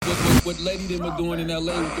what Lady them are doing in LA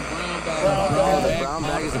with the brown bag. Brown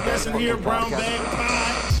bag is the best Listen here, Brown Bag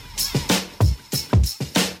Pod.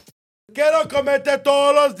 Quiero comerte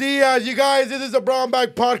todos los días. You guys, this is the Brown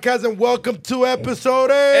Bag Podcast, and welcome to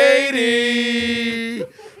episode 80.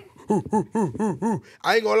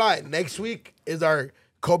 I ain't gonna lie. Next week is our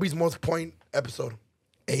Kobe's most point episode.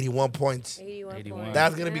 81 points. 81.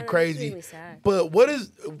 That's gonna be crazy. But when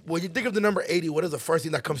you think of the number 80, what is the first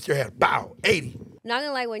thing that comes to your head? Bow, 80. Not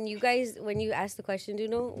gonna lie, when you ask the question,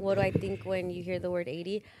 Duno, what do I think when you hear the word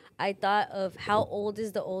 80? I thought of how old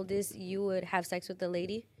is the oldest you would have sex with a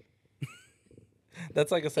lady?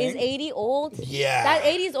 That's like a saying. Is 80 old? Yeah. That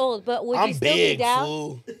 80 is old, but would I'm you still big, be down?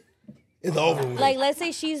 fool. It's over with. Like, let's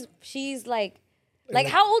say she's like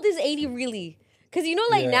how old is 80 really? Because you know,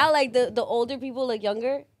 like now, like the older people look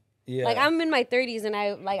younger. Yeah. Like I'm in my 30s and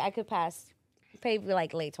I could pass, maybe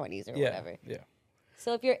like late 20s or whatever. Yeah.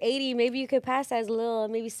 So if you're 80, maybe you could pass as little,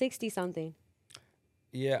 maybe 60 something.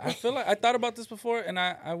 Yeah, I feel like I thought about this before, and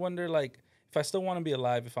I wonder like if I still want to be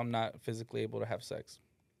alive if I'm not physically able to have sex.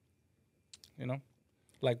 You know,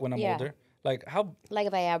 like when I'm older, like how Like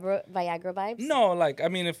Viagra vibes. No, like I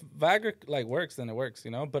mean, if Viagra like works, then it works,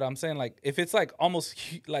 you know. But I'm saying like if it's like almost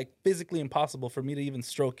like physically impossible for me to even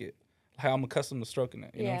stroke it, like I'm accustomed to stroking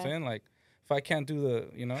it. You know what I'm saying? Like if I can't do the,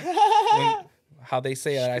 you know, how they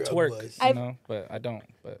say I twerk, you know, but I don't.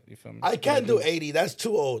 But you feel me? I can't do 80. That's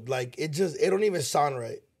too old. Like it don't even sound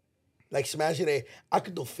right. Like smashing it. I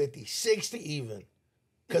could do 50, 60 even.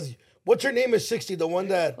 Cause what's her name is 60? The one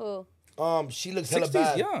that she looks hella 60's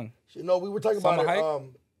bad. young. No, we were talking Salma about her. Hayek?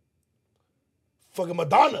 Fucking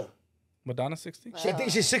Madonna. Madonna 60? I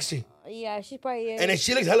think she's 60. Yeah, she probably is. And then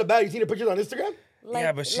she looks hella bad. You see the pictures on Instagram? Like,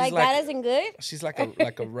 Yeah, but she's like like- that isn't good. She's like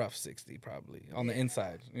a rough 60 probably on the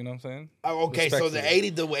inside. You know what I'm saying? Oh, okay, so the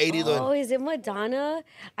 80, Oh, is it Madonna?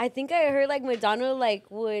 I think I heard like Madonna like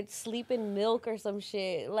would sleep in milk or some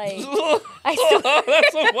shit. Like I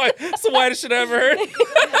swear, That's the whitest shit I ever heard.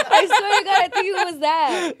 I swear to God, I think it was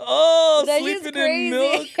that. Oh, That sleeping shit's in crazy.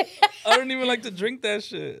 milk. I don't even like to drink that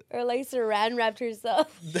shit. Or like Saran wrapped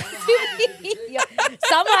herself. Yo,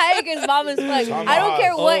 Salma Hayek is mom as fuck. I don't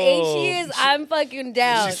care what age she is. I'm fucking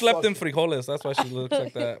down. She slept in frijoles. That's why she looks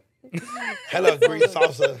like that. hella green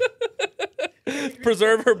salsa.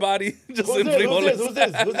 Preserve her body just in Who's frijoles. this?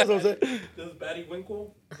 Who's this? Jose? This is Batty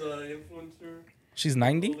Winkle, the influencer. She's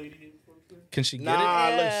 90? Lady influencer. Can she get Nah,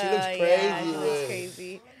 look, she looks crazy. Yeah, she looks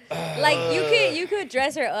crazy. Like you could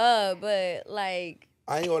dress her up, but like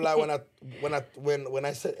I ain't gonna lie, when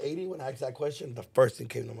I said 80, when I asked that question, the first thing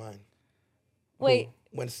came to mind. wait.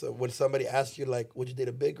 When somebody asks you like, would you date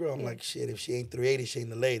a big girl? I'm like, shit, if she ain't 380, she ain't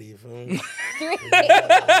the lady. You feel me?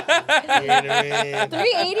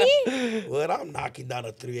 380? What? I'm knocking down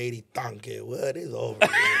a 380 tanque. What is over? Man?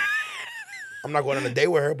 I'm not going on a date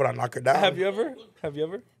with her, but I'll knock her down. Have you ever?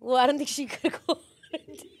 Well, I don't think she could go.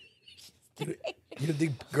 You don't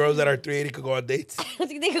think girls that are 380 could go on dates? I don't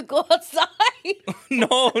think they could go outside.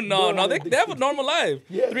 No. They have a normal life.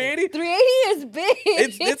 Yeah. 380? 380 is big.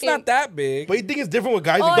 It's not that big. But you think it's different with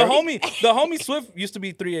guys Oh, and The girls? homie Swift used to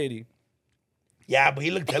be 380. Yeah, but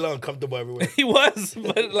he looked hella uncomfortable everywhere. He was,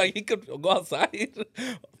 but like he could go outside.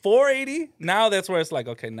 480. Now that's where it's like,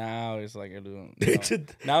 okay, now it's like you're doing.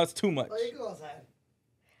 Now it's too much. Oh, they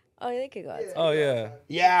could go outside. Oh yeah.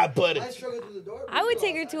 Yeah, but I would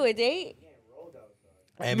take her to a date.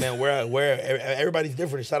 hey man, where everybody's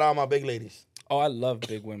different. Shout out all my big ladies. Oh, I love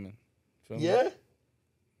big women. Feel me? Yeah.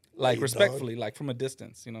 Like you respectfully, like from a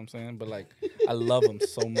distance. You know what I'm saying? But like, I love them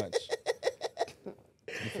so much.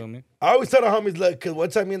 You feel me? I always tell the homies, look, because one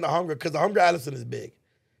time me and the hunger, because the hunger Allison is big.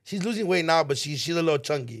 She's losing weight now, but she's a little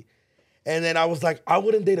chunky. And then I was like, I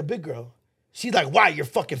wouldn't date a big girl. She's like, why? You're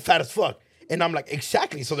fucking fat as fuck. And I'm like,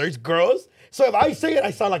 exactly. So there's girls. So if I say it,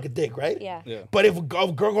 I sound like a dick, right? Yeah. But if a girl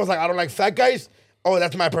goes like, I don't like fat guys, oh,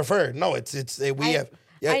 that's my preferred. No, we have.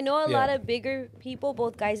 Yeah. I know a lot of bigger people,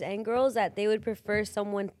 both guys and girls, that they would prefer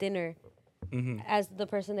someone thinner as the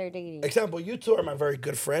person they're dating. Example, you two are my very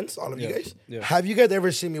good friends, all of you guys. Yeah. Have you guys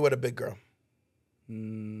ever seen me with a big girl?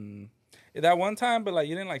 That one time, but like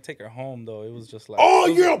you didn't like take her home though. It was just like Oh,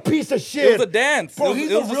 you're a piece of shit. it was a dance. Bro, it was,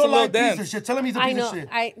 he's it was a just real little life piece dance. of shit. Tell him he's a piece I know. of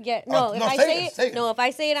shit. No. If I say it,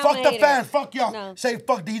 it. I'm Fuck gonna the hate fans. it. Fuck y'all. No. Say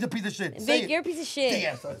fuck. He's a piece of shit. Say Vic, it. you're a piece of shit. Say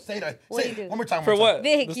yes. Say that. What Say do you it. do? One more time. For what?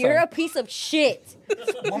 Vic, This you're time. a piece of shit.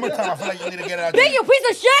 One more time. I feel like you need to get it out. Vic, you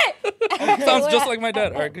piece of shit. Sounds just like my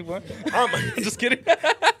dad. All right, keep going. Just kidding.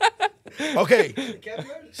 Okay.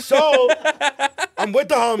 So I'm with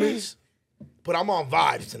the homies, but I'm on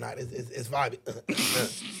vibes tonight. It's vibey.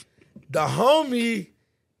 The homie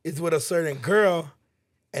is with a certain girl,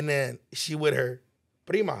 and then she with her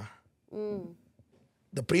prima.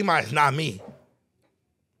 the prima is not me.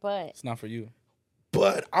 But It's not for you.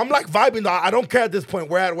 But I'm like vibing though. I don't care at this point.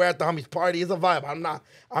 We're at the homies party. It's a vibe.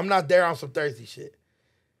 I'm not there on some Thursday shit.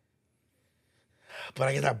 But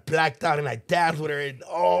I guess I blacked out and I danced with her. And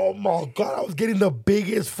oh my God, I was getting the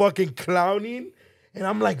biggest fucking clowning. And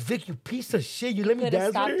I'm like, Vic, you piece of shit. You let me could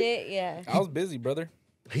have dance with stopped her? it. Yeah. I was busy, brother.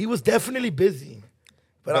 He was definitely busy.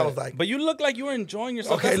 But I was like, but you look like you were enjoying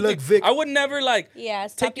yourself. Okay, That's the look, thing. Vic. I would never like Yeah,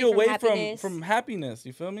 stop take you you from away happiness. from happiness.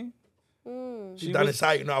 You feel me? she done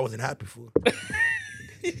inside, you know, I wasn't happy for her.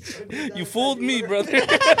 You fooled me, brother.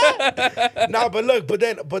 Nah, but look, but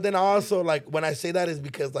then I also like when I say that is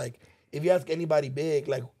because like if you ask anybody big,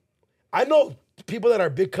 like I know people that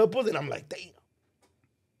are big couples, and I'm like, damn.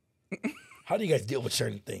 How do you guys deal with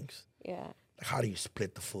certain things? Yeah. Like, how do you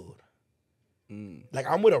split the food? Like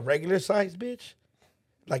I'm with a regular size bitch.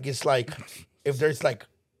 Like it's like if there's like,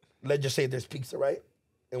 let's just say there's pizza, right?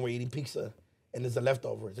 And we're eating pizza, and there's a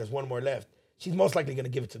leftover. There's one more left. She's most likely gonna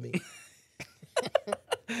give it to me.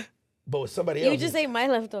 But with somebody else, You just ate my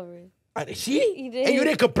leftovers. she You did. and you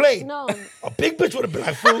didn't complain. No. A big bitch would have been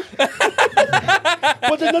like, fool.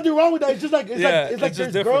 But there's nothing wrong with that. It's just like, Yeah, it's like it's there's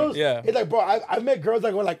just different, girls. yeah. It's like, bro, I've met girls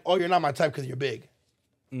that go like, oh, you're not my type because you're big.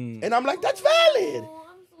 And I'm like, that's valid.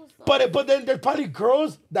 But then there's probably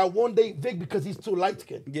girls that won't date Vic because he's too light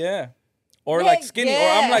skinned. Yeah. Or Yeah, like skinny, or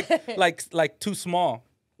I'm yeah. like too small.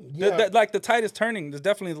 Yeah. Like the tide is turning. There's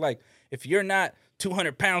definitely like, if you're not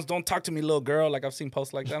 200 pounds, don't talk to me, little girl. Like I've seen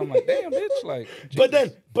posts like that. I'm like, damn, bitch. Like, But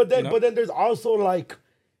then You know? there's also like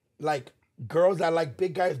girls that like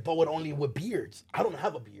big guys, but with beards. I don't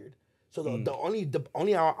have a beard, so I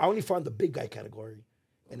only found the big guy category,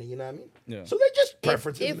 and then you know what I mean. Yeah. So they're just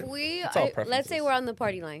preferences. If we, It's all let's say preferences. we're on the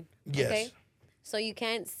party line. Yes. Okay. So I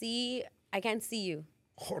can't see you,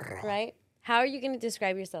 Horror. right? How are you going to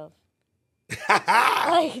describe yourself?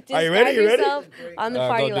 Are you Describe ready? You ready? yourself on the go,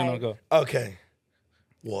 party Duno, line. go. Okay.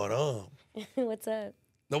 What up? What's up?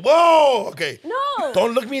 No, whoa. Okay. No.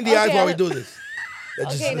 Don't look me in the eyes Okay, while we do this.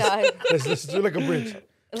 Let's Okay, just, dog. let's do like a bridge.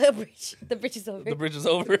 The bridge. The bridge is over. The bridge is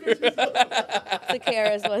over. It's the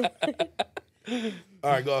KRS one.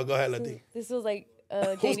 All right, go ahead, Lati. This was like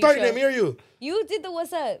a Who's JD starting show. it, me or you? You did the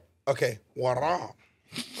what's up? Okay. What up?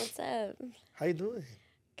 What's up? How you doing?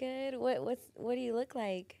 Good. What do you look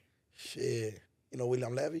like? Shit. You know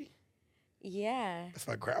William Levy? Yeah. That's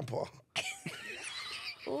my grandpa.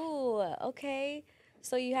 Ooh. Okay.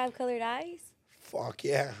 So you have colored eyes? Fuck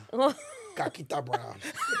yeah. Caquita brown.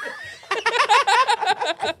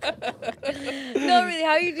 No, really.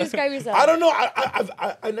 How you describe yourself? I don't know.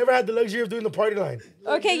 I never had the luxury of doing the party line.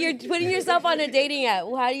 Okay, you're putting yourself on a dating app.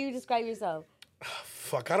 How do you describe yourself?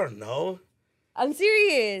 Fuck, I don't know. I'm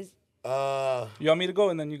serious. You want me to go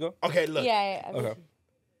and then you go? Okay, look. Yeah. Okay.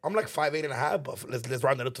 I'm like 5'8.5", but let's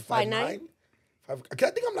round it up to 5'9". 5'9"? I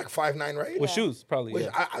think I'm like 5'9", right? With shoes, probably. Which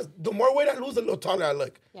Yeah. the more weight I lose, the little taller I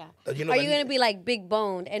look. Yeah. You know Are that- you gonna be like big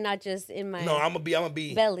boned and not just in my No, I'm gonna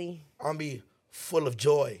be belly? full of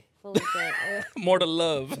joy, Full of that. More to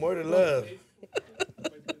love. more to love.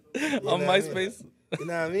 On know what I mean? MySpace. You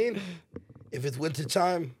know what I mean? If it's winter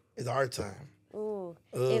time, it's our time. Ooh.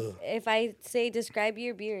 Ugh. If I say describe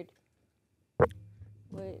your beard,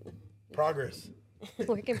 what, Progress.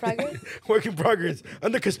 work in progress. Work in progress.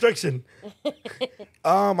 Under construction. I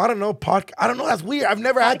don't know. I don't know. That's weird. I've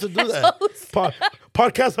never had to do that. host.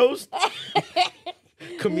 Podcast host.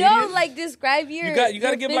 Comedian. No, like describe your. You got to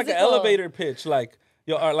your give like an physical. elevator pitch. Like,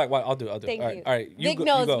 yo, all right, like, what? I'll do. Thank all right, you. all right. You Big go,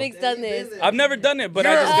 knows. you go. Big's done this. I've never done it, but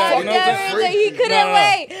You're I just a got, you know what I'm fucking saying? He couldn't No.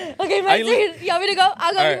 wait. Okay, my I li- turn. You want me to go?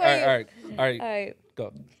 I'll go All right, before all you. right, all right. All right.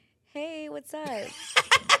 Go. Hey, what's up?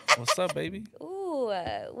 What's up, baby? Ooh,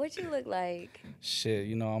 what you look like? Shit,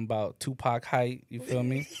 you know, I'm about Tupac height. You feel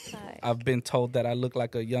me? Hi. I've been told that I look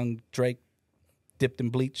like a young Drake dipped in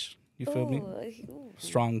bleach. You feel me? Ooh,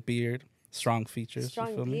 Strong beard, strong features. you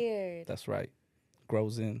feel strong me? beard. That's right.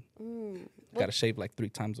 Grows in. Got to shave like 3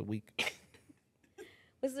 times a week.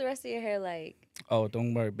 What's the rest of your hair like? Oh,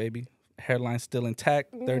 don't worry, baby. Hairline still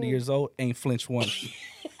intact. 30 years old. Ain't flinched once.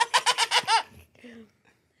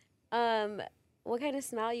 What kind of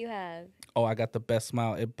smile you have? Oh, I got the best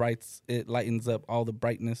smile. It lightens up all the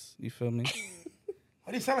brightness. You feel me?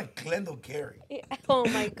 Why do you sound like Glendale Gary? Oh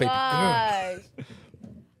my girl. gosh.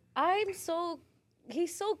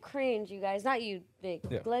 He's so cringe, you guys. Not you, Vic.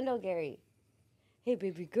 Yeah. Glendale Gary. Hey,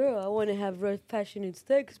 baby girl, I want to have rough, passionate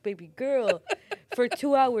sex, baby girl. For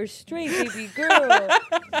 2 hours straight, baby girl.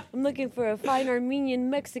 I'm looking for a fine Armenian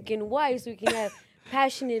Mexican wife so we can have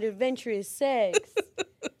passionate, adventurous sex.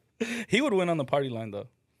 He would win on the party line, though.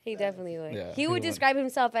 He definitely would. Yeah, he he would would. describe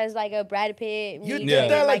himself as like a Brad Pitt. You me,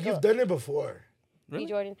 did that like Michael. you've done it before. Really?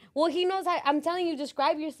 Jordan. Well, he knows how. I'm telling you,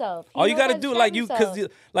 describe yourself. All you gotta do, like you, cause you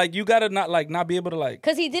gotta not be able to like.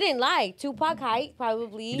 Cause he didn't lie. Tupac height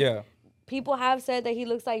probably. Yeah. People have said that he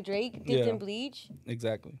looks like Drake dipped in bleach.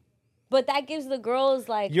 Exactly. But that gives the girls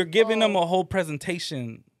like. You're giving them a whole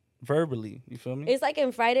presentation verbally. You feel me? It's like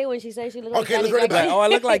in Friday when she said she looked Okay, like let's run it Janet back. Like, oh, I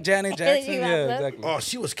look like Janet Jackson. Jackson. Yeah, exactly. Oh,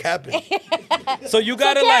 she was capping. So you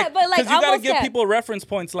gotta cap, but, like, because you gotta almost give cap. people reference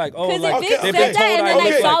points. Like, oh, Because like if Vic they've said been that told and I then I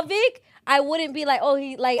look saw like. Vic, I wouldn't be like, oh,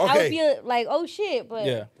 he like I would Okay. be like, oh shit. But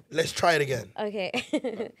Yeah. Let's try it again.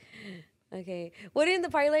 Okay. Okay. What in the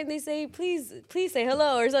party line they say? Please say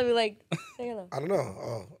hello or something like. Say hello. I don't know.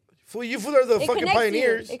 Oh, fool, you fools are the fucking connects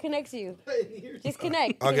pioneers. You. It connects you. Just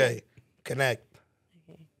connect. Okay, connect.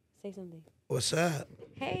 Say something. What's up?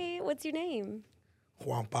 Hey, what's your name?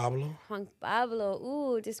 Juan Pablo. Juan Pablo.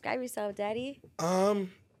 Ooh, describe yourself, daddy.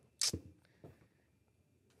 I'm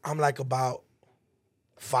like about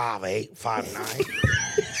 5'8", 5'9".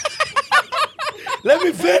 Let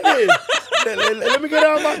me finish. Let me get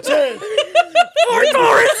out of my chest.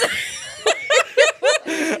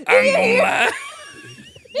 I'm gonna lie.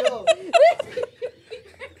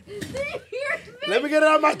 Let me get it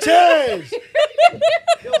out of my chest.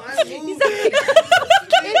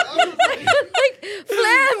 Like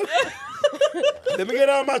flam. Let me get it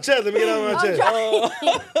out of my chest. Let me get it out of my chest.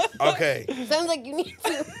 Okay. Sounds like you need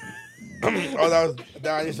to. Oh,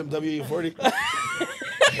 I need some WE-40. I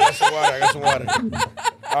got some water.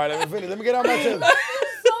 All right, let me finish. Let me get out of my chest. So much.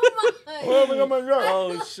 Oh, my God, my God.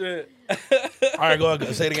 Oh shit. All right, go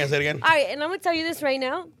ahead. Say it again. All right, and I'm gonna tell you this right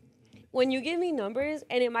now. When you give me numbers,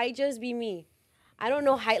 and it might just be me, I don't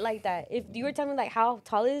know height like that. If you were telling me like how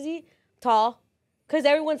tall is he? Tall, because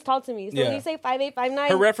everyone's tall to me. So when Yeah. you say 5'8", 5'9",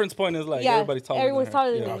 Her reference point is like everybody's taller. everyone's than her.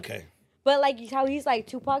 taller than Yeah. me. Okay. But like how he's like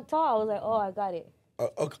Tupac tall, I was like, oh, I got it.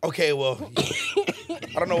 Okay, well,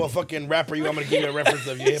 I don't know what fucking rapper you want me to give you a reference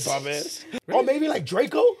of your hip hop is. Oh, maybe like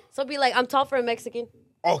Draco? So be like, I'm tall for a Mexican.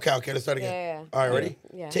 Okay, let's start again. Yeah. All right, ready?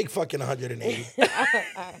 Yeah. Take fucking 180. All right.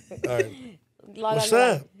 All right. Log What's on the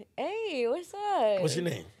up? line. Hey, what's up? What's your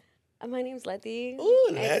name? My name's Letty. Ooh,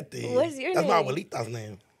 And Letty. What's your That's name? my abuelita's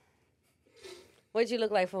name. What'd you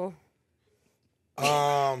look like, fool? You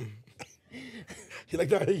like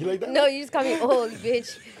that? You like that? No, you just call me old,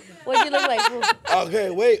 bitch. What'd you look like, fool?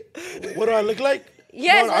 Okay, wait. What do I look like?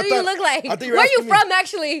 Yes, No, what do you look like? I thought you were Where you asking me. from,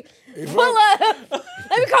 actually? You Pull up.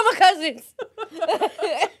 Let me call my cousins.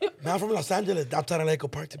 Man, I'm from Los Angeles, downtown Echo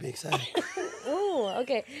Park to be exact. Ooh,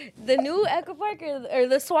 okay. The new Echo Park or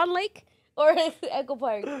the Swan Lake or Echo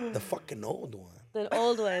Park? The fucking old one. The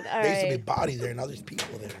old one. All There used to be right. bodies there, now there's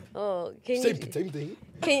people there. Oh, can Same you thing.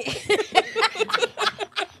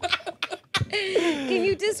 can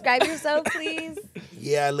you describe yourself, please?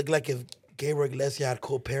 Yeah, I look like if Gabriel Iglesias had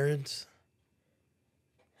cool parents.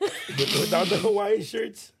 Without the Hawaiian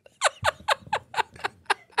shirts.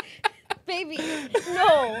 Baby,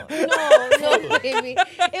 no, baby.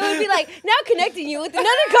 It would be like, now connecting you with another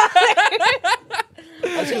caller.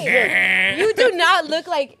 Okay. You do not look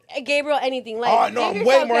like Gabriel anything. Like, Oh, no, give I'm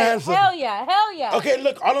way yourself more credit. handsome. Hell yeah. Okay,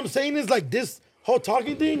 look, all I'm saying is like this whole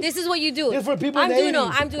talking thing. This is what you do. It's for people I'm in the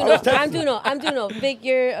 80s. I'm I was texting. Duno. Vic,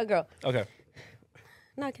 you're a girl. Okay.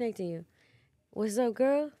 Not connecting you. What's up,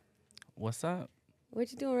 girl? What's up? What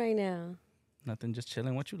you doing right now? Nothing. Just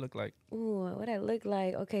chilling. What you look like? Ooh, what I look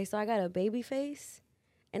like? Okay, so I got a baby face,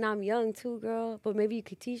 and I'm young too, girl. But maybe you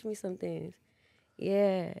could teach me some things.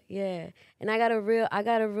 Yeah. And I got a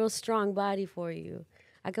real strong body for you.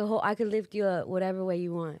 I could lift you up whatever way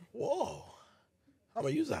you want. Whoa. How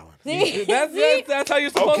about use that one? See? That's how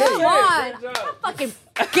you're supposed Okay. to Come say on, it. Good job. I'm fucking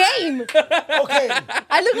game. Okay.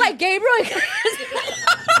 I look like Gabriel.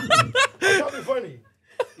 That'll be funny.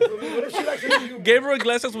 You feel me? What if she likes to do you? Gabriel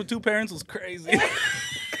Iglesias with 2 parents was crazy.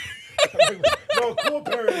 No, cool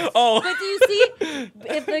parents. Oh. But do you see?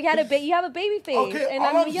 If they had you have a baby face, Okay, and all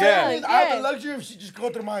I'm I'm young. saying is I have the Yeah. luxury if she just go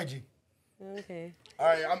through my IG. Okay. All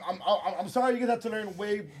right, I'm sorry you guys have to learn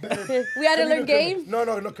way better. We had to learn game? No,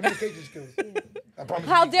 communication skills. I promise.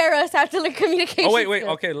 How you. dare us have to learn communication? Oh wait.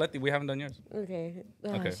 skills. Okay, Letty, we haven't done yours. Okay.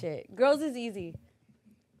 Oh Okay. shit. Girls is easy.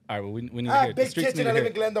 All right, well we need to Ah, hear it. The big streets kitchen. need I to live hear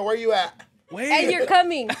in it. Glendale. Where you at? Wait. And you're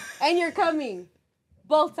coming.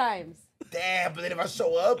 Both times. Damn, but then if I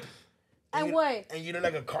show up And you, what? and you look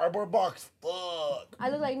like a cardboard box, fuck. I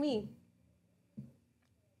look like me.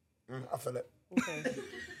 I feel it. Okay.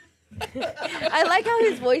 I like how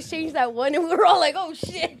his voice changed that one, and we were all like, "Oh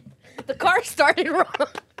shit, the car started wrong."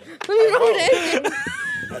 Let me know the engine.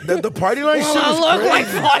 The party line shit was look like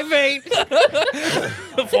crazy.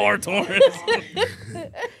 5'8". 4 Taurus.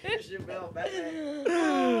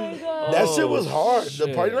 That shit was hard. The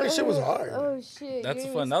shit. party line shit was hard. Oh shit! That's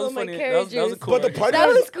you fun. That was stole my funny. That was a carriages. cool. But the party That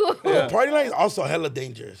line, was cool. the party line is also hella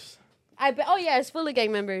dangerous. I bet. Oh yeah, it's full of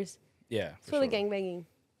gang members. Yeah. It's full of gang banging.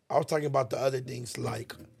 I was talking about the other things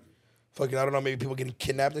like, fucking, I don't know, maybe people getting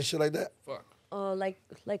kidnapped and shit like that. Fuck. Oh, like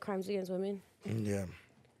crimes against women. Yeah.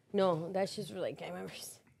 No, that's just for like gang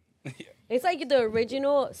members. It's like the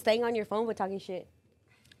original staying on your phone but talking shit.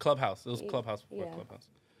 Clubhouse. It was Clubhouse before Yeah. Clubhouse.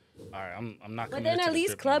 All right, I'm not. But committed then to at the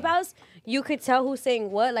least strip no more. Clubhouse, you could tell who's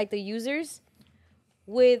saying what, like the users.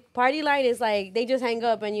 With Party Line, it's like they just hang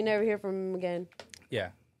up and you never hear from them again.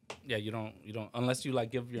 Yeah, you don't unless you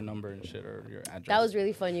like give your number and shit or your address. That was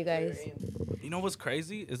really fun, you guys. You know what's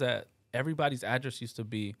crazy is that everybody's address used to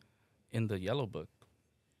be in the yellow book.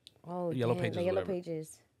 Oh, Yellow damn, Pages, the yellow whatever.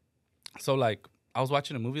 pages. So like I was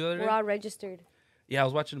watching a movie the other day. We're all registered. Yeah, I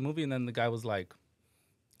was watching a movie and then the guy was like,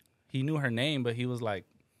 he knew her name, but he was like,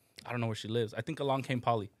 I don't know where she lives. I think Along Came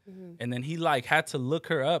Polly. Mm-hmm. And then he like had to look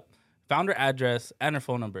her up, found her address and her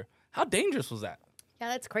phone number. How dangerous was that? Yeah,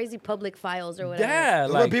 that's crazy public files or whatever. Yeah,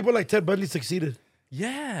 That's why like people like Ted Bundy succeeded.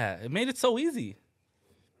 yeah, it made it so easy.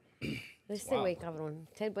 Este güey, cabrón.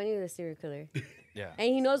 Ted Bundy was a serial killer. Yeah.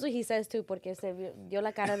 And he knows what he says too, porque se dio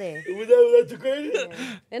la cara de. Was that too crazy?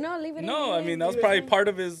 No, leave it. No, in, I mean that was probably part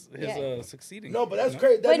of his Yeah. succeeding. No, but that's you know?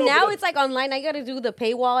 crazy. But now it's like online. I gotta do the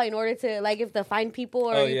paywall in order to like if to find people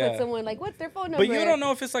or Oh, you yeah. put someone like what's their phone number. But you don't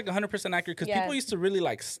know if it's like 100% accurate because Yeah. people used to really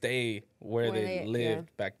like stay where Where they they- lived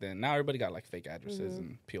yeah. back then. Now everybody got like fake addresses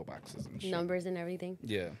and PO boxes and shit. numbers and everything.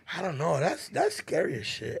 Yeah, I don't know. That's scary as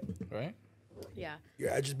shit. right. Yeah.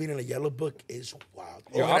 Your address being in a yellow book is wild.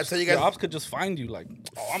 Your, and I ops, tell you your guys, ops could just find you like,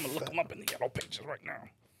 oh, I'm gonna look them up in the yellow pages right now.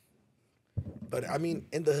 but I mean,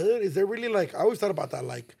 in the hood, is there really like? I always thought about that.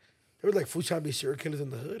 Like, there was like food trying to be serial killers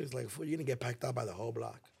in the hood. It's like, fool, you're gonna get packed out by the whole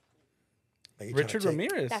block. Like, you tryna Richard take-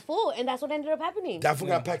 Ramirez. That fool, and that's what ended up happening. That fool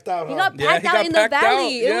got packed out. He Huh? got Yeah, packed he out got in the packed out,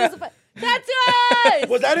 valley. yeah. It was that's us.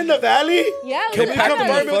 Was that in the valley? Yeah, it Can was we in the confirm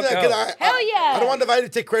valley. it? Fuck out. Hell yeah. I don't want the valley to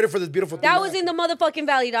take credit for this beautiful thing. That was in the motherfucking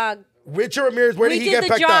valley, dog. Richard Ramirez. Where We did he did get the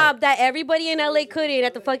packed job out? that everybody in LA couldn't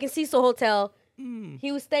at the fucking Cecil Hotel.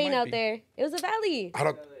 He was staying might out be. there. It was a valley.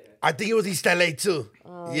 I think it was East LA too.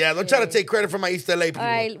 Yeah, don't try to take credit for my East LA people. All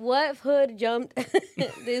right, what hood jumped?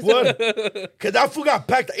 This What? Cause that fool got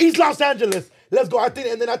packed. East Los Angeles. Let's go. I think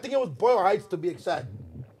it was Boyle Heights to be exact.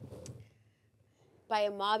 by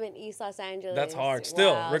a mob in East Los Angeles. That's hard.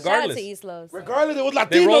 Still, Shout out regardless. to East Los. Regardless, it was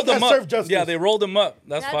They rolled Latinos them that up. served justice. Yeah, they rolled them up.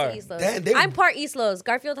 That's Shout out fire. to East Los. Damn, they- I'm part East Los.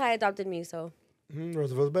 Garfield High adopted me, so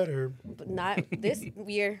Roosevelt's better. but not this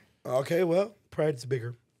year. Okay, well, Pride's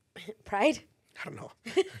bigger. Pride. I don't know.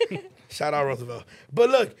 Shout out Roosevelt. But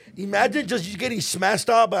look, imagine just you getting smashed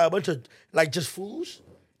out by a bunch of like just fools.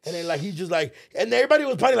 And then like he just like and everybody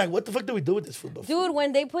was probably like, what the fuck do we do with this fool? Dude,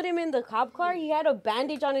 when they put him in the cop car, he had a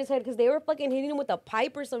bandage on his head because they were fucking hitting him with a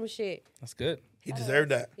pipe or some shit. That's good. He deserved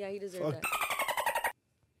that. Yeah, he deserved Fuck. that.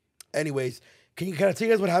 Anyways, can I tell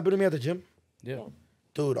you guys what happened to me at the gym? Yeah.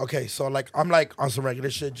 Dude, okay, so like I'm like on some regular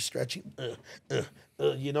shit, just stretching,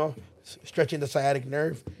 you know, stretching the sciatic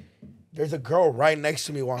nerve. There's a girl right next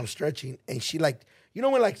to me while I'm stretching, and she like, you know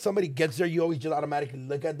when like somebody gets there, you always just automatically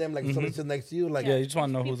look at them, like somebody sits next to you, like Yeah, you just want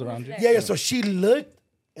to know who's around you. yeah. So she looked,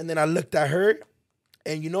 and then I looked at her,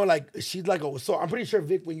 and you know like she's like, so I'm pretty sure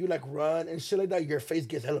Vic, when you like run and shit like that, your face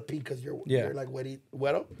gets hella pink because you're like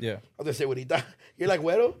weto. Yeah. I was gonna say wettita. You're like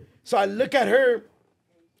weto. So I look at her,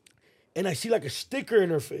 and I see like a sticker in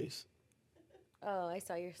her face. Oh, I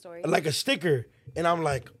saw your story. Like a sticker, and I'm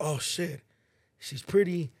like, oh shit, she's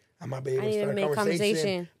pretty. I might be able I to need to start a make conversation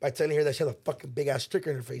conversation. by telling her that she has a fucking big ass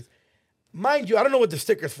sticker in her face. Mind you, I don't know what the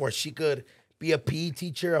sticker's for. She could be a PE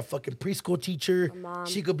teacher, a fucking preschool teacher. mom.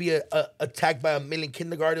 She could be attacked by a million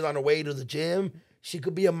kindergartens on her way to the gym. She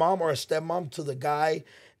could be a mom or a stepmom to the guy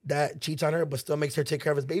that cheats on her but still makes her take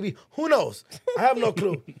care of his baby. Who knows? I have no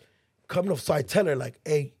clue. Coming up, so I tell her like,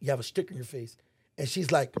 "Hey, you have a sticker in your face," and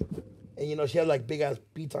she's like, and you know she has like big ass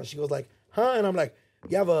beats on. She goes like, "Huh?" And I'm like,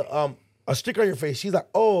 "You have a sticker on your face." She's like,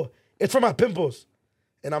 "Oh, it's for my pimples,"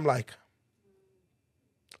 and I'm like,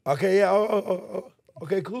 "Okay, yeah,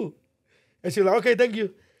 okay, cool." And she's like, "Okay, thank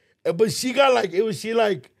you," but she got like it was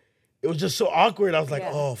just so awkward. I was like,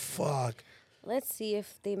 Yeah. "Oh fuck." Let's see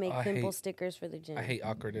if they make I pimple hate- stickers for the gym. I hate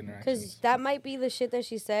awkward interactions. Because that might be the shit that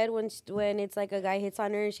she said when it's like a guy hits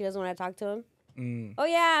on her and she doesn't want to talk to him. Oh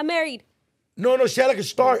yeah, I'm married. No, she had like a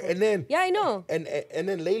start, and then Yeah, I know. and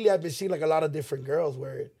then lately I've been seeing like a lot of different girls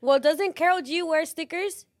where Well, doesn't Carol G wear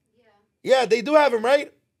stickers? yeah, they do have them,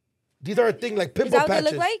 right? These are a thing like Is pimple that what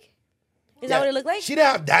patches. they look like? Is that what it looked like? She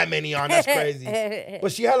didn't have that many on. That's crazy.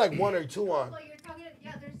 But she had like 1 or 2 on. Well, you're talking.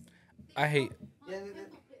 Yeah, there's. I hate. Yeah,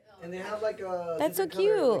 and they have like a. That's so different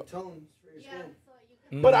color, like, cute. tones for your Yeah, skin. so you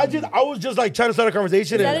can. But I was just like trying to start a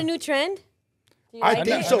conversation. Is that a and new trend? Do you I like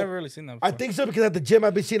think it? so. I've never really seen that before. I think so because at the gym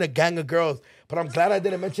I've been seeing a gang of girls. But I'm glad I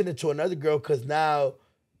didn't mention it to another girl because now,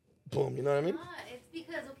 boom, you know what I mean? It's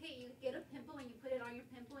because okay, you get a pimple and you put it on your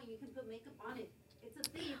pimple and you can put makeup on it. It's a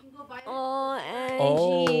thing. You can go buy it. Oh,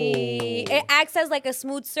 Angie. Oh. It acts as like a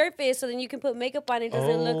smooth surface, so then you can put makeup on it.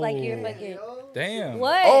 Doesn't look like you're Oh. fucking. Damn.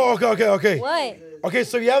 What? Oh, okay. What? Okay,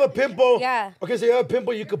 so you have a pimple. Yeah. Okay, so you have a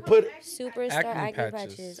pimple, you could put. Superstar Acne acne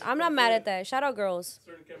patches. patches. I'm not mad at that. Shout out girls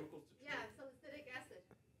Certain chemicals. Yeah, salicylic acid.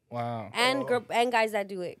 Wow. and guys that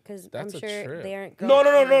do it, because I'm That's a sure trip. they aren't girls.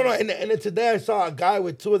 No. And then today I saw a guy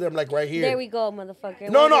with 2 of them, like right here. There we go, motherfucker.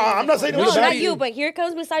 No, What is it? I'm not saying it No, was a not bad you, thing. but here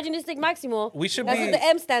comes misogynistic Maximo. We should That's be- what the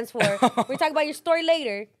M stands for. We're talking about your story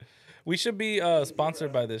later. We should be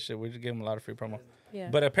sponsored by this shit. We just give them a lot of free promo. Yeah.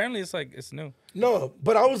 But apparently it's new. No,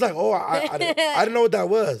 but I was like, oh, I didn't know what that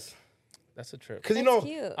was. That's a trip. Because, you That's know,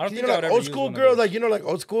 cute. I don't you think know, I like would ever old use school one of girls, those. like, you know, like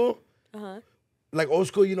old school. Uh-huh. Like old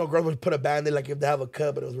school, you know, girls would put a band-aid, like if they have a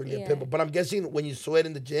cut, but it was really a Yeah. pimple. But I'm guessing when you sweat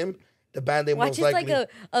in the gym, the band-aid Watch, most it's likely. like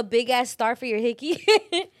a big ass star for your hickey.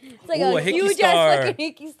 It's like Ooh, a a hickey huge star. ass fucking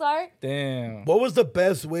hickey star. Damn. What was the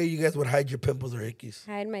best way you guys would hide your pimples or hickeys?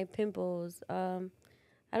 Hide my pimples.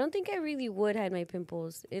 I don't think I really would hide my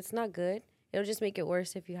pimples. It's not good. It'll just make it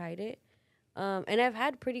worse if you hide it. And I've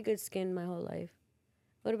had pretty good skin my whole life.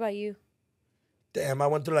 What about you? Damn, I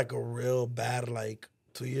went through like a real bad, like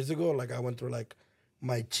 2 years ago. Like I went through like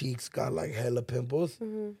my cheeks got like hella pimples.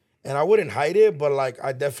 Mm-hmm. And I wouldn't hide it, but like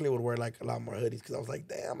I definitely would wear like a lot more hoodies because I was like,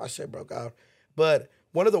 damn, my shit broke out. But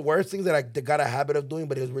one of the worst things that I got a habit of doing,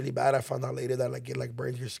 but it was really bad, I found out later that like it like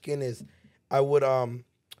burns your skin is I would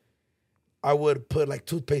put like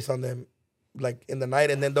toothpaste on them like in the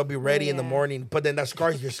night and then they'll be ready in the yeah. morning. But then that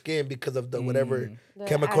scars your skin because of the whatever The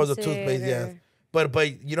chemicals of acid toothpaste, yeah. or-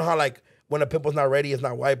 But you know how like when a pimple's not ready, it's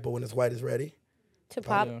not white, but when it's white, it's ready? To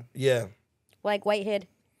pop, Yeah. Yeah. like Whitehead.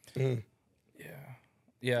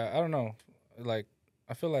 Yeah, I don't know. Like,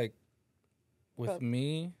 I feel like with Bro.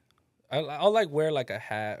 me, I'll like wear like a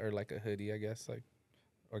hat or like a hoodie, I guess, like,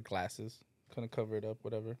 or glasses, kind of cover it up,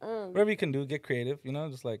 whatever. Whatever you can do, get creative, you know,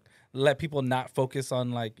 just like let people not focus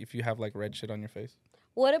on like if you have like red shit on your face.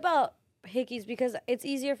 What about hickeys? Because it's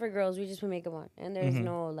easier for girls. We just put makeup on, and there's Mm-hmm.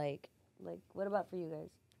 no like. What about for you guys?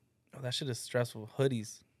 Oh, that shit is stressful.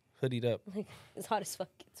 Hoodied up. Like it's hot as fuck.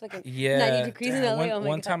 It's fucking Yeah. 90 degrees in damn, LA. Oh my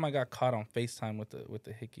one God. time I got caught on FaceTime with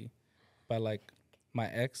the hickey by like my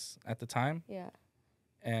ex at the time. Yeah.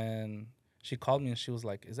 And she called me and she was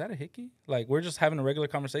like, "Is that a hickey?" Like we're just having a regular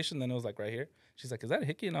conversation. Then it was like right here. She's like, "Is that a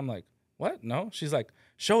hickey?" And I'm like, "What? No." She's like,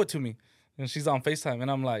 "Show it to me." And she's on FaceTime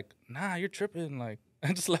and I'm like, "Nah, you're tripping." Like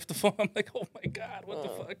I just left the phone. I'm like, "Oh my God, what the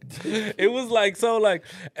fuck?" It was like so like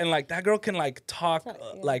and like that girl can like talk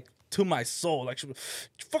like to my soul. Like she would,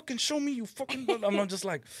 fucking show me you fucking. I'm just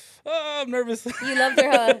like, oh, I'm nervous. You loved her,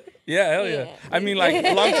 huh? Yeah, hell yeah. Yeah. I mean, like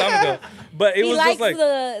a long time ago, but it He was likes just like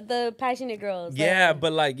the passionate girls. yeah,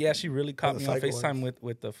 but like, yeah, she really caught the me on psycho FaceTime ones.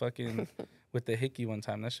 with the fucking with the hickey one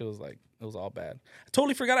time. That shit was like it was all bad. I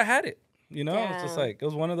totally forgot I had it. You know, it's just Damn. like it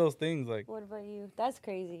was one of those things. Like, What about you? That's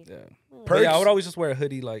crazy. yeah, But Perks, yeah, I would always just wear a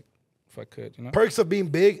hoodie, like if I could. You know, perks of being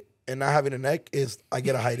big and not having a neck is I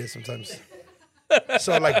get to hide it sometimes.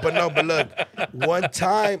 So like, but look, one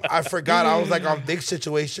time I forgot I was like on big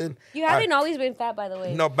situation. You haven't always been fat, by the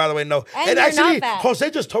way. No, by the way, no. And And you're actually, not fat. Jose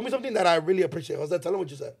just told me something that I really appreciate. Jose, tell him what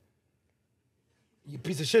you said. You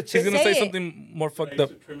piece of shit. she's chick. gonna say Say it. something more I fucked used up.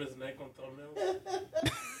 to trim his neck on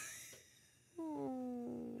thumbnails.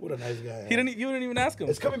 What a nice guy. You didn't even ask him.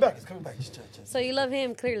 It's coming back. It's coming back. Just chill, chill. So you love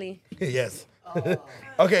him, clearly. Yes.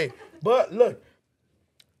 Okay, but look,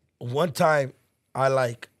 one time I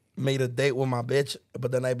like made a date with my bitch,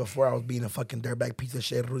 but the night before I was being a fucking dirtbag piece of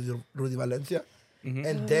shit, Rudy Valencia,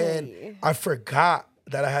 and then I forgot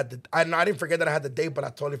that I had the. I didn't forget that I had the date, but I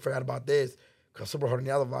totally forgot about this because super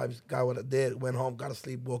horneado vibes. Got what I did, went home, got to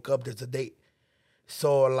sleep, woke up. There's a date,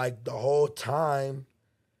 so like the whole time.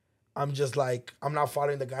 I'm just like, I'm not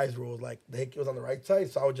following the guy's rules. Like, the hickey was on the right side,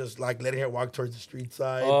 so I was just like letting her walk towards the street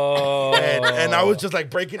side. Oh, And I was just like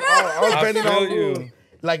breaking I was I bending feel all you. rules.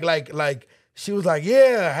 Like she was like,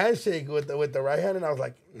 yeah, handshake with the right hand. And I was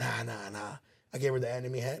like, nah. I gave her the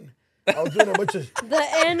enemy hand. I was doing a bunch of The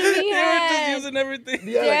enemy you were just hand. using everything.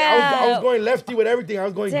 yeah, like I was Damn. going lefty with everything. I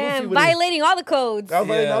was going goofy Damn, with it. violating all the codes. I was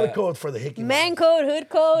violating all the Yeah. codes for the hickey. Man code, hood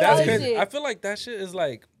code, all That's that crazy. shit. I feel like that shit is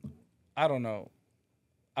like, I don't know.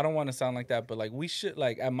 I don't want to sound like that, but like we should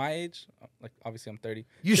like at my age, like obviously I'm 30.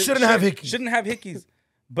 You shouldn't have hickeys. Shouldn't have hickeys,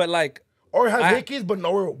 but like Or have hickeys, but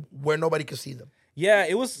nowhere where nobody can see them. Yeah,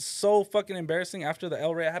 it was so fucking embarrassing. After the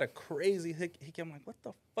El Rey, I had a crazy hickey. I'm like, what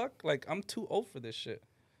the fuck? Like, I'm too old for this shit.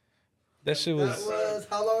 That shit That was. was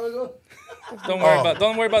how long ago?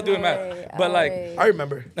 Don't worry about doing that. But like, I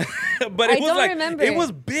remember. but I it was don't like, remember. it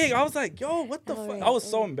was big. I was like, yo, what the fuck? I was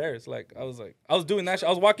so embarrassed. Like, I was doing that shit.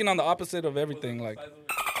 I was walking on the opposite of everything. Like,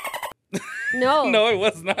 No. no, it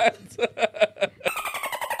was not.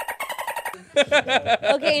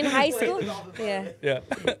 Okay, in high school. Yeah. Yeah.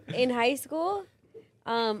 In high school,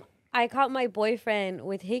 I caught my boyfriend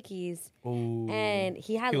with hickeys. Ooh. And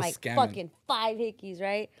he had He was like scamming. fucking 5 hickeys,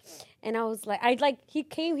 right? And I was like, he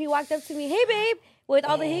walked up to me, hey babe, with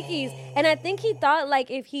all the hickeys. And I think he thought like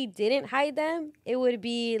if he didn't hide them, it would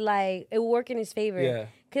be like, it would work in his favor. Yeah.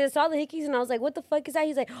 Cause I saw the hickeys and I was like, what the fuck is that?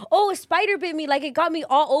 He's like, oh, a spider bit me. Like it got me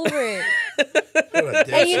all over it.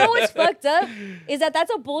 And you know what's fucked up? Is that's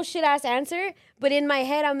a bullshit ass answer. But in my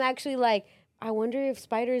head, I'm actually like, I wonder if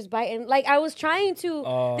spiders bite. And like I was trying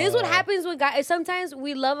to, this is what happens with guys. Sometimes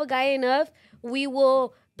we love a guy enough, we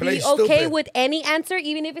will Play be okay stupid. with any answer,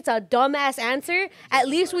 even if it's a dumbass answer. At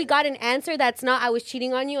least we got an answer that's not, I was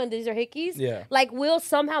cheating on you and these are hickeys. Yeah. Like we'll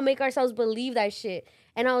somehow make ourselves believe that shit.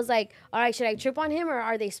 And I was like, all right, should I trip on him or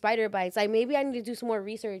are they spider bites? Like maybe I need to do some more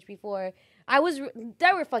research before. They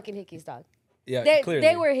were fucking hickeys, dog. Yeah, clearly.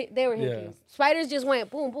 They were Yeah. hickeys. Spiders just went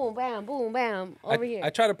boom, boom, bam, boom, bam over here. I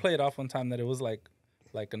tried to play it off one time that it was like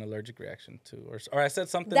an allergic reaction to, or I said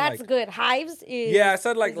something That's like, good. Hives is. yeah, I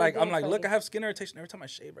said like is a I'm good like, look, I fucking- have skin irritation every time I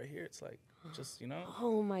shave right here. It's like, just, you know.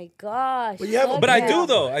 Oh my gosh. But you have a- fuck But I yeah. do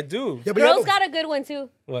though. I do. Yeah, but you have Girls a- got a good one too.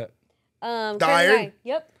 What? The Curly iron? Eye.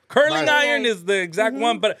 Yep. Curling Right. iron is the exact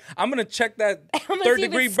one, but I'm gonna check that Mm-hmm. gonna third see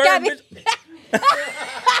if degree it's burn. scabbing. bitch.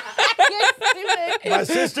 You're stupid. My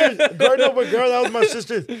sister, growing up with girls, that was my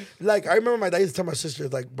sister. Like, I remember my dad used to tell my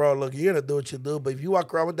sisters, like, bro, look, you're gonna do what you do, but if you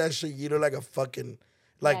walk around with that shit, you look like a fucking,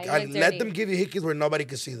 like, Yeah, I you look let dirty. them give you hickeys where nobody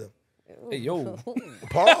can see them. Hey, yo.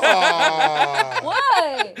 Pause.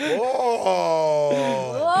 What?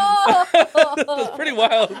 Whoa. Whoa. Pretty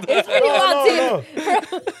wild. It's pretty wild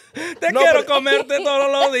too. Te No, quiero but- comerte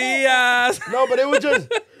todos los días. No, but it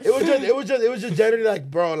was just generally like,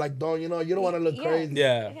 bro, like, don't, you don't want to look Yeah. crazy.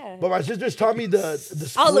 Yeah. Yeah. But my sisters taught me the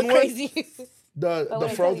spoon I'll look one, crazy. the what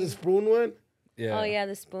I frozen tell you. spoon one, Yeah. Oh yeah,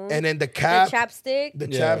 the spoon. and then the the cap, chapstick. the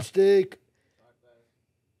Yeah. chapstick.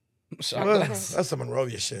 Shot Well, glass. that's some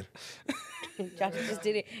Monrovia shit. Josh just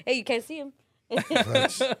did it. Hey, you can't see him.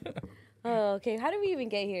 Thanks. Oh, okay. How did we even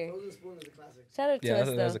get here? Frozen spoon is a classic. Shout out to Yeah, us,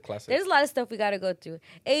 that's though. a classic. There's a lot of stuff we gotta go through.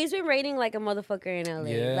 Hey, it's been raining like a motherfucker in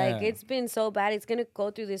LA. Yeah. Like it's been so bad. It's gonna go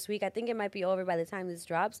through this week. I think it might be over by the time this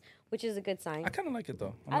drops, which is a good sign. I kind of like it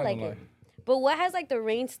though. I'm I not like gonna it. lie. But what has like the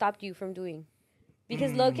rain stopped you from doing?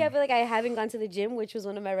 Because low-key, I feel like I haven't gone to the gym, which was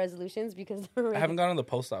one of my resolutions because the rain. I haven't gone to the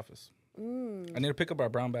post office. I need to pick up our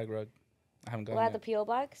brown bag rug. I haven't gone Well, at yet. the PO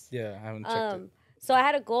box. Yeah, I haven't checked it. So I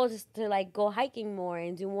had a goal just to like go hiking more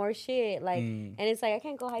and do more shit. Like, and it's like I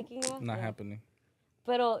can't go hiking now. Not Yeah. happening.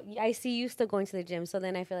 But I see you still going to the gym, so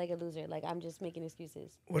then I feel like a loser. Like I'm just making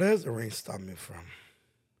excuses. What has the rain stopped me from?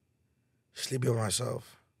 Sleeping with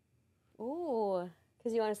myself. Ooh,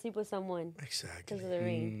 because you want to sleep with someone Exactly. because of the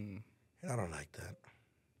rain. And I don't like that.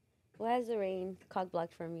 What has the rain cock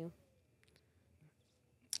blocked from you?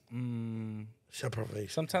 Shut probation.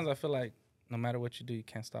 Sometimes I feel like no matter what you do, you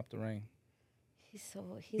can't stop the rain. He's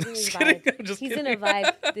in his Just kidding, vibe. I'm just He's in kidding. a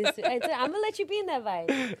vibe. I'm gonna let you be in that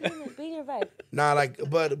vibe. Be in your vibe. Nah, like,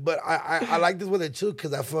 but I like this with it too,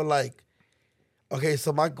 because I feel like, okay,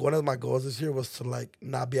 so one of my goals this year was to like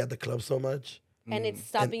not be at the club so much. And it's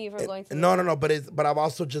stopping you from going to. No, but I've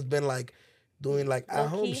also just been like doing like at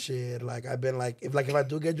home Low-key? shit. Like I've been like if I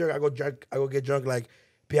do get drunk, I go get drunk like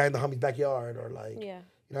behind the homie's backyard or like Yeah.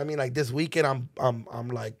 you know what I mean. Like this weekend I'm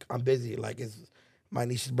busy. Like it's my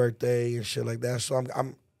niece's birthday and shit like that. So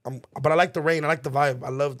but I like the rain. I like the vibe.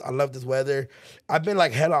 I love this weather. I've been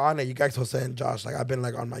like hella on it. You guys were saying, Josh, like I've been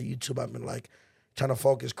like on my YouTube. I've been like trying to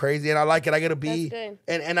focus crazy, and I like it. I gotta be That's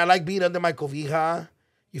and I like being under my cobija.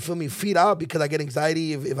 You feel me? Feet out because I get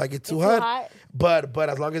anxiety if I get too It's hot. hot. But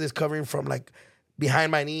as long as it's covering from like behind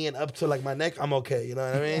my knee and up to like my neck, I'm okay. You know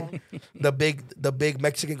what I mean? The big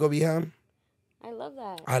Mexican cobija. I love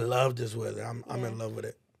that. I love this weather. I'm in love with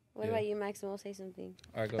it. What about you, Maximo? Say something.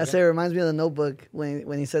 All right, go I say it reminds me of the Notebook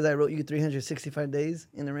when he says I wrote you 365 days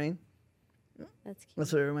in the rain. That's cute.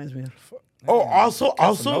 That's what it reminds me of. Oh, also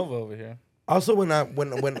Casanova over here. Also, when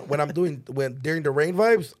I'm doing during the rain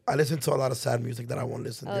vibes, I listen to a lot of sad music that I won't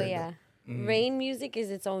listen. Oh during yeah. Mm. Rain music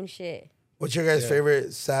is its own shit. What's your guys'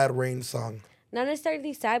 favorite sad rain song? Not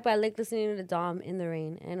necessarily sad, but I like listening to Dom in the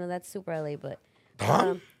rain. I know that's super LA, but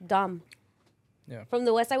Dom? Dom. Yeah. From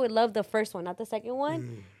the West, I would love the first one, not the second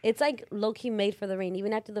one. It's like low key made for the rain.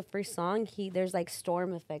 Even after the first song, there's like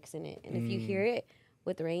storm effects in it, and if you hear it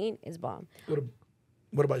with rain, it's bomb.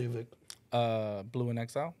 What about you, Vic? Blue in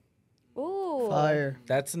Exile. Ooh, Fire.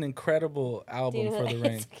 That's an incredible Do you album know for that? the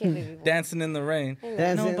rain. It's okay, baby boy. Dancing in the rain.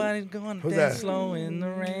 Dancing. Nobody's going to Who's dance that? slow in the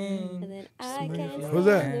And rain. then I can't Who's stand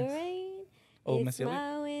that? the rain. Oh, It's Missy Elliott?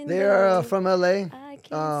 my window. They are from LA. I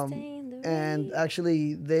can't stand the And rain.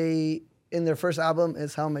 actually, they in their first album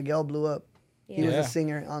is how Miguel blew up. He was Yeah. a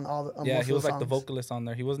singer on all the on Yeah, most he of was the like the songs. vocalist on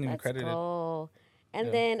there. He wasn't even Let's credited. go. And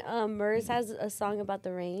Yeah. then Murs has a song about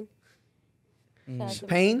the rain. Shout out to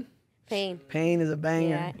Pain. Pain. Pain is a banger.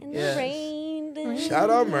 Yeah, in the rain. Shout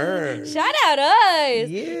out Merz. Shout out us.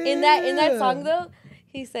 Yeah. In that song though,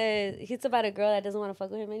 he says it's about a girl that doesn't want to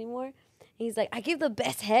fuck with him anymore. He's like, I give the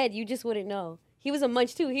best head, you just wouldn't know. He was a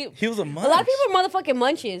munch too. He was a munch. A lot of people are motherfucking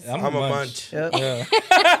munches. I'm I'm a munch. munch. Yep.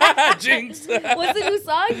 Yeah. Jinx. What's the new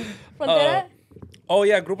song? Frontera? Oh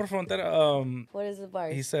yeah, Grupo Frontera. What is the bar?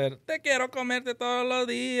 He said, "Te quiero comerte todos los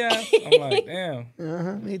días." I'm like,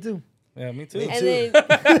 damn. Me too. Yeah, me too. And then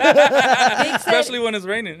Vic, Especially when it's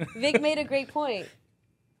raining. Vic made a great point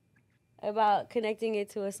about connecting it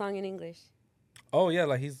to a song in English. Oh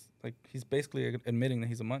yeah, he's basically admitting that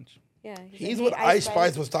he's a munch. Yeah. He's like, what hey, Ice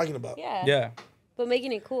Spice was talking about. Yeah. Yeah, But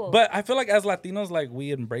making it cool. but I feel like as Latinos,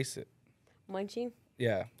 we embrace it. Munching.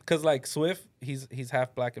 Yeah, because Swift, he's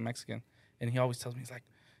half black and Mexican, and he always tells me he's like,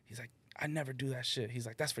 I never do that shit. He's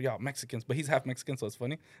like, that's for y'all Mexicans, but he's half Mexican, so it's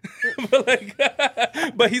funny.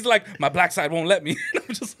 but he's like, my black side won't let me.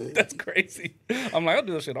 I'm just like, that's crazy. I'm like, I'll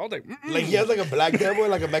do that shit all day. Like he has like a black devil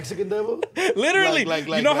and like a Mexican devil. Literally, Like-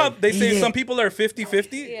 you know how like- they say Yeah. some people are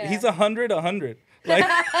 50-50? Yeah. He's 100-100. Like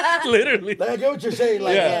literally. Like I get what you're saying.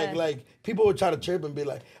 Like Yeah. like people would try to trip and be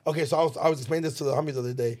like, okay, so I was explaining this to the homies the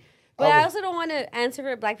other day. But I was- also don't want to answer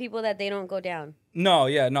for black people that they don't go down. No,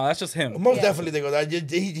 that's just him. Most Yeah. definitely they go.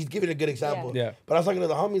 He's giving a good example. Yeah. But I was talking to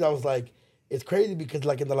the homies. I was like, it's crazy because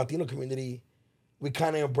like in the Latino community, we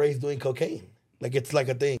kind of embrace doing cocaine. Like it's like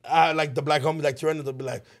a thing. Like the black homies, like Toronto, they'll be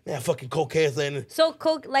like, man, fucking cocaine thing. So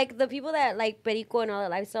coke, like the people that like perico and all that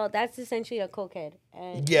lifestyle, that's essentially a cokehead.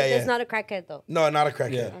 And Yeah, it's yeah. not a crackhead though. No, not a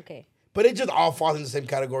crackhead. Yeah. Okay. But it just all falls in the same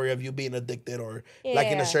category of you being addicted or like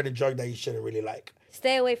in Yeah. a certain drug that you shouldn't really like.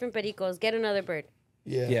 Stay away from pericos. Get another bird.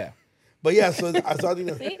 Yeah. Yeah. But yeah, so I saw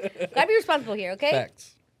the See? Gotta be responsible here, okay?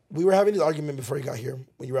 Facts. we were having this argument before you got here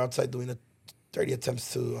when you were outside doing the 30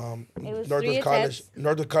 attempts to was 3 Northwest College. attempts.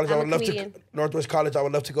 Northwest College. I'm I a would love to comedian. Northwest College. I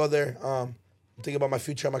would love to go there. I'm thinking about my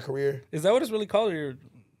future and my career. Is that what it's really called, or you're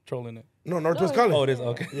trolling it? No, Northwest No, College. Oh, it is?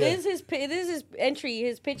 Okay. Yeah. This is his entry,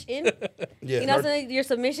 his pitch in. Yeah. You know, your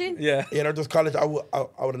submission. Yeah. Yeah, Northwest College. I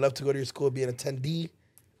would love to go to your school, be an attendee.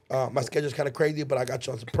 My schedule's kind of crazy, but I got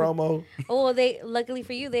you on some promo. Oh, well, they luckily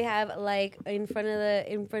for you, they have like in front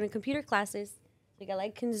of computer classes. You got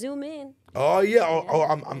like can zoom in, Oh yeah.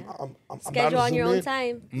 I'm down to schedule on your zoom own in.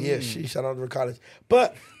 time. Yeah, she shout out to college.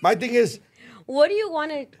 But my thing is, What do you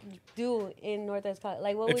want to do in Northwest College?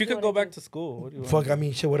 Like, what If would you could wanna go back do? to school, what do you want? fuck. I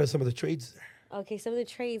mean, shit. What are some of the trades? Okay, some of the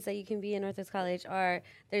trades that you can be in Northwest College are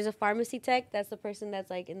there's a pharmacy tech. That's the person that's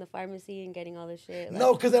like in the pharmacy and getting all the shit. Like,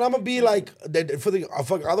 No, because then I'm gonna be like, for the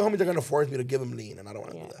fuck, other homies are gonna force me to give them lean, and I don't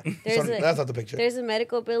want to Yeah. do that. There's So a- that's not the picture. There's a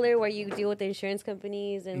medical biller where you deal with the insurance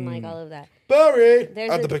companies and like all of that. Barry, There's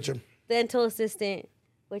not a- the picture. Dental assistant,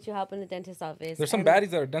 which will help in the dentist's office. There's some And-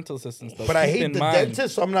 baddies that are dental assistants, though. But I Keep hate in the mind.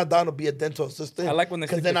 dentist, so I'm not down to be a dental assistant. I like when they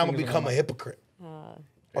because stick then their I'm gonna fingers in become my a mouth. hypocrite.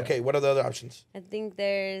 Okay, what are the other options? I think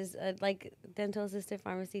there's like dental assistant,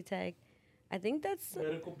 pharmacy tech. I think that's.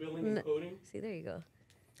 Medical billing and coding. See, there you go.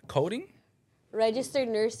 Coding? Registered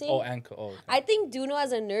nursing. Oh, and okay. I think Duno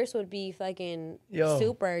as a nurse would be fucking Yo,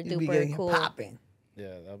 super you be duper getting cool. popping.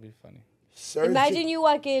 Yeah, that'd be funny. Imagine you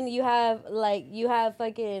walk in, you have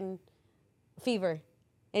fucking fever,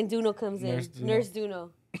 and Duno comes Nurse in. Duno. Nurse Duno,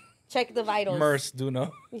 check the vitals. Merce, do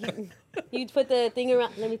know. You'd put the thing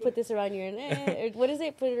around. Let me put this around your neck. Or what is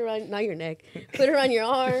it? Put it around not your neck. Put it around your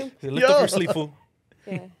arm. Lift up your sleeve, fool.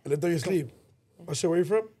 Yeah. Lift up your sleeve. Oh shit, where you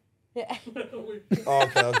from? Yeah. Oh,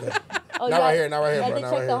 okay, okay. Oh, Not right here, not right here, You bro, had to not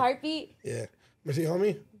check right the here. heartbeat. Yeah. Let me see,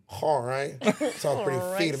 homie. All right. Sounds pretty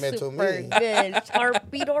All right, feeding to super me. good.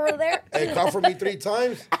 Heartbeat over there. Hey, cough for me 3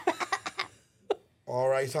 times. All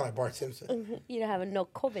right, you sound like Bart Simpson. You don't have a no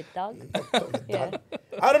COVID, dog. Yeah.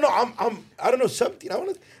 I don't know. I don't know something.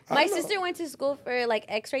 My sister went to school for like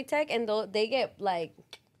X-ray tech, and they get like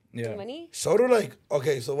Yeah. money, So do like,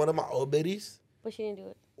 okay, so one of my old biddies, but she didn't do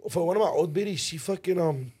it. for one of my old biddies, she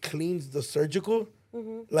fucking cleans the surgical,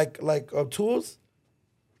 like tools.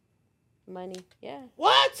 Money, yeah.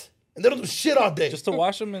 What? And they don't do shit all day. Just to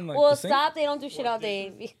wash them in like Well, the sink? stop. They don't do shit all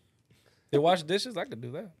day. They wash dishes. I could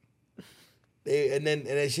do that. And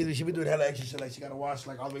then she be doing hella extra shit. Like she gotta wash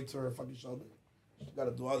like all the way to her fucking shoulder. She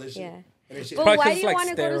gotta do all this shit. Yeah. And then she, But Probably why 'cause do it's, you like, want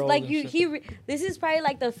to go to sterile like and you? shit. This is probably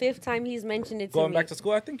like the 5th time he's mentioned it to Going me. back to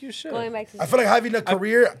school, I think you should. Going back to school. I feel like having a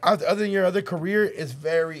career other than your other career is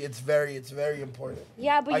very important.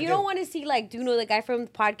 Yeah, but I you get- don't want to see like the guy from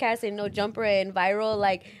the podcast and No Jumper and Viral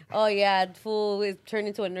like, oh yeah, fool is turned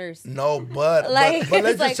into a nurse. No, but Like, but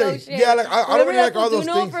let's it's just like, say, oh, shit. yeah, like I don't Remember really like that all fool those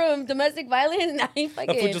Duno things. from domestic violence. Now he That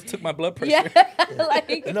fool fucking just took my blood pressure. yeah,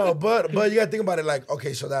 like No, but you gotta think about it. Like,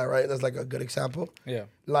 okay, so that right, that's like a good example. Yeah.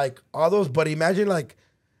 Like all those, but imagine like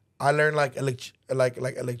I learned like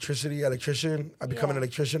electrician. I become an Yeah.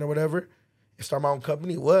 electrician or whatever. And start my own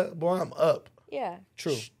company. What, boy? I'm up. yeah.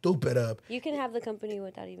 True. Stupid up. You can have the company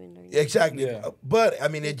without even learning. Exactly. Yeah. But I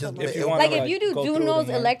mean, it just If you it- wanna, Like like, if you do go through it Duno's and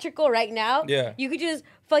learn. electrical right now, Yeah. you could just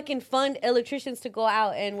fucking fund electricians to go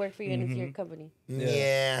out and work for you and it's your company.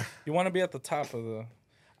 yeah. You want to be at the top of the.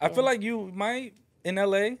 I feel like you might in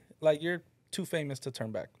LA. Like you're too famous to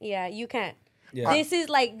turn back. Yeah, you can't. Yeah. This is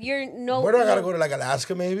like you're no. Where do I gotta go to? Like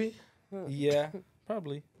Alaska, maybe? Yeah.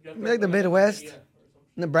 Probably. Like the Midwest,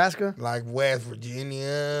 Nebraska. Like West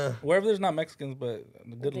Virginia. Wherever there's not Mexicans, but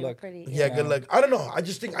good They were luck. pretty- Yeah, good luck. I don't know. I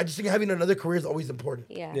just think having another career is always important.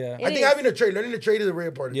 Yeah. Yeah. It I think is. having a trade, learning to trade is very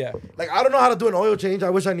important. Yeah. Like I don't know how to do an oil change. I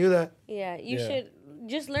wish I knew that. Yeah, you Yeah. should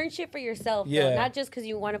just learn shit for yourself. Yeah. Though. Not just because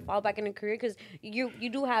you want to fall back in a career, because you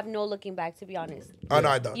do have no looking back. To be honest, Oh no,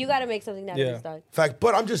 I don't. you got to make something out Yeah. of this, dog. Fact,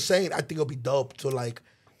 but I'm just saying, I think it'll be dope to like,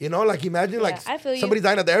 you know, like imagine like I feel you. somebody's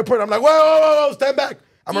dying at the airport. I'm like, whoa, stand back.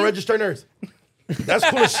 I'm a registered nurse. That's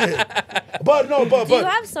cool as shit. But no, Do you but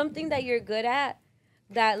have something that you're good at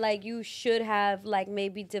that like you should have like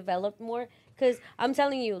maybe developed more? Because I'm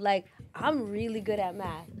telling you, like I'm really good at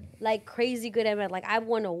math, like crazy good at math. Like I've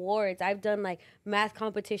won awards. I've done like math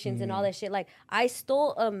competitions and all that shit. Like I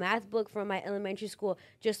stole a math book from my elementary school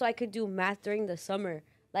just so I could do math during the summer.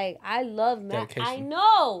 Like I love math. I Dedication.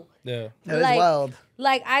 know. Yeah. That is Like- wild.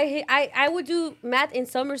 Like I would do math in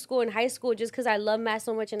summer school and high school just because I love math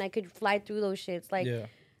so much and I could fly through those shits. Like, Yeah.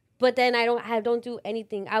 but then I don't do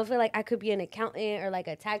anything. I feel like I could be an accountant or like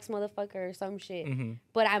a tax motherfucker or some shit.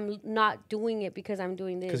 But I'm not doing it because I'm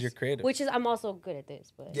doing this. 'Cause you're creative. Which is I'm also good at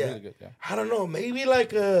this. But yeah, Really good, yeah. I don't know, maybe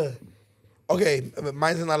like okay,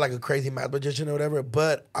 mine's not like a crazy math magician or whatever,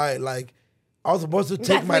 but I was supposed to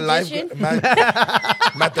take Math my magician?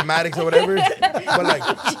 mathematics or whatever, but like,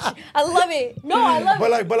 I love it. No, I love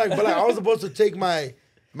it. but like, I was supposed to take my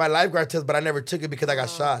lifeguard test, but I never took it because I got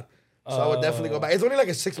shot. So I would definitely go back. It's only like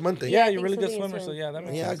a 6-month thing. Yeah, I you're think really good something is swimmer, so swim. yeah, that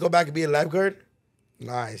makes Yeah, I sense. go back and be a lifeguard.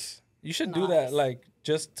 Nice. You should do that, like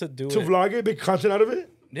just to do To it. vlog it, make content out of it.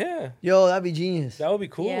 Yeah, Yo, that'd be genius. that would be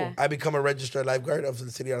cool. Yeah. I become a registered lifeguard of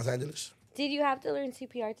the city of Los Angeles. Did you have to learn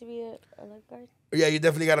CPR to be a lifeguard? Yeah, you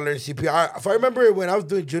definitely got to learn CPR. If I remember when I was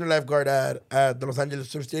doing junior lifeguard at the Los Angeles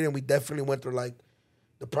Swim Stadium, we definitely went through like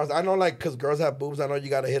the process. I know, like, because girls have boobs, I know you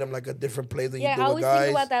got to hit them like a different place than Yeah, you do I with always guys.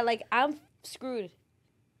 think about that. Like I'm screwed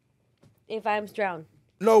if I'm drowned.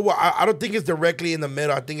 No, well, I don't think it's directly in the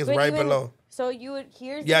middle. I think it's But right even- below. So you would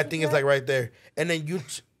here's Yeah, I the think it's CPR? like right there. And then you.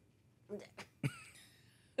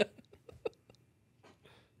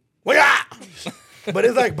 Well, yeah! But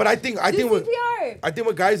it's like, but I think Do with CPR. I think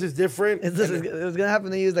with guys is different. It's gonna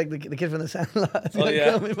happen to you like the kid from the Sandlot. It's Oh, gonna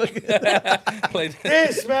yeah. come and fucking- Played-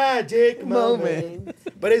 This magic moment. Moment.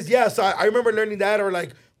 But it's yeah. So I remember learning that, or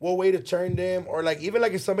like what way to turn them, or like even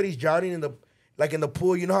like if somebody's drowning in the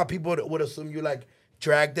pool, you know how people would assume you like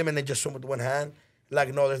drag them and then just swim with one hand.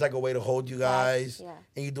 Like no, there's like a way to hold you guys, Yeah.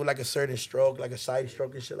 and you do like a certain stroke, like a side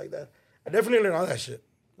stroke and shit like that. I definitely learned all that shit.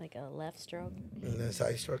 Like a left stroke. And then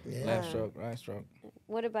side stroke, yeah. Left stroke, right stroke.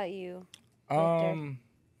 What about you?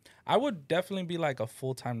 I would definitely be like a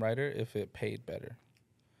full-time writer if it paid better.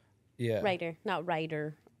 Yeah. Writer, not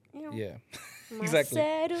writer. Yeah. My Exactly.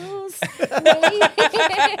 saddles.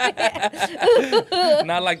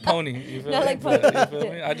 Not like Pony. You feel Not me? like But, Pony. you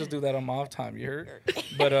feel me? I just do that on my off time. You heard?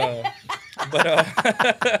 But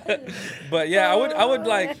but yeah, I would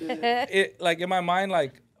like it. Like in my mind,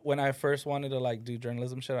 like when I first wanted to like do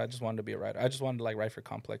journalism shit, I just wanted to be a writer. I just wanted to like write for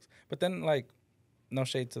Complex. But then like, no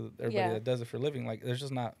shade to everybody Yeah. that does it for a living. Like there's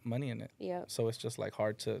just not money in it. Yeah. So it's just like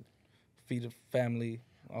hard to feed a family.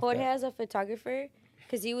 Off Jorge that. has a photographer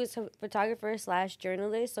because he was a photographer /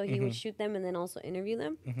 journalist, so he Mm-hmm. would shoot them and then also interview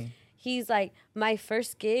them. He's like, my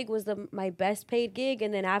first gig was my best paid gig,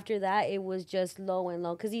 and then after that it was just low and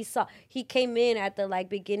low because he came in at the like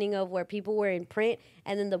beginning of where people were in print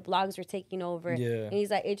and then the blogs were taking over. Yeah. And he's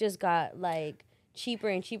like, it just got like cheaper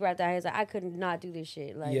and cheaper after that. He's like, I could not do this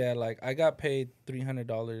shit. Like, Yeah, like I got paid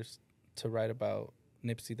 $300 to write about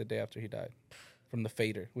Nipsey the day after he died. from the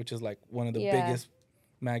Fader, which is like one of the Yeah. biggest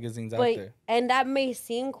magazines out But there. and that may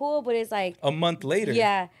seem cool, but it's like A month later.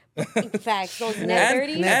 yeah, facts. Those net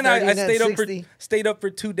 30s. And Net 30, I net stayed up 60. stayed up for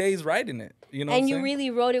 2 days writing it. You know, And what you I'm saying? really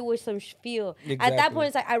wrote it with some feel. At that Exactly. point,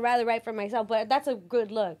 it's like I'd rather write for myself, but that's a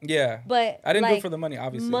good look. Yeah. But I didn't do like, it for the money,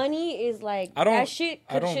 obviously. Money is like I don't- that shit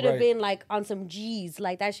I don't should have write- been like on some G's.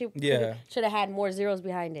 Like that shit Yeah. should have had more zeros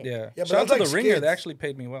behind it. Yeah. but Shout out that's to like the Ringer. skits. They actually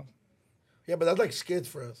paid me well. Yeah, but that's like skits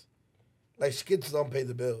for us. Like skits don't pay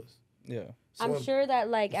the bills. Yeah. So I'm when- sure that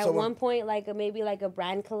like at someone- one point like maybe like a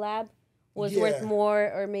brand collab was Yeah. worth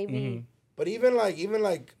more, or maybe Mm-hmm. But even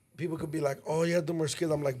like people could be like, oh, you have to do more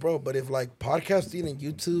skits. I'm like, bro, but if like podcasting and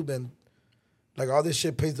YouTube and like all this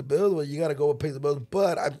shit pays the bills, well, you gotta go with pays the bills.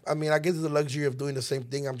 But I mean, I guess it's the luxury of doing the same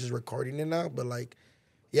thing. I'm just recording it now. But like,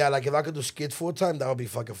 yeah, like if I could do skits full time, that would be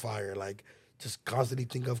fucking fire. Like just constantly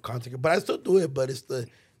think of content. But I still do it. But it's like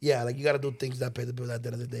you gotta do things that pay the bills. At the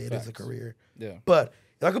end of the day, it is a career. Yeah. But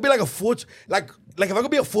if I could be like a full like if I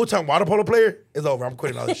could be a full time water polo player, it's over. I'm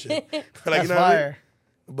quitting all this shit. Like That's you know what I mean? fire.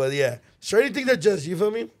 But yeah, straight things that just you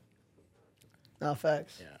feel me. No,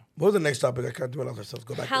 facts. Yeah. What was the next topic? I can't do it all myself.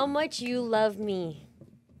 Go back. how much you love me.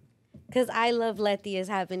 Because I Love Letty is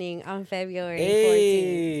happening on February 14th.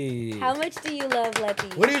 Hey. How much do you love Letty?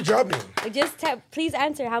 What are you dropping? Just please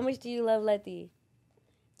answer. How much do you love Letty?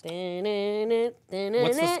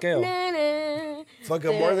 What's the scale?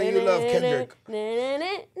 Fucking more than you love Kendrick.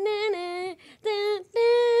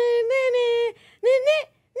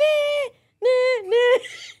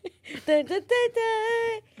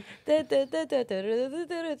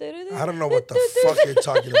 I don't know what the fuck you're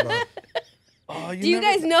talking about. Oh, Do you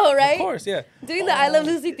guys know, right? Of course, yeah. Doing the I Love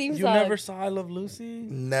Lucy theme You song. never saw I Love Lucy?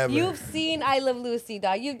 Never. You've seen I Love Lucy,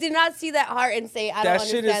 dog. You did not see that heart and say, I don't That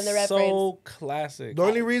shit understand is the reference. so classic. The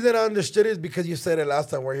only reason I understood is because you said it last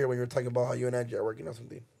time we're here when you were talking about how you and Angie are working on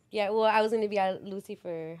something. Yeah, well, I was going to be Lucy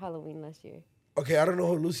for Halloween last year. Okay, I don't know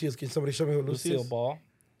who Lucy is. Can somebody show me who Lucy Lucille is? Ball.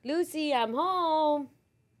 Lucy, I'm home.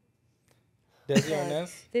 Desi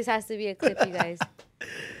Arnaz. This has to be a clip, you guys.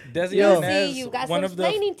 Desi Yo. Lucy, Arnaz. you got one some of the.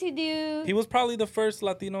 explaining to do. He was probably the first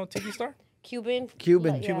Latino TV star. Cuban.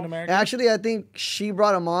 Yeah. Cuban American. Actually, I think she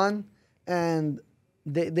brought him on, and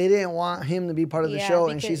they didn't want him to be part of the Yeah, show,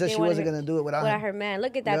 and she because said they she wanted wasn't her- gonna do it without Without him. her man.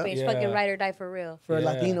 Look at that Yeah. bitch. Yeah. Fucking ride or die for real. For a Yeah.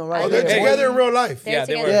 Latino, Oh, right? they're Yeah. together in real life. They're Yeah,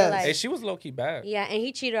 they together were. in Yes. life. Hey, she was low key bad. Yeah, and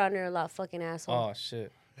he cheated on her a lot, fucking asshole. Oh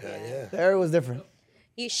shit. Yeah. There was different.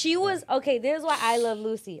 She was, okay, this is why I love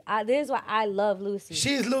Lucy. This is why I love Lucy.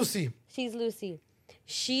 She's Lucy. She's Lucy.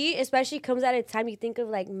 She especially comes at a time you think of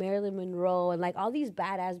like Marilyn Monroe and like all these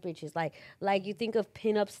badass bitches. Like you think of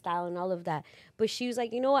pinup style and all of that. But she was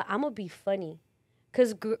like, you know what? I'm going to be funny.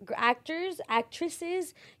 Because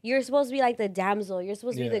actresses, you're supposed to be like the damsel. You're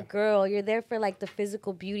supposed to be the Yeah. girl. You're there for like the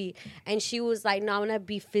physical beauty. And she was like, no, I'm going to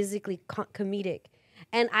be physically comedic.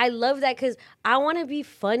 And I love that because I want to be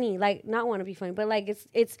funny. Like, not want to be funny, but like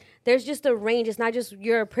it's there's just a range. It's not just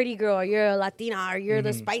you're a pretty girl or you're a Latina or you're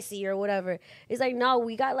the spicy or whatever. It's like, no,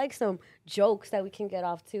 we got like some jokes that we can get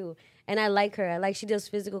off too. And I like her. I like she does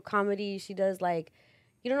physical comedy. She does like,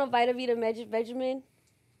 you don't know Vita Vita Vegemin?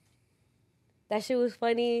 That shit was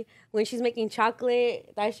funny. When she's making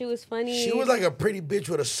chocolate, that shit was funny. She was like a pretty bitch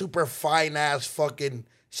with a super fine ass fucking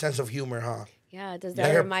sense of humor, huh? Yeah, does Like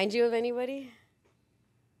that her- remind you of anybody?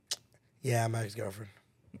 Yeah, my ex-girlfriend.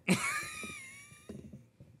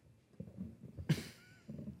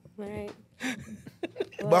 All right.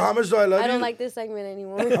 But how much do I love you? I don't like this segment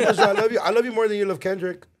anymore. How much do I love you? I love you more than you love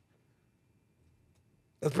Kendrick.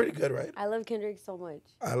 That's pretty good, right? I love Kendrick so much.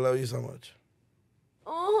 I love you so much.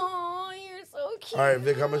 Oh, you're so cute. All right,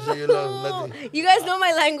 Vic, how much do you love Letty? You guys know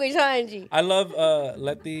my language, huh, Angie? I love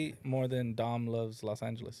Letty more than Dom loves Los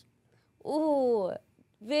Angeles. Ooh,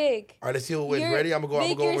 Vic. All right, let's see who wins. you're- Ready? I'm gonna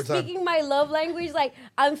Vic, go one you're more time. speaking my love language. Like,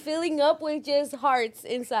 I'm filling up with just hearts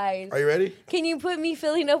inside. Are you ready? Can you put me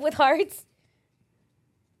filling up with hearts?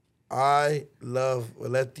 I love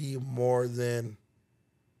Letty more than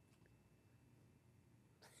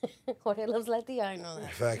Jorge loves Letty. I know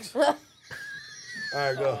that. facts. All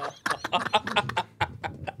right, go.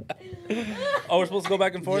 Oh, we're supposed to go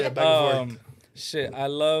back and forth? Yeah, back and forth. Shit, I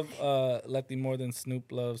love Letty more than Snoop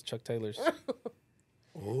loves Chuck Taylor's.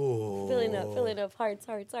 Ooh. Filling up. Hearts.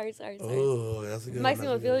 Ooh, that's a good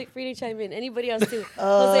Maximo, one. feel free to chime in. Anybody else too?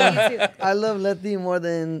 Jose, you too. I love Letty more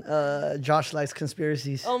than Josh likes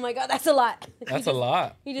conspiracies. Oh my God, that's a lot. That's a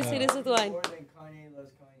lot. You just hit us with one. More than Kanye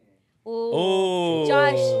loves Kanye. Ooh. Oh,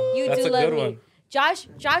 Josh, you that's do a love good me. one.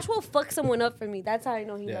 Josh will fuck someone up for me. That's how I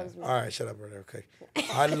know he Yeah. loves me. All right, shut up, brother. Okay.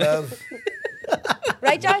 I love.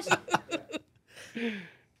 Right, Josh?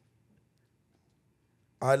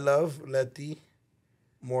 I love Letty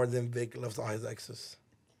more than Vic loves all his exes.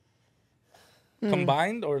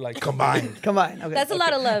 Combined or like Combined. Combined. Okay. That's a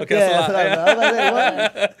lot of love. Okay, yeah, that's a lot. that's what I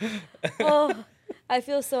was like, what? Oh, I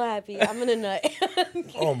feel so happy. I'm gonna nut.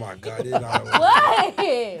 Oh my God. It's not What? I'm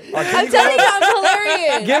you telling go? you, I'm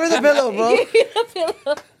hilarious. Give her the pillow, bro. Give me the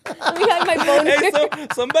pillow. Let me hide my boner. Hey,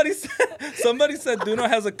 somebody said Duno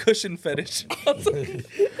has a cushion fetish.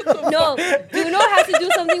 No, Duno has to do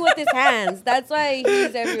something with his hands. That's why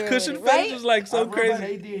he's everywhere. Cushion with it, fetish right? is like so I grew up on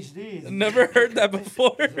crazy. ADHD. Never heard that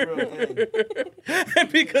before. Real thing.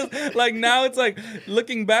 Because like now it's like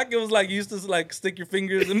looking back, it was like you used to like stick your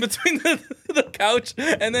fingers in between the couch,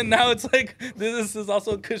 and then now it's like this is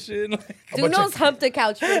also a cushion. Duno's humped the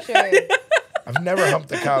couch for sure. I've never humped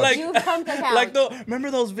the couch. Like- You've humped the couch. Like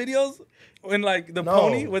remember those videos when like the No.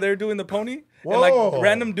 pony where they were doing the pony and Whoa. like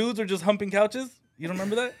random dudes are just humping couches. You don't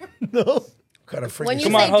remember that? No. kind of when freaking. you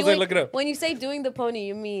Come say on, Jose, doing, look it up. When you say doing the pony,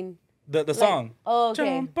 you mean The song. oh, okay.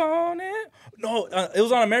 Jump on it. No, it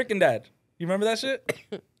was on American Dad. You remember that shit?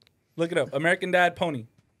 Look it up. American Dad Pony.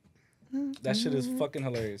 That shit is fucking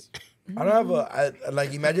hilarious. I don't have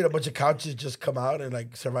like imagine a bunch of couches just come out and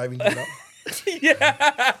like surviving. You know?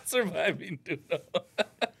 Yeah, surviving, dude.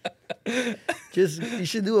 You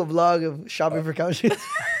should do a vlog of shopping for couches.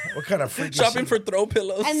 What kind of freaky Shopping shit? for throw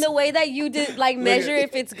pillows. And the way that you did like measure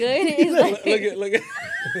if it's good is like look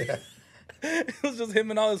at. It was just him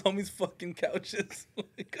and all his homies fucking couches.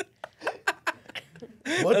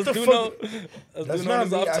 What That's the Duno. fuck? That's That's Duno not on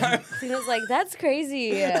his me. off time. he was like, that's crazy.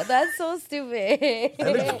 Yeah, that's so stupid.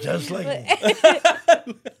 That looks just like me.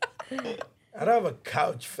 I don't have a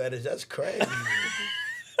couch fetish. That's crazy.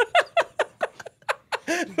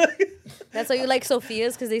 That's why you like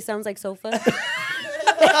Sophia's because they sound like sofa.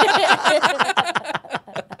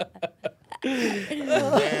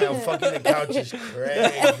 Damn, fucking the couch is crazy.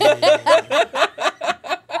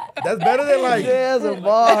 That's better than like, Yeah, that's a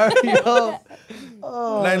bar, yo.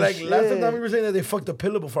 Oh, like shit. last time we were saying that they fucked a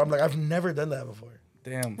pillow before. I'm like, I've never done that before.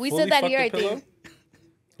 Damn. We fully said that fucked here, a I pillow? think.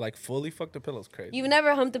 Like fully fucked a pillow's crazy. You've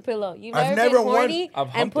never humped a pillow. You've I've never never been horny I've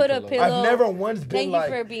and humped a put a pillow. pillow. I've never once been Thank like,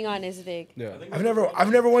 you for being honest, Vic. Yeah. I've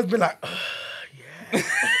never once been like,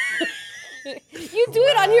 You do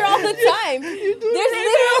it on here all the time. There's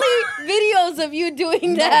literally videos of you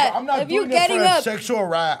doing that. I'm not of you doing it getting for a up. sexual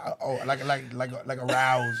like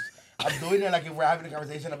aroused. I'm doing it like if we're having a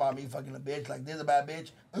conversation about me fucking a bitch, like this is a bad bitch.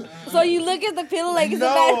 So you look at the pillow like it's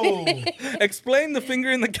No. a bad Explain the finger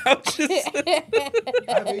in the couches. I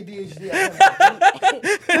have ADHD.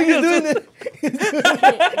 I You're doing it.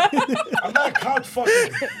 I'm not a couch fucker.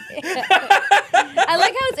 I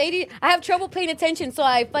like how it's 80. I have trouble paying attention, so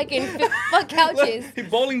I fucking fuck couches. He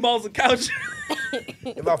bowling balls the couch.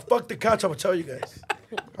 If I fuck the couch, I will tell you guys.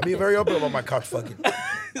 I'll be very open about my couch fucking.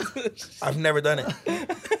 I've never done it.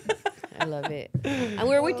 I love it. And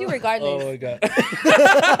we're with you Oh regardless. my god.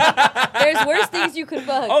 There's worse things you could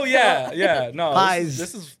fuck. Oh yeah, yeah. No, Pies.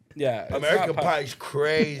 This is yeah. it's American not Pie is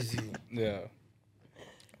crazy. Yeah.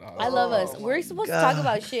 I love us. We're supposed to talk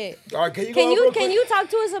about shit. All right, can you Can go you real can quick? you talk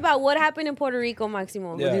to us about what happened in Puerto Rico,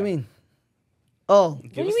 Maximo? Yeah. What do you mean? Oh,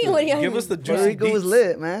 What do you mean? What do you Give mean? us the Puerto juicy Rico was deets.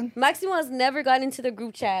 lit, man. Maximo has never gotten into the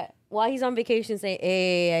group chat while he's on vacation saying,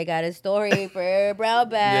 "Hey, I got a story for brown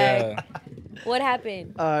bag." Yeah. What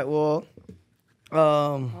happened? All right, well,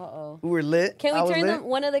 Uh-oh. we were lit. Can I we was turn lit.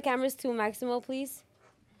 one of the cameras to Maximo, please?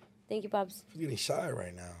 Thank you, Pops. I'm getting shy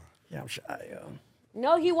right now. Yeah, I'm shy, yo.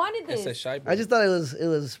 No, he wanted It's a this. shy boy. I just thought it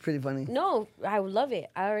was pretty funny. No, I would love it.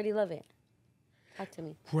 I already love it. Talk to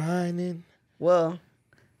me. Grinding. Well,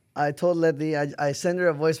 I told Letty, I sent her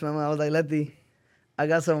a voice memo. I was like, Letty, I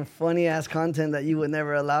got some funny ass content that you would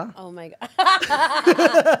never allow. Oh my god.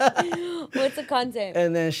 What's the content?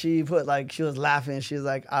 And then she put like she was laughing. She was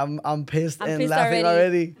like, I'm pissed I'm and pissed laughing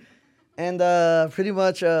already." already. And pretty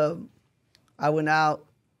much I went out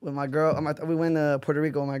with my girl. We went to Puerto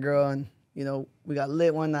Rico with my girl, and you know we got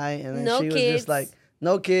lit one night, and then No she was kids. just like,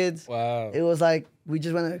 no kids. Wow. It was like we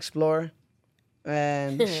just went to explore,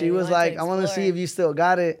 and she We was went to like, I want to explore. see if you still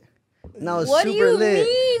got it. And I was What do super you lit.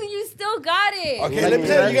 mean? You still got it? Okay, let me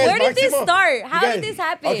tell you guys. Where did this Maximo, start? you How guys- did this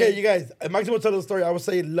happen? Okay, you guys. Maximo told the story. I would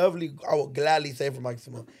say lovely. I would gladly say it for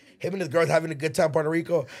Maximo. Him and his girls having a good time in Puerto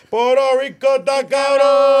Rico. Puerto Rico, ta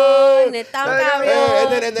cabrón. Neta, Yeah,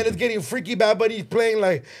 cabrón. and then it's getting freaky. Bad Bunny's playing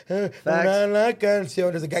like la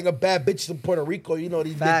canción. There's a gang of bad bitches in Puerto Rico. You know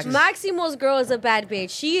these Facts. bitches. Maximo's girl is a bad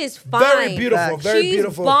bitch. She is fine. Very beautiful. Facts. Very She's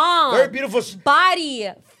beautiful. bomb. Very beautiful. Body,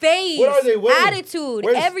 face, What are they? attitude,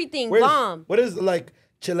 everything bomb. What is like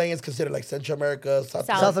Chileans considered like Central America,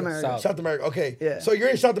 South America. South. South America. Okay. Yeah. So you're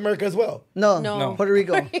in South America as well. No, No. No. Puerto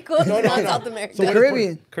Rico. Puerto Rico is No, not no. South America. So The what is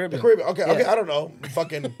Caribbean. The Caribbean. Caribbean. Okay, okay. I don't know.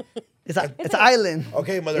 Fucking It's an island.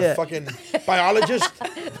 Okay, motherfucking biologist.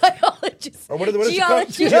 Biologist. Or what is it called?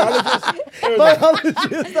 Geologist.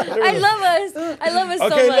 Biologist. I love us. I love us so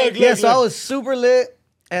Okay, much. look. Yeah, so I was super lit.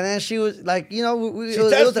 And then she was like, you know, it was a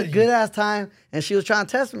tested you. good ass time. And she was trying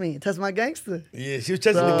to test my gangster. Yeah, she was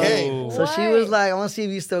testing the game. So she What? was like, I want to see if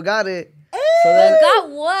you still got it. So then Got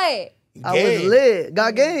what? I was Game. lit.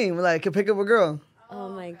 Got game. Like, could pick up a girl. Oh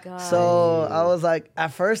my god. So I was like,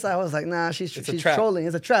 at first I was like, nah, she's a trap. trolling.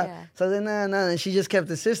 It's a trap. Yeah. So then, nah. And she just kept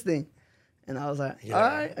insisting. And I was like, Yeah. all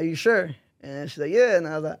right, are you sure? And she's like, yeah. And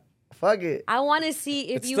I was like, fuck it. I want to see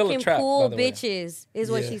if It's you still a can trap, pull by the way. bitches. Is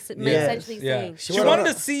what Yeah. she's Yes. essentially Yeah, saying. she wanted- wanted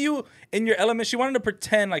to see you in your element. She wanted to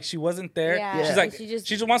pretend like she wasn't there. Yeah. She's like, She she just-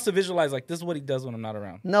 just wants to visualize like this is what he does when I'm not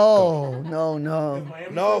around. No.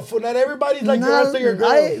 No, fool, not everybody's like the rest of your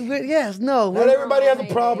girls. Yes, no. Not everybody has a Wait.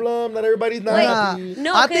 problem. Not everybody's not Wait, happy.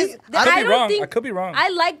 no, I because think- I could be don't wrong. think I could be wrong. I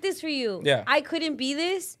like this for you. Yeah. I couldn't be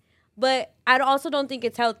this, but I also don't think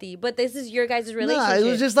it's healthy. But this is your guys' relationship. Nah, it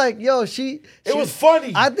was just like, yo, she It was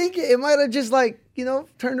funny. I think it might have just like, you know,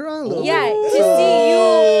 turned her on a little yeah, bit. to see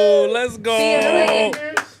Oh, you. let's go.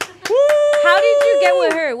 How did you get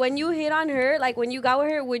with her? When you hit on her, like when you got with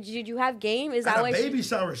her, did you have game? Is that At a why? baby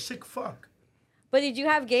shower, sick fuck. But did you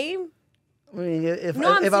have game? I mean, if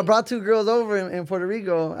No, I'm I se- brought 2 girls over in Puerto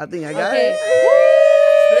Rico, I think I got Okay. it.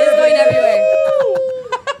 It's going everywhere.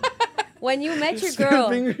 When you met your Spirit girl,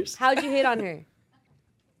 fingers. how'd you hit on her?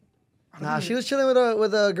 Nah, she was chilling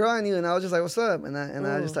with a girl I knew, and I was just like, "What's up?" And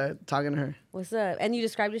I just started talking to her. What's up? And you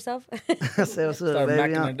described yourself? I said, "What's up, Start baby?"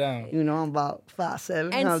 macking I'm- her down. You know, I'm about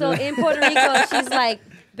 5'7". And I'm so just- in Puerto Rico, she's like,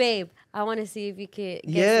 babe, I want to see if you could get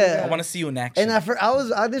Yeah. some I want to see you in action. And I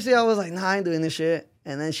was like, nah, I ain't doing this shit.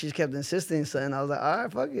 And then she just kept insisting, so and I was like, all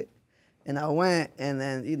right, fuck it. And I went, and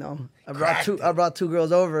then I brought 2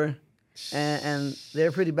 girls over, and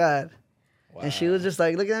they're pretty bad. And she was just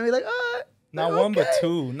like looking at me like, all right. Not like, one but okay.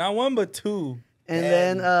 two. Not one but two. And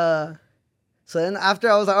then, so then after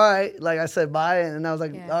I was like, all right, like I said bye, and I was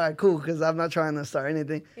like, Yeah. all right, cool, because I'm not trying to start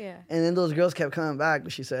anything. Yeah. And then those girls kept coming back,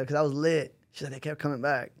 she said, because I was lit. She said they kept coming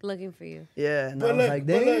back. looking for you. Yeah, and But I was look, like,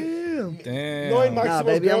 but look. damn. Damn. Knowing Nah, Maximo's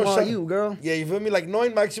baby, I'm girl, on you, girl. Yeah, you feel me? Like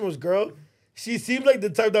knowing Maximo's girl, she seems like the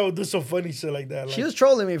type that would do some funny shit like that. Like, She was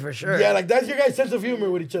trolling me for sure. yeah, like that's your guys' sense of humor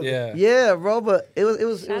with each other. Yeah. Yeah, bro, but it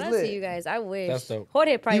was Shout out lit. to you guys. I wish. That's dope.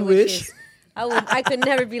 Jorge probably You wish? wishes. I could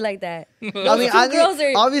never be like that. I mean, two girls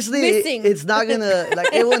are obviously, missing. it's not gonna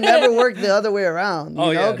like it will never work the other way around. You Oh,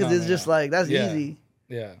 know, yeah, because no, it's no, just no. like that's Yeah. easy.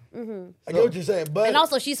 Yeah. I get what you're saying, but And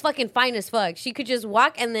also, she's fucking fine as fuck. She could just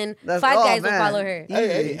walk and then That's- 5 oh, guys man. will follow her.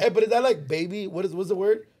 hey, but is that like baby? What's the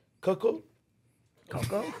word? Cuckold?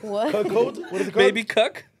 What? Cuckold? What is it called? Baby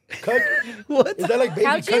cuck? Cuck? What? Is that like baby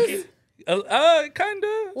Couches? cucking?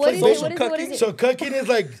 Kinda. What is it? Social What is it? What cucking. is it? So cucking is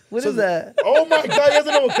like What so, is that? Oh my god, he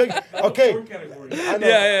doesn't know what cucking. Okay, I know.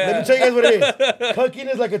 Yeah. Let me tell you guys what it is.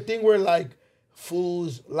 Cucking is like a thing where like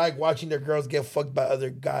fools like watching their girls get fucked by other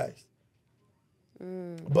guys.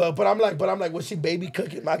 But I'm like, was she baby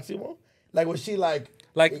cooking Maximo? Like was she like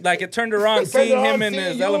Like it turned her on It turned seeing her on him in seeing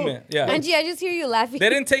his you. element. Yeah. Angie, I just hear you laughing. They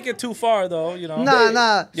didn't take it too far though, you know.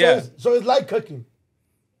 Nah. Yeah. So it's like cooking.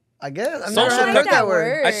 I guess I've Social never cooking. heard that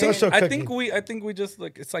word. I Social think cooking. I think we just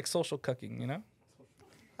like it's like social cucking, you know?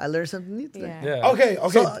 I learned something new today. Yeah. Yeah. Okay.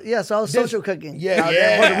 So I was This- social cooking. Yeah, Out there in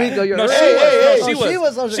yeah. Puerto Rico, you're No, right. she Hey, was. hey, No, hey. she Oh, she was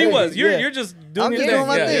was. social She was. cooking. Yeah. You're just doing I'm your just thing. doing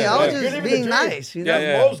my Yeah, thing. yeah, I was yeah. just You're living being the dream. nice, you know.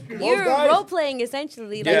 Yeah, yeah. Most You're guys. role playing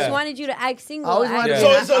essentially. Like Yeah. she wanted you to act single. I always act wanted to Yeah.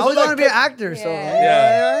 be, So- an- so I always like wanted to be an cook- actor. So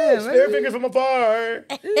Yeah. yeah, Stare fingers from afar.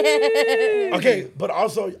 Okay, but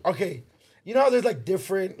also, okay, you know how there's like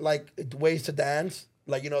different like ways to dance?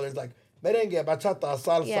 Like, you know, there's like merengue, bachata,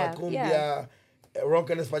 salsa, Yeah, cumbia, yeah. rock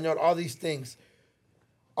en español, all these things.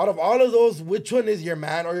 Out of all of those, which one is your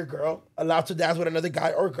man or your girl allowed to dance with another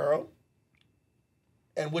guy or girl?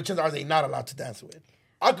 And which ones are they not allowed to dance with?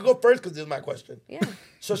 I could go first because this is my question. Yeah.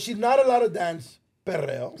 So she's not allowed to dance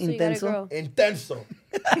perreo, So you got a Intenso. girl. intenso.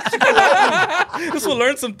 This will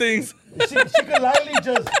learn some things. She could lightly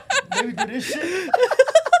just maybe do this shit.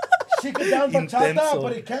 She could dance bachata, Intenso.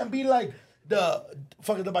 but it can't be like the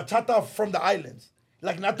bachata from the islands.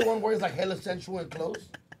 Like not the one where it's like hella sensual and close.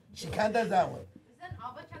 She can't dance that one. Is that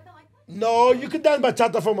all bachata like that? No, you could dance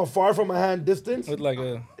bachata from afar, from a hand distance. With like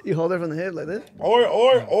a You hold her from the hip like this. Or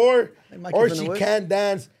Mike from the she West. can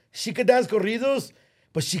dance. She could dance corridos,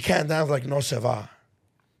 but she can't dance like no se va.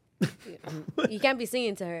 You can't be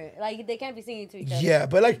singing to her. Like they can't be singing to each other. Yeah,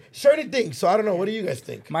 but like certain things. So I don't know. What do you guys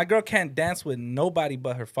think? my girl can't dance with nobody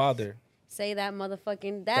but her father. Say that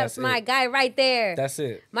motherfucking. That's That's my it. guy right there. That's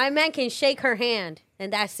it. My man can shake her hand,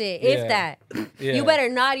 and that's it. Yeah. If that, Yeah. you better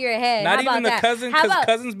nod your head. Not How about even the that? cousin, How because about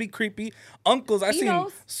cousins be creepy. Uncles, I seen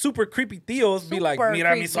Tios? super creepy tios be like, Super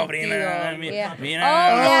mira mi creepy sobrina. tío. Yeah. Mira. Oh,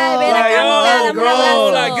 yeah, ven Like, acá, oh, mira, bro,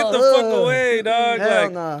 abrazo. like, get the fuck away, dog. Hell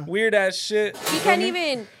Like, nah. weird ass shit. He can't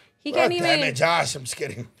even. He God can't damn it, even. Josh. I'm just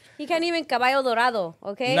kidding. He can't even caballo dorado.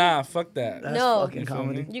 Okay. Nah, fuck that. That's No. fucking You feel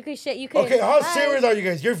comedy. me? You could shit. You could. Okay, how Hi. serious are you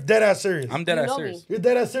guys? You're dead ass serious. I'm dead You ass know serious. me. You're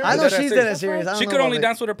dead ass serious? I know Dead ass she's serious. dead serious. I don't She know could about only it.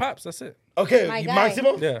 dance with her pops. That's it. Okay, My guy.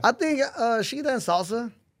 Maximo? Yeah. I think she dance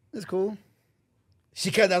salsa. It's cool. She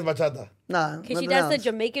can't dance bachata. Nah. Can she nothing dance the else.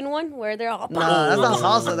 Jamaican one where they're all? Nah, that's not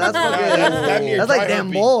salsa. That's Nah, fucking. damn near That's like dry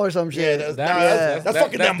humping. dembow or some shit. Yeah, that's, That- nah, that's- that's that-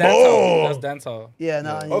 fucking that's dancehall. That's dancehall. Yeah,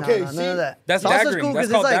 no. Okay, none see, of that. that's Salsa's daggering. cool That's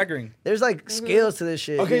 'cause called it's like, daggering. there's like scales to this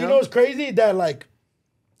shit. Okay, you know what's crazy? That like,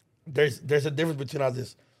 there's a difference between all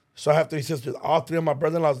this. So I have 3 sisters. All 3 of my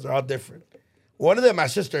brother-in-laws are all different. One of them, my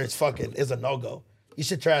sister, is a no-go. You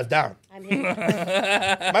should try us down. I'm him. My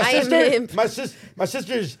I am sister, him. my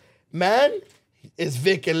sister's man is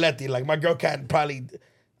Vic and Letty. Like my girl can't probably.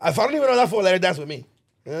 If I don't even know that fool, let her dance with me.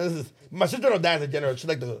 My sister don't dance in general. She's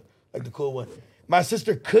like the cool one. My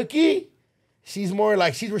sister Cookie, she's more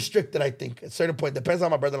like she's restricted. I think at a certain point depends on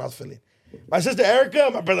how my brother-in-law's feeling. My sister Erica,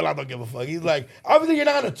 my brother-in-law don't give a fuck. He's like, obviously you're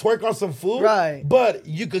not gonna twerk on some food, Right. But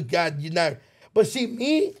you could, God, you're not. But see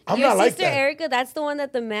me, I'm Your not like sister that. Erica, that's the one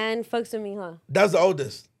that the man fucks with me, huh? That's the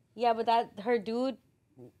oldest. Yeah, but that her dude,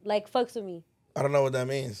 like fucks with me. I don't know what that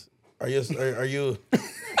means. Are you?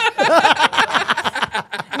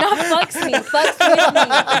 Not fucks me, fucks with me.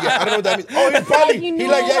 Yeah, I don't know what that means. Oh, he's probably. You He knew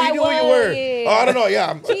like, yeah, I you knew who you were. was. Oh, I don't know.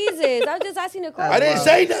 Yeah, Jesus, I was just asking a question. I didn't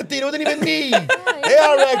say nothing. It wasn't even me. They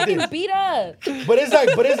all Fucking reacted. beat up. But it's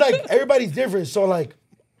like everybody's different. So like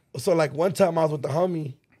one time I was with the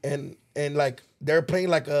homie and like they're playing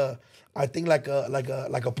like a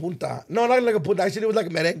punta. No, not like a punta. Actually, it was like a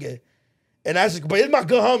merengue. And I said, but it's my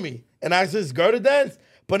good homie. And I asked this girl to dance,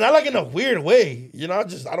 but not like in a weird way. You know,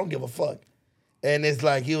 I don't give a fuck. And it's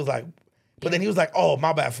like he was like, but then he was like, oh,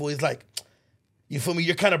 my bad, fool. He's like, you feel me?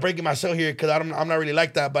 You're kind of breaking my show here because I'm not really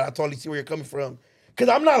like that, but I totally see where you're coming from. Because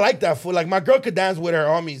I'm not like that, fool. Like, my girl could dance with her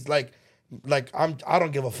homies. Like I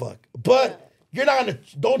don't give a fuck. But you're not gonna,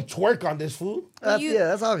 don't twerk on this, fool.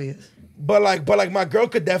 That's obvious. But like my girl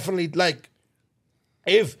could definitely, like,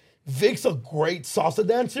 if Vic's a great salsa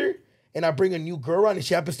dancer and I bring a new girl around and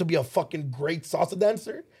she happens to be a fucking great salsa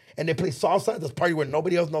dancer and they play salsa at this party where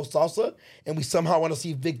nobody else knows salsa and we somehow want to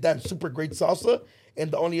see Vic dance super great salsa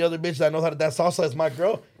and the only other bitch that knows how to dance salsa is my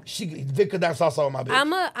girl, Vic could dance salsa with my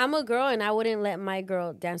bitch. I'm a girl and I wouldn't let my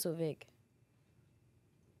girl dance with Vic.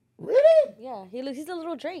 Really? Yeah, he's a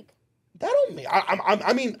little Drake. That don't mean,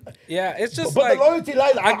 I mean, Yeah, it's just but like. the loyalty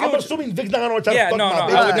lies, I get I'm what assuming Vic's not gonna try Yeah, to fuck no, my no,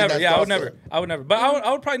 bitch. I would and never. dance Yeah, I would salsa. never. I would never. But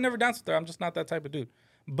I would probably never dance with her. I'm just not that type of dude.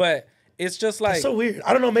 But it's just like. It's so weird.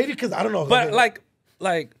 I don't know, maybe because I don't know. But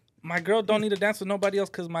like my girl don't need to dance with nobody else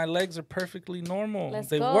because my legs are perfectly normal. Let's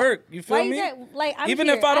they go. work. You feel Why is me? that- like, I'm Even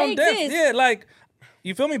here. if I don't dance, exist. yeah, like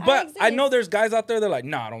you feel me. But I know exist. there's guys out there that are like,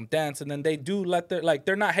 nah, don't dance, and then they do let their like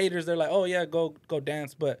they're not haters. They're like, oh yeah, go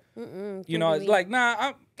dance. But you know, it's like,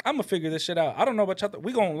 nah, I'm gonna figure this shit out. I don't know about y'all.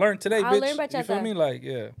 We gonna learn today, I'll bitch. learn bachata. You feel me? Like,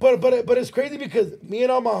 yeah. But it's crazy because me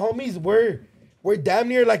and all my homies we're damn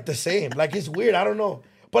near like the same. Like it's weird. I don't know.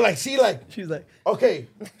 But like see like She's like, okay.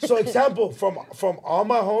 So example from all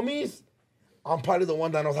my homies, I'm probably the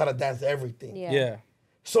one that knows how to dance everything. Yeah. Yeah.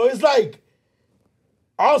 So it's like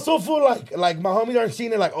I also feel like my homies aren't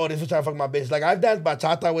seeing it like, oh, this is trying to fuck my bitch. Like I've danced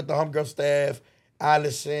bachata with the homegirl Steph,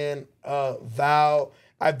 Allison, Val.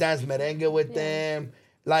 I've danced merengue with them.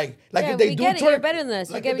 Like Yeah, if they we do get it. twerk, You're better than this.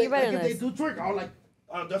 Like You're if better they, than like this. if they do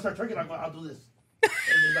twerk, they'll start twerking. I'll do this. And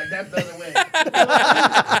it's like that doesn't way.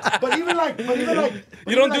 But even like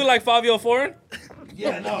You don't do like Fabio Foreign?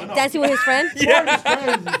 yeah, no. Dancing with his friend. Foreign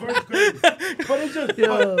is crazy. But it's just,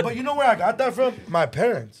 but you know where I got that from? My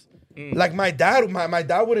parents. Like my dad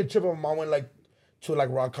wouldn't trip if my mom went like to like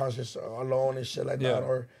rock concerts alone and shit like that,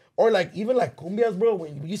 or like even like cumbias, bro.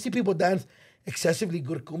 When you see people dance excessively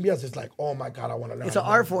good cumbias, it's like, oh my god, I want to learn. it's an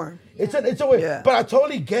art form. It's a way. Yeah. But I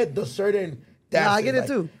totally get the certain. Yeah, I get it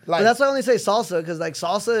too. But that's why I only say salsa because like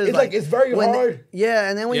salsa is It's like, it's very when- hard. Yeah,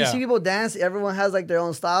 and then when you Yeah. see people dance, everyone has like their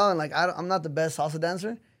own style, and like I'm not the best salsa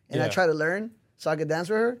dancer, and I Yeah. try to learn so I could dance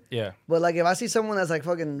with her. Yeah. But like if I see someone that's like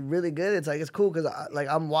fucking really good, it's like it's cool because like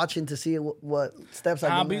I'm watching to see what steps I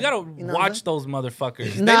Nah, can but you learn. gotta You know what I'm watch saying? those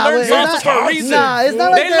motherfuckers. Nah, they learn but it's salsa not- for a reason. Nah, it's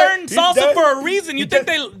not like they that. learn salsa does- for a reason. You he think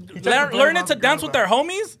does- they he does learn it play to around dance with with their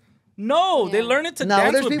homies? No, they learn it to Nah, but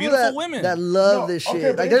dance there's with people beautiful that, women. that love No, this okay,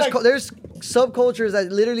 shit. but Like it's there's subcultures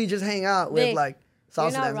that literally just hang out with Vic, like You're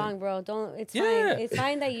salsa not dancing. wrong, bro. Don't. It's Yeah. fine. It's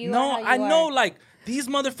fine that you. No, are how I you know, are. like These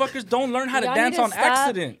motherfuckers don't learn how to Y'all dance need to on stop.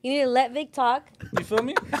 accident. You need to let Vic talk. You feel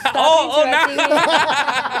me? Stop now. interrupting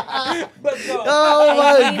me. Let's go. Oh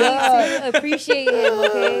my You god. need to appreciate him,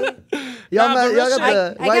 okay? Y'all, Nah, but y'all real got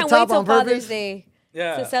shit. the I white can't top wait till on Father's purpose. Day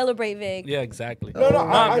Yeah. to celebrate Vic. Yeah, exactly. No, no,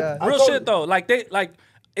 my I God. Real told- shit though. Like they like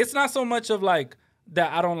it's not so much of like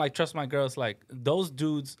that I don't like trust my girls. Like those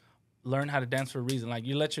dudes learn how to dance for a reason. Like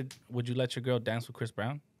would you let your girl dance with Chris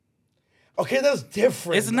Brown? Okay, that's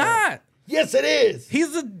different. It's bro. not. Yes, it is.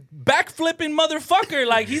 He's a backflipping motherfucker.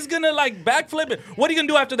 Like he's gonna like backflip it. What are you gonna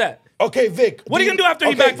do after that? Okay, Vic. What are you gonna do after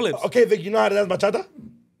he backflips? Okay, Vic, you know how to dance bachata?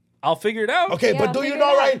 I'll figure it out. Okay, Yeah, but I'll do you figure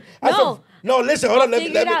know, it out. right? No. No, listen, hold I'll on. Let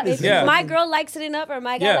figure it out. me If Yeah. my girl likes it enough or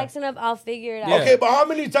my guy Yeah. likes it enough, I'll figure it out. Yeah. Okay, but how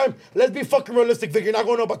many times? Let's be fucking realistic, Vic. You're not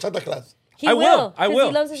going to a bachata class. He I will. I 'cause will.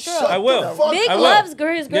 He loves his girl. Shut I will. the fuck Vic I will. loves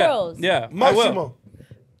his girls. Yeah, I will. Maximo.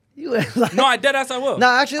 You like, No, I dead ass I will. no,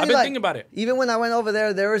 actually, I've been like, thinking about it. Even when I went over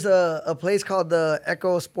there was a place called the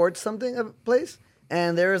Echo Sports something place,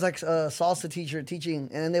 and there was like a salsa teacher teaching,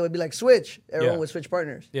 and then they would be like switch. Everyone Yeah. would switch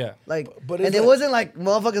partners. Yeah. Like, But and is it that- wasn't like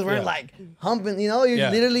motherfuckers weren't Yeah. like humping. You know, you're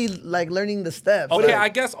Yeah. literally like learning the steps. Okay, Like, I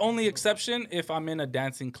guess only exception if I'm in a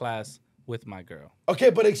dancing class with my girl.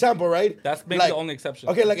 Okay, but example, right? That's maybe Like- the only exception.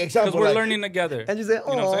 Okay, like example. Because we're like, learning together. and you say, You know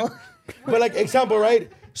what I'm oh, saying? But like example, right?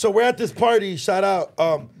 So we're at this party. Shout out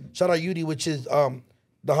Yudi, which is the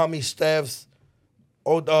homie Steph's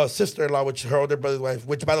old sister-in-law, which is her older brother's wife.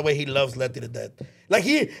 Which, by the way, he loves Letty to death.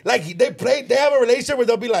 They have a relationship where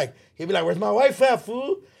he'll be like, "Where's my wife at,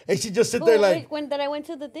 fool?" And she just sit there like, when that I went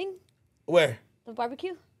to the thing, "Where?" the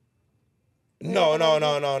barbecue. No.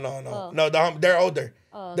 Oh. No, they're older.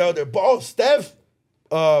 They're older. But Steph,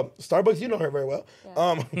 Starbucks, you know her very well.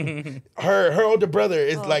 Her older brother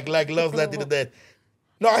is like loves Letty to death.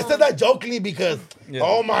 No, I said that jokingly because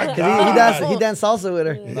oh my he god, danced salsa with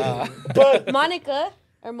her. but Monica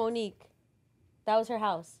or Monique, that was her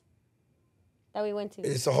house that we went to.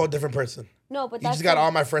 it's a whole different person. No, but You that's just got the-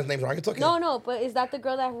 all my friends' names wrong. It's okay. No, but is that the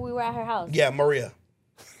girl that we were at her house? Yeah, Maria.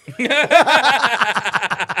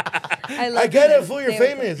 I, love I get them. it, fool. You're They were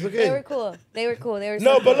famous. cool. Okay. They were cool. They were cool. They were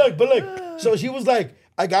No, so but cool. look. So she was like,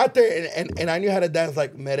 I got there and I knew how to dance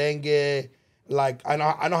like merengue, like I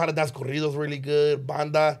know how to dance corridos really good,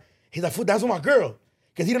 banda. He's like, fool, dance with my girl,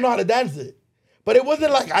 because he didn't know how to dance it. But it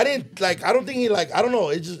wasn't like I don't think he like I don't know.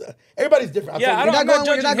 It's just everybody's different. Yeah, told I you. don't-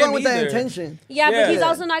 You're not judging going him with that either. intention. Yeah, Yeah. but he's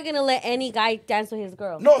also not gonna let any guy dance with his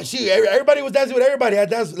girl. No, everybody was dancing with everybody. I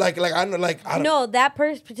danced like I know like I don't No, that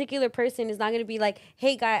particular person is not gonna be like,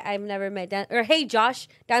 "Hey, guy, I've never met dance," or "Hey, Josh,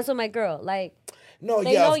 dance with my girl." Like, No,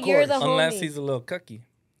 they yeah, know of you're course. the Unless homie. he's a little cucky,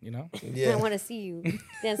 you know? Yeah. I want to see you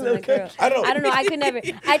dance with my girl. I don't- I don't know. I could never.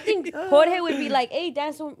 I think Jorge would be like, "Hey,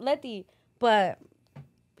 dance with Letty," but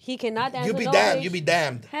he cannot dance. You with be no damned. bitch. You be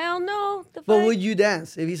damned. Hell no. The But fuck? would you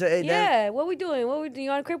dance if he said, "Hey, dance"? Yeah. What we doing? What we doing? You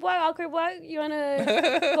want a crib walk? I'll crib walk. You want a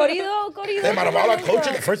corrido? Corrido. Hey, Maravala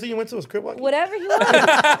coaching. The first thing you went to was crib walk. Whatever you want.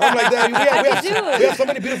 I'm like, damn, I could do it. we have so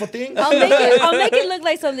many beautiful things. I'll make it look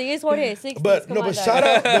like something. It's Jorge. 60s. But Come no, on, but dog. shout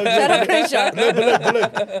out, Shout out Crenshaw.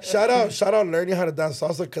 look, shout out learning how to dance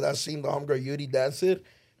salsa because I seen the homegirl Yudi dance it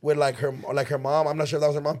with like her mom. I'm not sure if that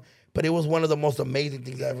was her mom, but it was one of the most amazing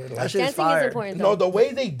things ever. That Like, shit is Dancing fire. is important. no, Though. the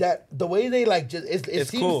way they like just it It's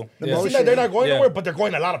seems, cool. It Yeah. seems like they're not going Yeah. nowhere, but they're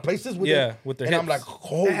going a lot of places with Yeah, it. with their and I'm hips. like,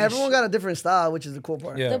 holy And everyone shit. got a different style, which is the cool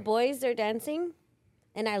part. Yeah. The boys, they're dancing,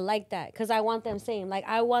 and I like that because I want them same. Like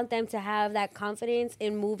I want them to have that confidence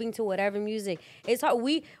in moving to whatever music. It's hard.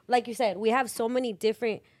 We, like you said, we have so many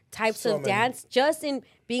different types So of many. dance just in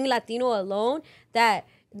being Latino alone that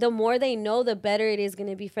the more they know, the better it is going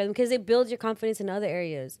to be for them because it builds your confidence in other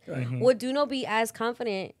areas. Would Duno be as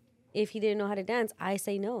confident if he didn't know how to dance? I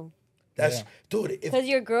say no. That's dude. If Because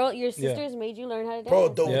your sisters made you learn how to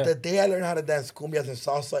dance. bro, Yeah. the day I learned how to dance cumbias and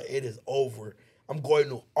salsa, it is over. I'm going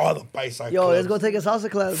to all the paisa Yo, let's clubs. go take a salsa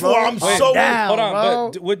class, Fool, bro. I'm so down, Hold on,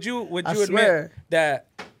 bro. but would you I admit swear. that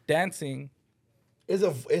dancing It's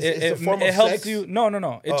a it form of helps sex. you? No.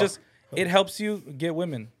 It Oh. just it helps you get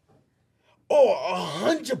women. Oh,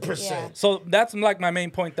 100%. So that's like my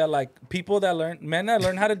main point. That like men that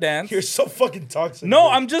learn how to dance. You're so fucking toxic. No,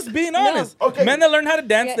 dude. I'm just being honest. Okay. Men that learn how to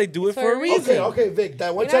dance, Yeah, they do it for for a a reason. reason. Okay, Vic.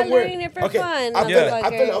 That one You're time not we're learning it for okay. fun, I feel Yeah.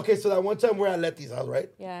 motherfucker. okay. So that one time we're at Letty's house, right?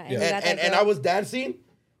 Yeah, Yeah. you got that And girl. I was dancing,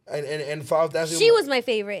 and if I was dancing, She with, was my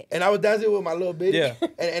favorite. and I was dancing with my little bitch. Yeah.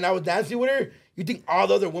 And I was dancing with her. You think all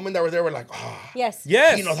the other women that were there were like, oh, Yes.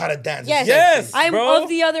 Yes. he knows how to dance. Yes. Yes, I'm bro. of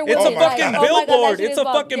the other It's women. a Oh my fucking God. Oh my God, that billboard. shit It's is a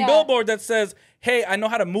bomb. fucking Yeah. billboard that says, "Hey, I know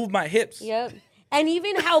how to move my hips." Yep. And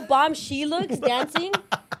even how bomb she looks dancing,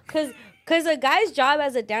 because a guy's job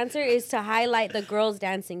as a dancer is to highlight the girls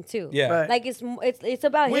dancing too. Yeah. Right. Like it's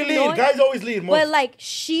about We him lead. knowing- Guys always lead. But like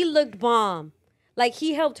she looked bomb. Like,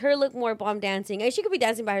 he helped her look more bomb dancing. And she could be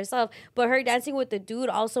dancing by herself, but her dancing with the dude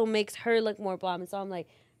also makes her look more bomb. And so I'm like,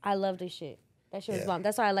 I love this shit. That shit was bomb.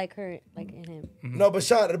 That's why I like her, like, in him. No, but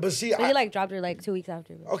see, But he, like, dropped her, like, 2 weeks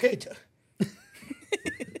after. okay.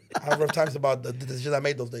 I have rough times about the decisions I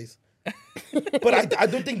made those days. But I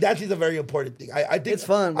do think dancing is a very important thing. I think It's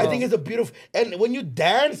fun, bro. I think it's a beautiful, and when you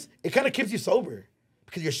dance, it kind of keeps you sober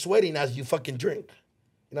because you're sweating as you fucking drink.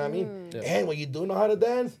 You know what I mean? Yeah. And when you do know how to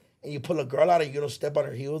dance, and you pull a girl out and you don't step on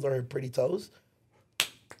her heels or her pretty toes,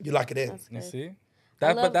 you lock it in. That's You good. see? I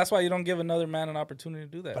But love- that's why you don't give another man an opportunity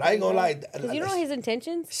to do that. But I ain't gonna lie. Because you know his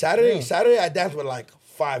intentions? Saturday I danced with like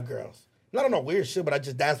 5 girls. Not on no weird shit, but I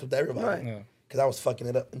just danced with everybody. Right. Yeah. Cause I was fucking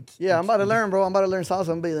it up. Yeah, I'm about to learn, bro. I'm about to learn salsa.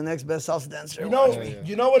 I'm gonna be the next best salsa dancer. You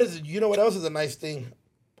know what else is a nice thing?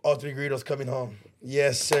 All 3 Gritos coming home.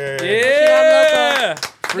 Yes, sir. Yeah.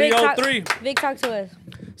 Vic, talk- 303. Vic, talk to us.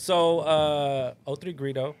 So, 03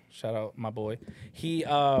 Greedo, shout out my boy. He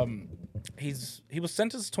was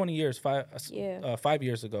sentenced to 20 years 5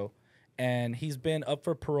 years ago, and he's been up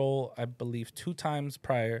for parole, I believe, 2 times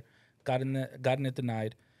prior. Gotten it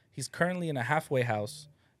denied. He's currently in a halfway house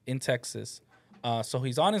in Texas. So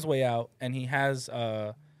he's on his way out, and he has,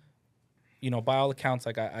 by all accounts,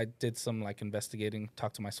 like I did some like investigating,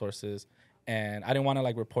 talked to my sources, and I didn't want to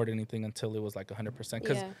like report anything until it was like 100%.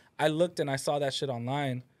 Because I looked and I saw that shit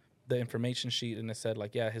online, the information sheet, and it said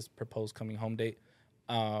like, yeah, his proposed coming home date.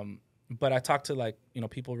 But I talked to like,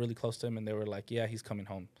 people really close to him, and they were like, yeah, he's coming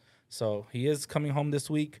home. So he is coming home this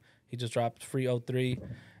week. He just dropped Free 03.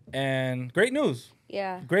 And great news.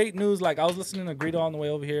 Yeah. Great news. Like, I was listening to Greedo on the way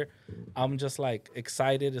over here. I'm just like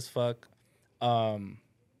excited as fuck.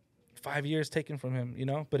 5 years taken from him,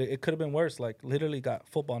 but it could have been worse. Like, literally got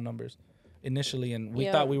football numbers initially, and we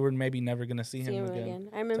thought we were maybe never gonna see him again.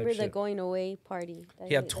 I remember type the shit. going away party.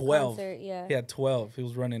 He had 12. Concert, yeah. He had 12. He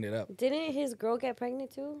was running it up. Didn't his girl get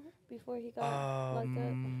pregnant too before he got locked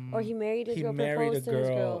up? Or he married his He girl, married a proposed to his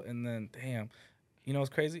girl. and then damn. You know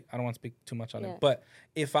what's crazy? I don't want to speak too much on Yeah. it. But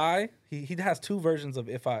he has 2 versions of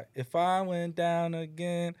if I went down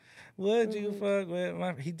again, would you fuck with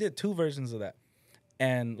my, he did 2 versions of that.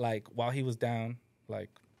 And like while he was down, like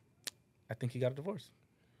I think he got a divorce.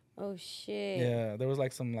 Oh shit. Yeah, there was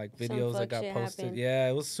like some like videos that fuck got shit posted. happened. Yeah,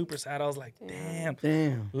 it was super sad. I was like,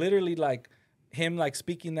 Damn. literally like him like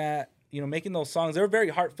speaking that, making those songs. They were very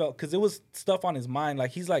heartfelt because it was stuff on his mind.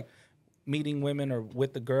 Like he's like meeting women or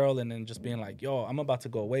with the girl and then just being like, yo, I'm about to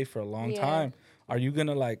go away for a long time. Are you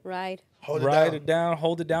gonna like Right. Hold it down,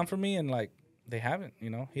 hold it down for me? And like they haven't,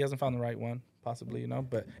 he hasn't found the right one, possibly,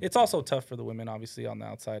 but it's also tough for the women, obviously, on the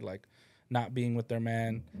outside, like not being with their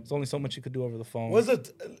man. There's only so much you could do over the phone. What's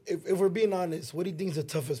it? If we're being honest, what do you think is the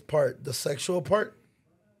toughest part? The sexual part,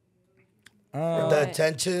 the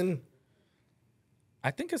attention.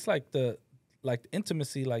 I think it's like the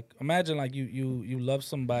intimacy. Like imagine like you love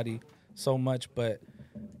somebody so much, but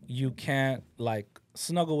you can't like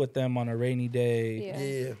snuggle with them on a rainy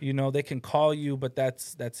day. Yeah. They can call you, but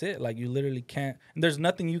that's it. Like you literally can't. And there's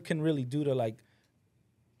nothing you can really do to like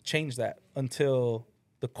change that until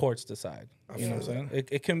the courts decide. You know what I'm saying?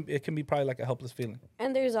 It can be probably like a helpless feeling.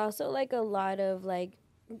 And there's also like a lot of like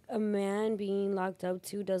a man being locked up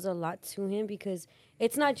too does a lot to him because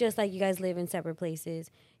it's not just like you guys live in separate places.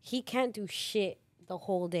 He can't do shit the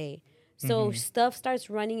whole day. So stuff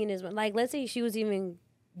starts running in his mind. Like let's say she was even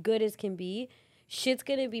good as can be. Shit's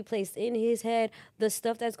gonna be placed in his head. The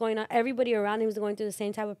stuff that's going on, everybody around him is going through the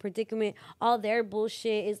same type of predicament. All their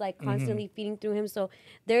bullshit is like constantly feeding through him. So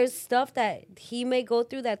there's stuff that he may go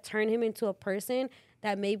through that turn him into a person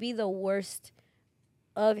that may be the worst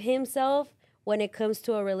of himself when it comes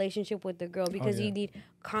to a relationship with the girl because you need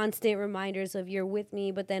constant reminders of you're with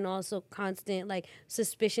me, but then also constant like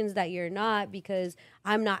suspicions that you're not because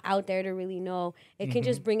I'm not out there to really know. It can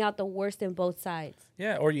just bring out the worst in both sides.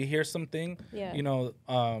 Yeah, or you hear something, Yeah.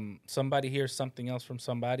 somebody hears something else from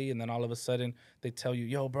somebody, and then all of a sudden they tell you,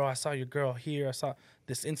 yo, bro, I saw your girl here. I saw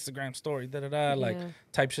this Instagram story, like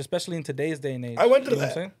type shit, especially in today's day and age. I went through You know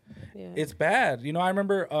that. what I'm saying? Yeah. It's bad. I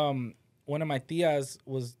remember one of my tias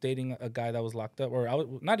was dating a guy that was locked up, or I was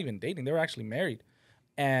not even dating. They were actually married.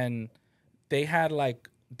 And they had like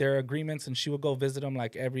their agreements, and she would go visit him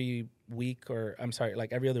like every week, or I'm sorry,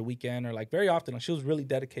 like every other weekend, or like very often. Like she was really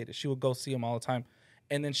dedicated. She would go see him all the time.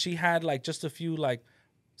 And then she had like just a few like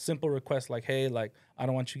simple requests, like, hey, like I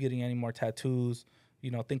don't want you getting any more tattoos.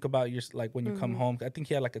 Think about your like when you come home. I think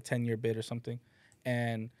he had like a 10-year bid or something,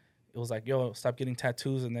 and it was like, yo, stop getting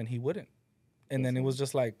tattoos, and then he wouldn't. And then it was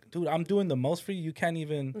just like, dude, I'm doing the most for you. You can't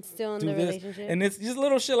even It's still in do the this. relationship. And it's just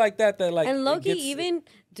little shit like that like. And it Loki, gets- even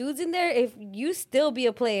dudes in there, if you still be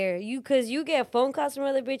a player, cause you get phone calls from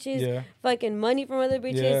other bitches, Yeah. fucking money from other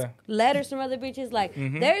bitches, Yeah. letters from other bitches. Like,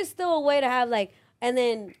 Mhm. there's still a way to have like, and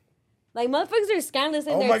then. Like, motherfuckers are scandalous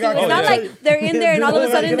in Oh there, my too. God, It's can not I tell like they're in there and all of a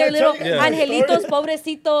Dude, sudden can I they're little tell you a angelitos, story?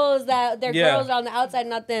 pobrecitos, that their Yeah. girls are on the outside,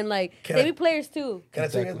 nothing. Like, Can they I- be players, too. Can I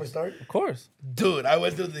tell you guys my story? Of course. Dude, I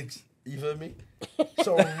went through the, you feel me?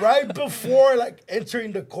 So right before like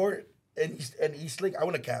entering the court in Eastlake, I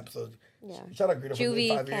went to camp. So Yeah. shout out Greta for Juvie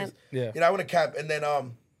doing 5 camp. years. Yeah. You know, I went to camp and then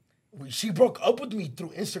she broke up with me through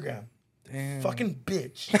Instagram. Damn. Fucking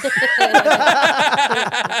bitch.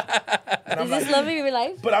 Is this love of your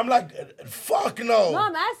life? But I'm like, fuck no. No,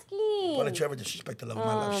 I'm asking. But you ever disrespect the love of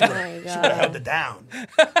my life? Oh She my would have God. held it down.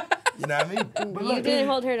 You know what I mean? But You look, didn't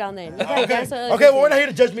hold her down then. okay, That's what okay, well, we're not here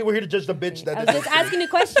to judge me. We're here to judge the bitch. I That was just asking a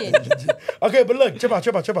question. Okay, but look, chip out.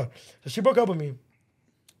 So she broke up with me.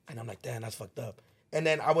 And I'm like, damn, that's fucked up. And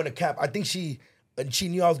then I went to camp. I think she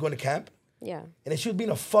knew I was going to camp. Yeah. And then she was being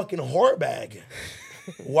a fucking whore bag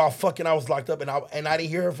while fucking I was locked up. And I didn't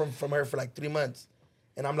hear her from her for like 3 months.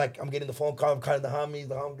 And I'm like, I'm getting the phone call. I'm calling the homies,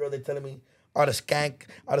 the homegirl. They're telling me all the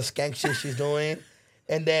skank shit she's doing.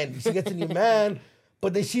 And then she gets a new man.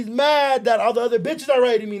 But then she's mad that all the other bitches are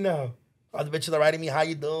writing me now. All the bitches are writing me, how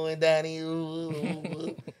you doing, Danny?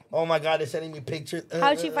 Ooh. Oh my God, they're sending me pictures.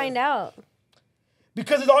 How'd she find out?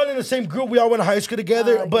 Because it's all in the same group. We all went to high school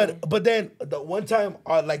together. Oh, okay. But then the one time,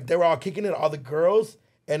 like they were all kicking it, all the girls,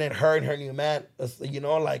 and then her and her new man, you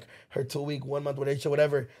know, like her 2-week, 1 month relationship,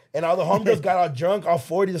 whatever. And all the homegirls got all drunk, all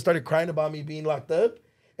 40, and started crying about me being locked up.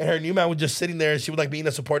 And her new man was just sitting there, and she was like being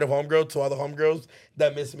a supportive homegirl to all the homegirls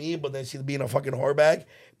that miss me, but then she's being a fucking whore bag.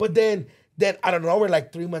 But then I don't know, we're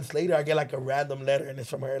like 3 months later, I get like a random letter, and it's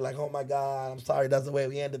from her, like, oh my God, I'm sorry, that's the way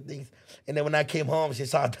we ended things. And then when I came home, she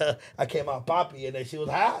saw I came out poppy, and then she was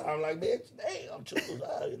hot. I'm like, bitch, damn, I'm choosing,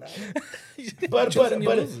 you know. But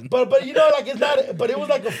you know, like it's not. But it was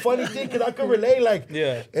like a funny thing because I could relate, like,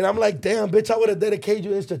 Yeah. And I'm like, damn, bitch, I would have dedicated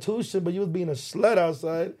you institution, but you was being a slut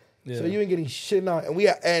outside, so Yeah. you ain't getting shit now.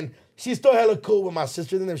 And she's still hella cool with my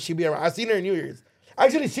sister, and then she be around. I seen her in New Year's. I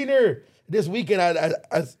actually seen her this weekend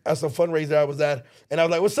at some fundraiser I was at, and I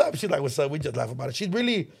was like, "What's up?" She's like, "What's up?" We just laugh about it. She's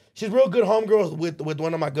real good homegirls with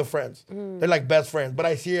one of my good friends. They're like best friends. But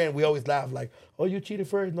I see her and we always laugh like, "Oh, you cheated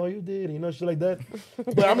first? No, you did." You know, shit like that.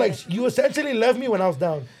 But I'm like, you essentially left me when I was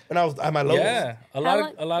down, when I was at my lowest. Yeah. A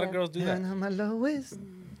lot of girls do that. And I'm my lowest.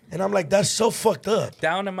 And I'm like, that's so fucked up.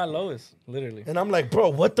 Down at my lowest, literally. And I'm like, bro,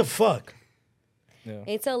 what the fuck? Yeah.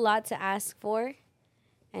 It's a lot to ask for,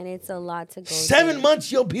 and it's a lot to go 7 through.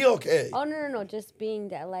 months, you'll be okay. Oh no, just being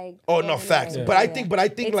that like. Oh, no, going facts. there. But I think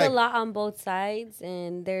it's like a lot on both sides,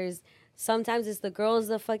 and there's sometimes it's the girl's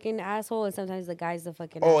the fucking asshole, and sometimes the guy's the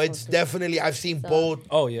fucking. oh, asshole it's too. definitely I've seen both.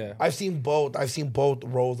 Oh yeah. I've seen both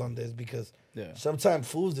roles on this because Yeah. sometimes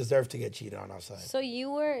fools deserve to get cheated on outside. So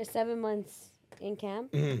you were 7 months in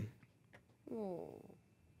camp. Mhm. Oh.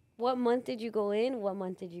 What month did you go in? What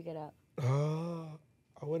month did you get out?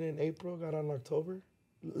 I went in April, got out in October.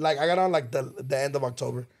 Like I got on like the end of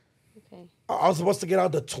October. Okay. I was supposed to get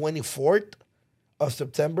out the 24th of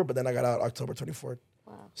September, but then I got out October 24th.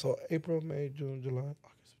 Wow. So April, May, June, July,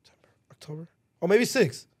 August, September, October. Or maybe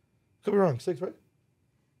 6. Could be wrong. 6, right?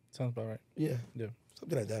 Sounds about right. Yeah. Yeah.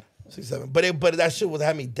 Something like that. 6, 7. But that shit would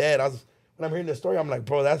have me dead. When I'm hearing the story, I'm like,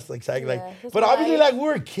 bro, that's like exactly Yeah, like. that's But obviously, life. like we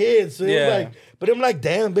were kids, so it Yeah. was like. But I'm like,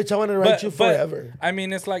 damn, bitch, I want to write you forever. I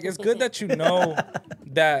mean, it's like it's good that you know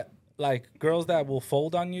that like girls that will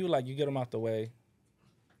fold on you, like you get them out the way.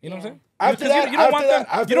 You know what I'm saying? After 'Cause that- you don't after want that- them.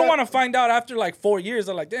 after You don't that- want to find out after like 4 years.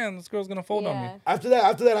 They're like, damn, this girl's gonna fold on me. Yeah. After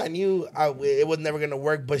that, I knew it was never gonna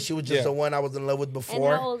work. But she was just Yeah. the one I was in love with And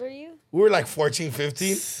before. how old are you? We were like 14,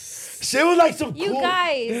 15. She was like some You cool,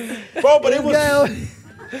 guys. bro. But it was.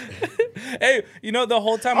 Hey, you know the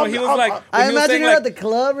whole time when he was like, when I he was imagine saying, you're like, at the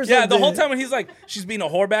club or something. yeah, the whole time when he's like, she's being a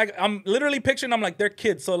whore bag. I'm literally picturing. I'm like, they're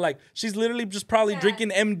kids, so like she's literally just probably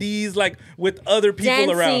drinking MDs like with other people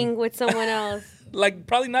Dancing around, with someone else. like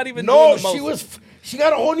probably not even. No, doing the most. she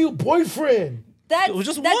got a whole new boyfriend. That It was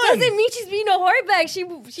just that one. doesn't mean she's being a whore bag.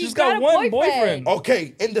 She's got a one boyfriend. boyfriend.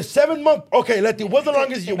 Okay, in the 7 month. Okay, Letty, what's the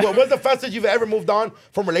longest what's the fastest you've ever moved on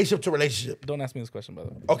from relationship to relationship? Don't ask me this question, by the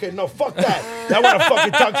way. Okay, no, fuck that. I want to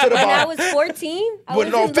fucking talk shit When I about. was 14? I Well,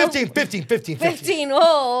 was no, in love- 15. 15,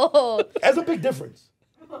 whoa. That's a big difference.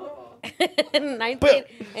 Ninth But- grade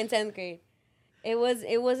and 10th grade. It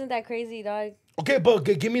wasn't that crazy, dog. Okay, but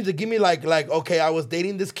give me like okay, I was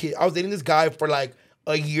dating this guy for like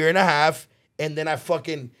a year and a half, and then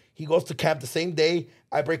He goes to camp the same day.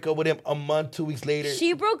 I break up with him a month, 2 weeks later.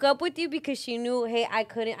 She broke up with you because she knew, hey, I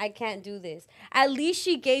can't do this. At least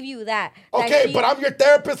she gave you that. Okay, but I'm your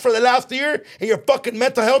therapist for the last year and your fucking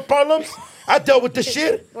mental health problems. I dealt with this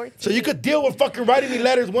shit. 14. So you could deal with fucking writing me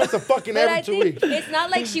letters once a fucking But every I 2 think weeks. it's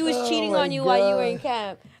not like she was cheating on you while you were in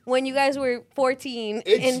camp. When you guys were 14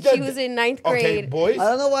 and she was in 9th grade. Okay, boys. I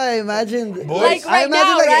don't know why I imagined. Boys. Like I right imagined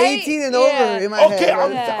now, like right? 18 and Yeah. over in my Okay, head.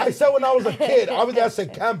 I said when I was a kid. Obviously, I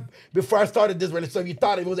said camp before I started this relationship. So if you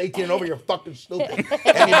thought it was 18 and over, you're fucking stupid. Anybody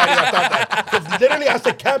that thought that. Because literally, I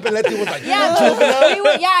said camp and Letty was like, Yeah,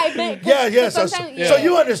 juvenile. I meant. Yeah. So sometimes-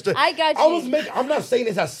 you understood. I got I you. was making. I'm not saying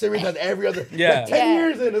it's as serious as every other. Yeah. Like 10 Yeah.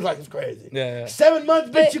 years and it's like it's crazy. Yeah. 7 months,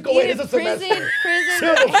 bitch. But You can wait. even It's a semester. prison.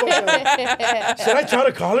 Chill the fuck out. Should I try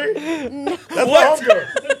to call her? That's my What? homegirl.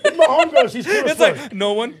 It's my homegirl. She's cool as It's fuck. like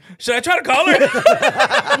no one. Should I try to call her?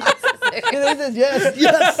 And they said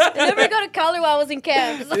yes. I never got a collar while I was in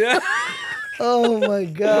camp. So yeah. Oh my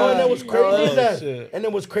No, god. and then what's crazy is that, shit. and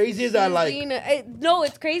then what's crazy is that She was like, being no,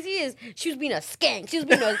 it's crazy is she was being a skank. She was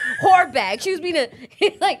being a whore bag. She was being a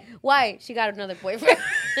like why she got another boyfriend.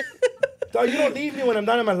 dog, you don't leave me when I'm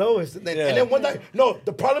down at my lowest. And then one time, no,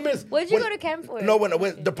 the problem is. What did you when- go to camp for? No, when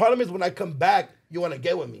the problem is when I come back, you want to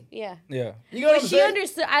get with me. Yeah. Yeah. You know what But I'm she saying?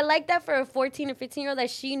 understood. I like that for a 14 or 15-year-old that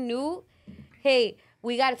she knew, hey,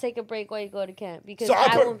 we got to take a break while you go to camp because So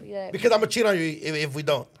I won't be there. because I'm gonna cheat on you if we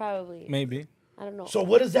don't. Probably. Maybe. I don't know. So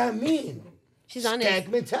what does that mean? She's honest. Skank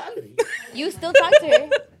mentality. You still talk to her.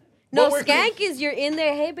 No, But we're- skank is you're in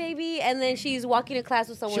there, hey baby, and then she's walking to class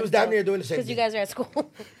with someone. She was damn near doing the same because you thing. guys are at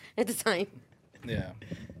school at the time. Yeah.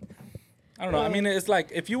 I don't know. I mean, it's like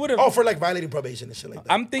if you would have. Oh, for like violating probation and shit like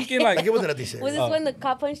that. I'm thinking like Like it wasn't nothing serious. Was this when the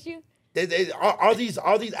cop punched you? All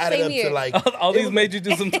these added Same up here. to like all it these was- made you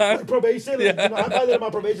do some time. probation. Like, you know, I violated my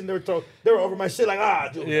probation. They were over my shit.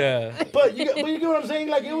 Like dude. Yeah. But you get what I'm saying?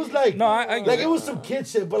 Like it was like No, I get like it. it was some kid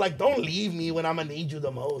shit. But like don't leave me when I'm gonna need you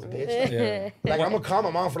the most, bitch. Like, Yeah. like, I'm gonna call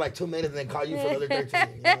my mom for like 2 minutes and then call you for another 13.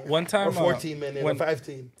 You know? One time, or 14 minutes when- or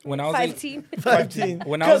 15. When I was 15. 15.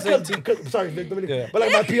 When I was 18. Sorry, Vic, Yeah. but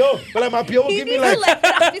like my PO will He give me needs like to let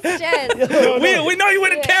it off his chest. no, no, we know you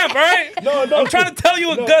went to camp, all right? no, I'm trying to tell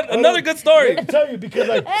you No, another good story. Let me tell you because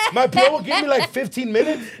like my PO will give me like 15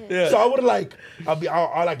 minutes. Yeah. So I would like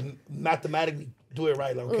I'll like mathematically do it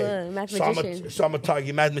right. Like, okay. Mathematician. So I'm gonna talk.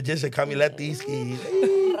 You math magician, call me Letiski.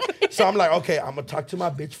 So I'm like, okay, I'm gonna talk to my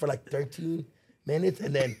bitch for like 13 minutes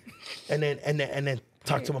and then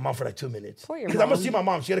talk to my mom for like 2 minutes. Poor your Because I'm gonna mom. see my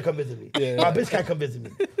mom. She gotta come visit me. Yeah. My bitch can't come visit me.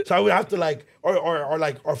 So I would have to like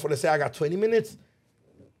or for let's say I got 20 minutes.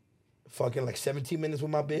 Fucking like 17 minutes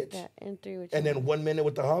with my bitch. Yeah, and 3 with And you. then 1 minute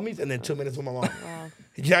with the homies, and then 2 minutes with my mom. Wow.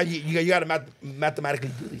 Yeah, you got to mathematically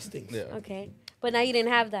do these things. Yeah. Okay. But now you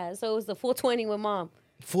didn't have that, so it was the full 20 with mom.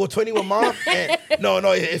 Full 20 with mom, and no,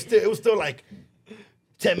 it was still like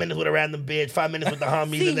 10 minutes with a random bitch, 5 minutes with the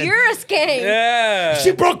homies, See, and then you're a skank. Yeah.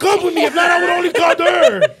 she broke up with me. If not, I would only called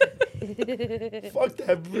her. Fuck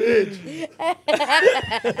that bitch.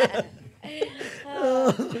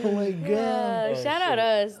 Oh my god. Shout out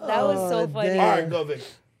us. That was so funny. damn. All right, go Vic.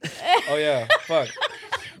 Oh yeah. Fuck.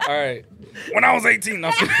 All right. When I was 18. No,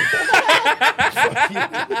 I'm kidding.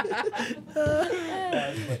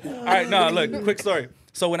 All right. No, look. Quick story.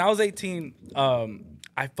 So when I was 18, I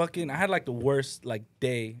had like the worst like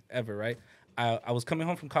day ever. Right. I was coming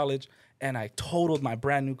home from college and I totaled my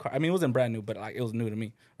brand new car. I mean, it wasn't brand new, but like it was new to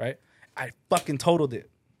me. Right. I fucking totaled it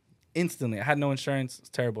instantly. I had no insurance. It's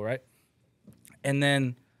terrible. Right. And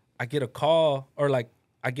then I get a call or like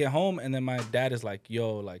I get home and then my dad is like,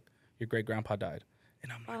 yo, like your great grandpa died.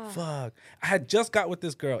 And I'm like, fuck. I had just got with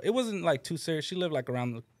this girl. It wasn't like too serious. She lived like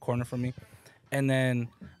around the corner from me. And then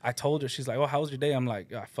I told her, she's like, oh, how was your day? I'm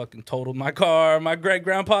like, I fucking totaled my car. My great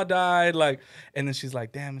grandpa died. Like, and then she's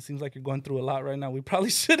like, damn, it seems like you're going through a lot right now. We probably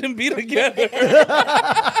shouldn't be together.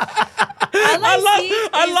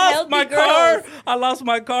 I lost my car. I lost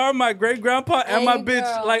my car, my great grandpa, and my Hey, bitch.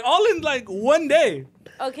 girl. Like all in like one day.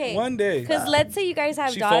 Okay. One day. Because let's say you guys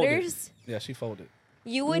have She folded. daughters. Yeah, she folded.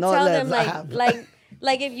 You would No, tell let's them laugh.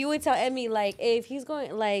 like if you would tell Emmy like if he's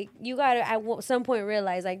going like you gotta at some point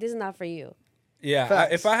realize like this is not for you. Yeah,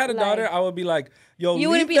 Facts. if I had a daughter, Like- I would be like, yo, You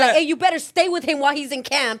wouldn't be like, hey, you better stay with him while he's in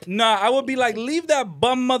camp. Nah, I would be like, leave that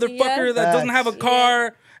bum motherfucker Yeah. that doesn't have a Facts.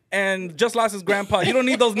 car and just lost his grandpa. You don't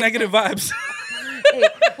need those negative vibes. Hey,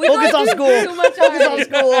 we Focus going on through school. Too much Focus on already.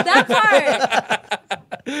 school. That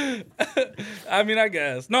part. I mean, I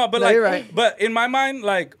guess. No, but No, like, you're right. but in my mind,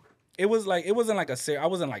 like, it wasn't like a serious, I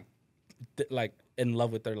wasn't like in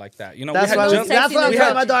love with her like that. You know, That's we why had we, just, that's why I'm we telling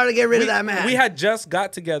had- my daughter to get rid of that man. we had just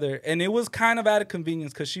got together and it was kind of at a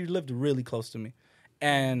convenience because she lived really close to me.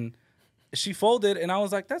 And she folded, and I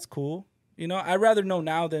was like, that's cool. You know, I'd rather know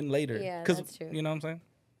now than later. Yeah, 'Cause, that's true. You know what I'm saying?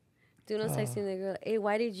 Duno's texting the girl, hey,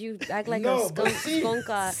 why did you act like No, a but see-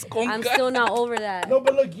 skunka? I'm still not over that. No,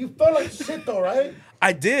 but look, you felt like shit though, right?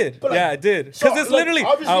 I did. But, like, I did. so, Because it's like, literally,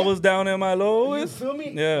 obviously- I was down at my You lowest. feel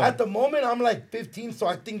me? Yeah. At the moment, I'm like 15, so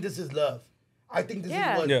I think this is love. I think this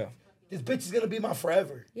Yeah. is what. Yeah. This bitch is gonna be my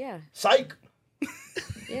forever. Yeah, Psych.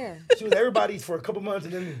 yeah. She was everybody's for a couple months,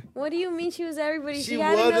 and then What do you mean she was everybody? she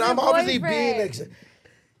had was. And another I'm obviously being boyfriend.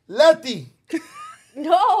 Letty.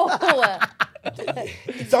 No,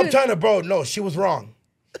 Stop trying to, bro. No, she was wrong.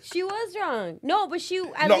 she was wrong. No, but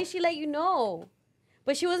at No. least she let you know.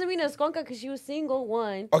 But she wasn't being a skunka because she was single,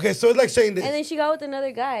 one. Okay, so it's like saying this. And then she got with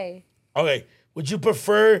another guy. Okay, would you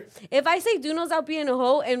prefer? If I say Duno's out being a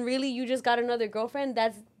hoe and really you just got another girlfriend,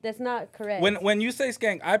 that's not correct. When you say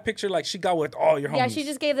skank, I picture like she got with all your homies. yeah, she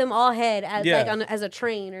just gave them all head as Yeah. as a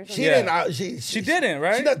train or She something. Yeah. didn't. She didn't,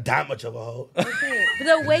 right? She's not that much of a hoe. But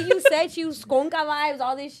the way you said she was skunka vibes,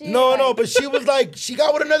 all this shit. No, like, no, but she was like, she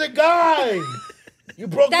got with another guy. You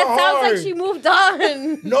broke that my sounds heart. like she moved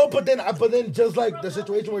on. No, but then just like the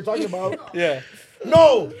situation we're talking about. Yeah.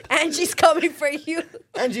 No, And she's coming for you.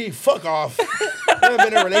 Angie, fuck off. You haven't been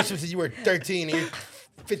in a relationship since you were 13 and you're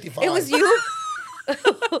 55. It was you?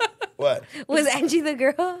 What? Was Angie the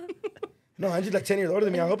girl? No, Angie's like 10 years older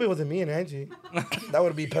than me. I hope it wasn't me and Angie. That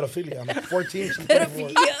would be pedophilia. I'm like 14. She's 24.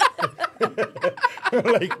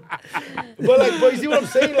 like, but you see what I'm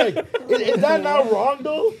saying? Like, is that not wrong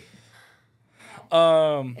though?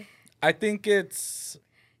 I think it's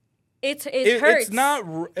It hurts. It's not.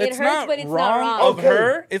 It's hurts, not but it's not wrong wrong. of Okay.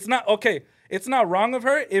 her. It's not okay. It's not wrong of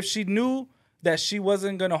her if she knew that she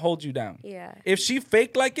wasn't gonna hold you down. Yeah. If she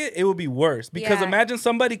faked like it would be worse. Because Yeah. imagine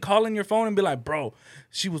somebody calling your phone and be like, "Bro,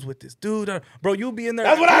 she was with this dude." Bro, you'll be in there.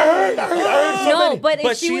 That's what I heard. I heard so No, many. but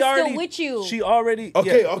if she was already, still with you. She already.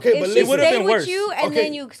 Okay, yeah. okay, but If she it would've stayed been with worse. you and Okay.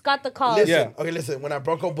 then you got the call. Listen, Yeah. okay, listen. When I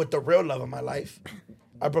broke up with the real love of my life,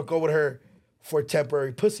 I broke up with her for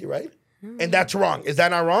temporary pussy, right? And that's wrong. Is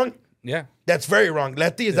that not wrong? Yeah. That's very wrong.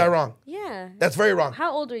 Letty, is that wrong? Yeah. That's very wrong.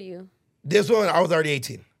 How old are you? This one, I was already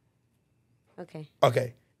 18. Okay.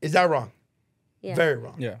 Okay. Is that wrong? Yeah. Very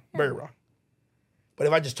wrong. Yeah. Very wrong. But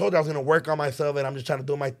if I just told her I was gonna work on myself and I'm just trying to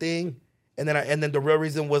do my thing, and then the real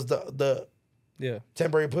reason was the Yeah.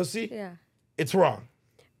 temporary pussy, Yeah. it's wrong.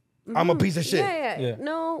 I'm a piece of shit. Yeah. Yeah.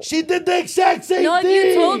 No. She did the exact same No, if thing.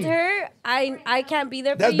 you told her I can't be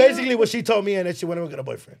there That's for you. basically what she told me, and then she went and got a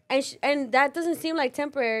boyfriend. And that doesn't seem like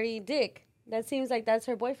temporary dick. That seems like that's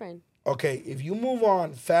her boyfriend. Okay, if you move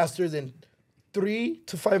on faster than 3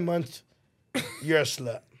 to 5 months, you're a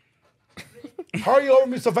slut. How are you over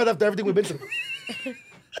me so fast after everything we've been through?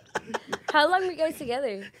 How long were you guys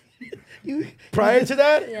together? Prior to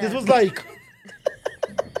that, Yeah. this was like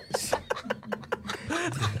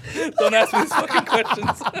Don't ask me these fucking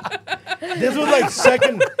questions.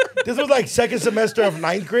 this was like second semester of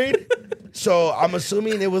 9th grade. So I'm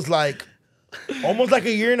assuming it was like almost like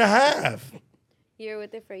a year and a half You were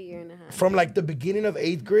with her for a year and a half. from like the beginning of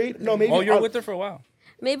 8th grade. No, maybe. Oh, you're with her for a while.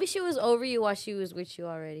 Maybe she was over you while she was with you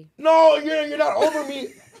already. No, you're not over me.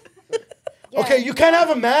 Okay, you can't have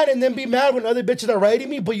a man and then be mad when other bitches are writing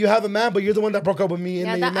me, but you have a man, but you're the one that broke up with me. And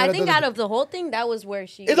Yeah, then you're mad I at think the out of the whole thing, that was where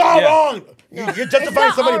she. It's all Yeah. wrong. You're justifying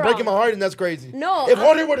not somebody all breaking my wrong. heart, and that's crazy. No, If I-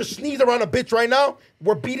 Jorge were to sneeze around a bitch right now,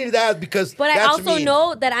 we're beating his ass because But I that's also mean.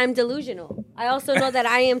 know that I'm delusional. I also know that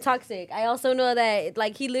I am toxic. I also know that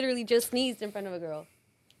like he literally just sneezed in front of a girl.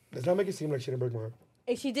 Let's not make it seem like she didn't break my heart.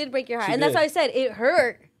 And she did break your heart, She and that's did. why I said it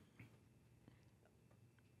hurt.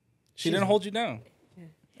 She didn't hold you down.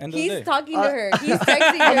 End of the He's day. talking to her. He's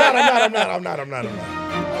texting I'm her. not.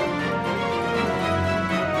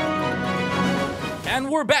 And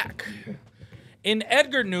we're back. In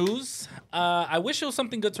Edgar news, I wish it was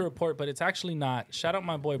something good to report, but it's actually not. Shout out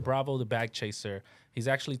my boy Bravo, the bag chaser. He's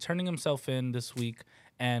actually turning himself in this week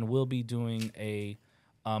and will be doing a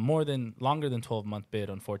longer than 12-month bid,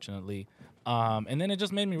 unfortunately. And then it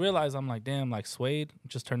just made me realize, I'm like, damn, like Suede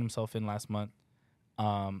just turned himself in last month.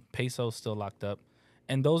 Peso's still locked up.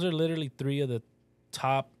 And those are literally 3 of the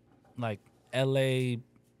top, like, LA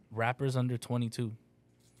rappers under 22.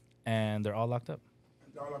 And they're all locked up.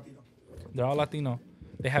 They're all Latino.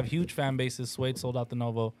 They have huge fan bases. Suede sold out the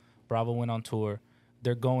Novo. Bravo went on tour.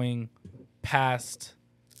 They're going past,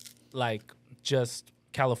 like, just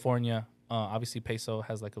California. Obviously, Peso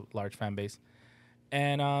has, like, a large fan base.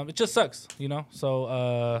 And it just sucks, you know?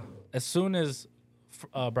 So as soon as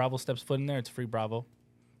Bravo steps foot in there, it's free Bravo.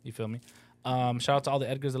 You feel me? Shout out to all the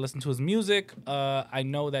Edgars that listen to his music. I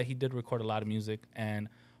know that he did record a lot of music, and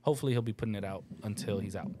hopefully he'll be putting it out until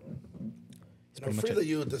he's out. For the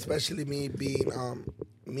youth, especially me being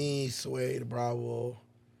me, Suede, Bravo,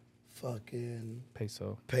 fucking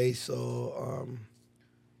Peso.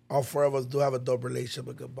 all four of us do have a dope relationship,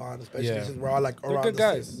 a good bond, especially Yeah. since we're all like They're around good the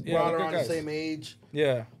guys. same, Yeah, we're all they're good around the guys. same age.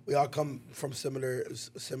 Yeah. We all come from similar.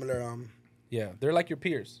 Yeah. They're like your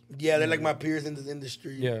peers. Yeah, they're like my peers in this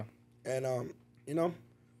industry. Yeah. And you know,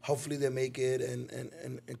 hopefully they make it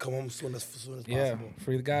and come home soon as Yeah. possible.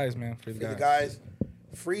 Free the guys, man. Free For the the guys. guys,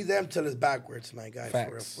 free them till it's backwards, my guy.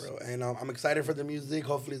 Facts. For real. And I'm excited for the music.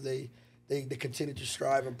 Hopefully they continue to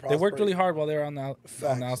strive and prosper. They worked really hard while they were on the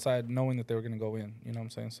Facts. outside, knowing that they were gonna go in. You know what I'm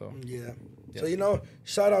saying? So Yeah. Yeah. So you know,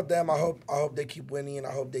 shout out them. I hope they keep winning, and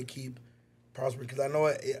I hope they keep prospering. Because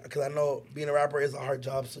I know being a rapper is a hard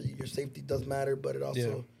job. So your safety does matter, but it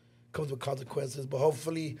also comes with consequences. But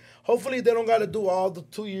hopefully they don't got to do all the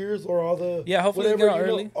 2 years or all the hopefully they whatever, get out you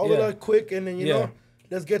know, early. all Yeah. of that quick, and then you Yeah. know,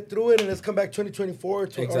 let's get through it and let's come back 2024 or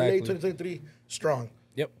Exactly. late 2023 strong.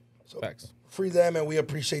 Yep. So Facts. free them, and we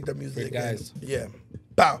appreciate the music. Free the guys. And, yeah.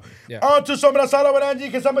 Bow. Yeah. On to Sombra Sala with Angie.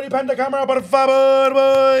 Can somebody pan the camera, por favor,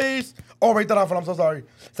 boys? Oh, rate the raffle. I'm so sorry.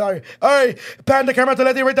 Sorry. All right. Pan the camera to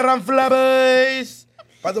let you rate the raffle, boys.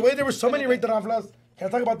 By the way, there were so many rate the raffles. Can I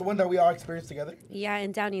talk about the one that we all experienced together? Yeah,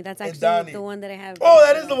 in Downey. That's actually Downey. the one that I have. Oh,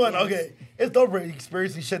 that is the one. Okay. It's dope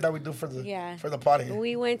experiencing shit that we do for the party.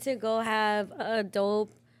 We went to go have a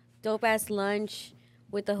dope ass lunch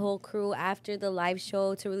with the whole crew after the live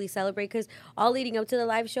show to really celebrate. Because all leading up to the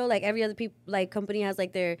live show, like every other company has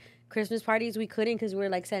like their Christmas parties. We couldn't because we were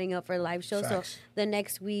like setting up for a live show. Facts. So the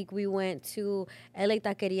next week we went to LA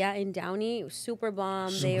Taqueria in Downey. It was super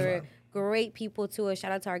bomb. They were great people too. A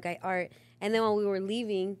shout out to our guy Art. And then when we were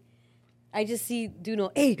leaving, I just see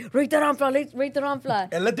Duno, hey, rate the Ramfla, rate the Ramfla.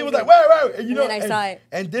 And Letty was like, wait. And you know, then I saw it.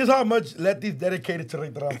 And this is how much Letty's dedicated to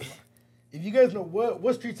rate the raffle. If you guys know,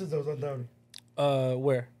 what streets is those on Downey?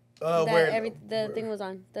 Where? The thing was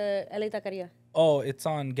on the LA Taqueria. Oh, it's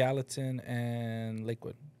on Gallatin and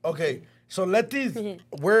Lakewood. Okay, so Letty's,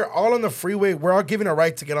 we're all on the freeway. We're all given a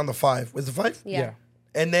right to get on the 5. Was it 5? Yeah.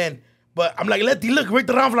 And then, but I'm like, Letty, look, rate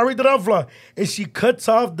the Ramfla. And she cuts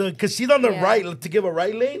off because she's on the Yeah. right to give a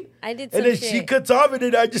right lane. I did And some then she shit. cuts off, and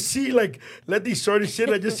then I just see like Letty short as shit.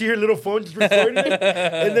 I just see her little phone just recording it.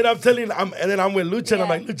 And then I'm with Lucha, and I'm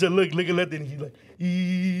Yeah. like, Lucha, look at Letty. And he's like,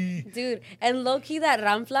 "Ee." Dude, and low key that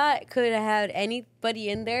Ramfla could have had anybody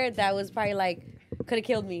in there that was probably like, could have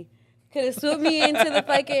killed me. Could have swooped me into the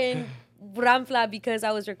fucking Ramfla because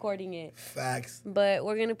I was recording it. Facts. But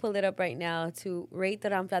we're gonna pull it up right now to rate the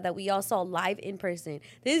Ramfla that we all saw live in person.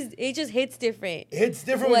 It just hits different. It's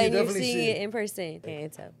different when you you're definitely seeing see it it. in person. Okay,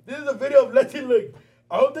 it's up. This is a video of Letty look.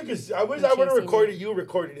 I hope they can. I wish I would have chasing recorded you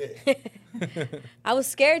recorded it. I was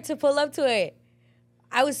scared to pull up to it.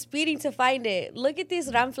 I was speeding to find it. Look at this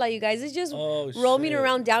Ramfla, you guys. It's just Oh, roaming shit.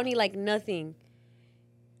 around Downey like nothing.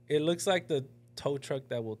 It looks like the tow truck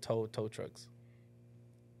that will tow trucks.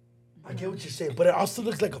 I get what you're saying, but it also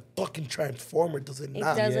looks like a fucking transformer, does it It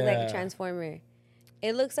not? does look like a Yeah. transformer.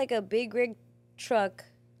 It looks like a big rig truck.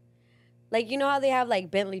 Like, you know how they have like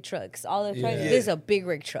Bentley trucks? All the trucks. Yeah. This is a big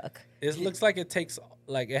rig truck. It looks like it takes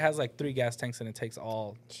it has like 3 gas tanks and it takes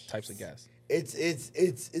all types of gas.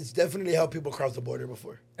 It's definitely helped people cross the border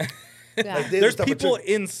before. Yeah. Like, There's type of people truck.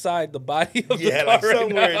 inside the body of Yeah, the car like right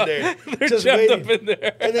somewhere now. in there, They're just trapped waiting. up in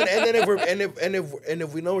there. And then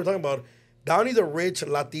if we know what we're talking about, Downey's a rich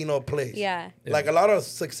Latino place. Yeah. Like a lot of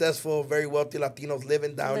successful, very wealthy Latinos live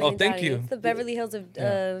in Downey. Oh, Living thank Downey. you. It's the Beverly Hills of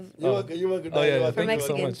You're welcome. You're welcome. Oh, yeah, You're yeah. welcome. Thank you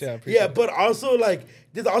so much. Mexicans. Yeah, I appreciate Yeah, it. but also like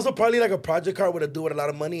there's also probably like a project car with a dude with a lot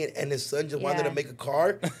of money, and his son just wanted Yeah. to make a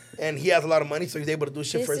car, and he has a lot of money, so he's able to do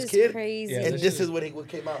shit This for his is kid. crazy. Yeah, And this this is- is what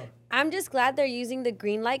came out. I'm just glad they're using the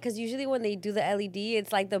green light because usually when they do the LED,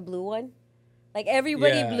 it's like the blue one. Like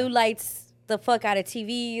everybody Yeah. blue lights the fuck out of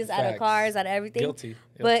TVs, out of Facts. cars, out of everything. Guilty. Yep.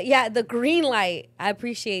 But yeah, the green light, I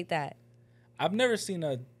appreciate that. I've never seen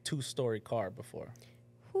a 2-story car before.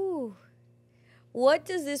 Whew. What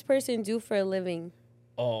does this person do for a living?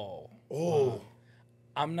 Oh, Oh,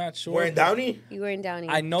 I'm not sure. we're in but Downey. You were in Downey.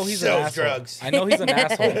 I know he's Sells an asshole. drugs. I know he's an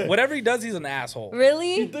asshole. Whatever he does, he's an asshole. You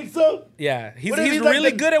Really? think so? Yeah, he's What if he's like really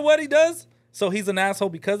the- good at what he does, so he's an asshole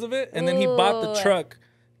because of it. And then he bought the Ooh. truck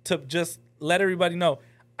to just let everybody know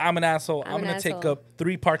I'm an asshole. I'm I'm an gonna take asshole. up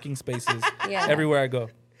 3 parking spaces Yeah. everywhere I go.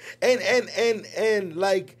 And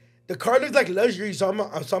like the car looks like luxury, so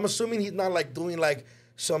I'm assuming he's not like doing like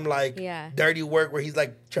some like Yeah. dirty work where he's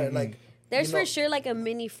like trying like There's you know, for sure like a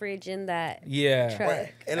mini fridge in that Yeah. truck.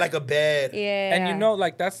 right, and like a bed. Yeah. And you know,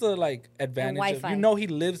 like that's the like advantage of Wi-Fi. you know he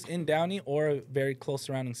lives in Downey or a very close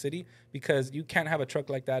surrounding city because you can't have a truck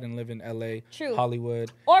like that and live in LA, True.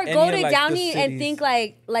 Hollywood. Or any go of, to like, the Downey and cities. think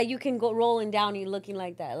like you can go roll in Downey looking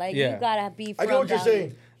like that. Like Yeah. you gotta be I from get what you're Downey.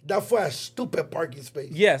 saying. That fool has stupid parking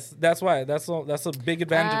space. Yes, that's why. That's a big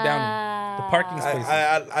advantage of Downey. The parking spaces.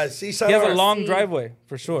 I see. He has a long See. driveway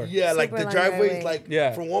for sure. Yeah, like Super the long driveway's driveway. like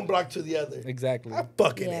Yeah. from one block to the other. Exactly. I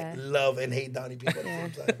fucking Yeah. love and hate Downey people at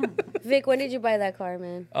the same time. Vic, when did you buy that car,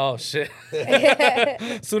 man? Oh shit!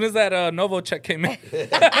 As soon as that Novo check came in,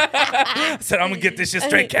 I said I'm gonna get this shit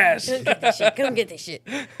straight cash. Come get this shit.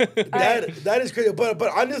 That is crazy. But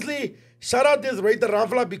honestly, shout out this Rey de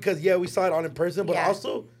Ranfla because we saw it all in person, but Yeah.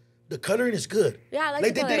 also the coloring is good. Yeah, I like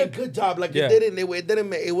like the they did a coloring. good job. Like Yeah.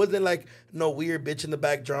 it wasn't like no weird bitch in the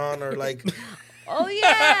back drawn or like Oh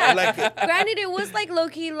yeah. I like it. Granted, it was like low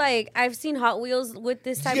key. Like I've seen Hot Wheels with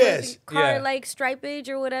this type Yes. of car, Yeah. like stripage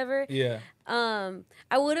or whatever. Yeah.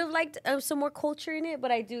 I would have liked some more culture in it,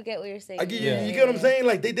 but I do get what you're saying. I get, Yeah. you get what I'm saying?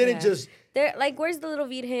 Like they didn't Yeah. just They're like, where's the little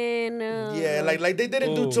Virgen? like they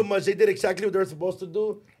didn't do Ooh. too much. They did exactly what they were supposed to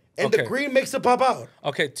do. And the Okay. green makes it pop out.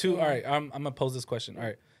 Okay. All right. I'm gonna pose this question. All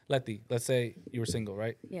right, Letty. Let's say you were single,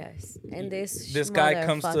 right? Yes, and this guy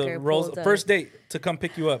comes to motherfucker Rose pulled up. first date to come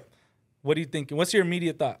pick you up. What are you thinking? What's your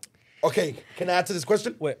immediate thought? Okay, can I answer this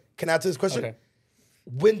question? What? Can I answer this question? Okay.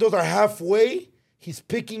 Windows are halfway. He's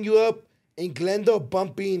picking you up in Glendale,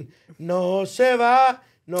 bumping No se va,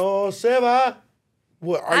 no se va.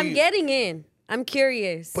 What are I'm you? getting in. I'm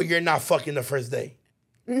curious. But you're not fucking the first day.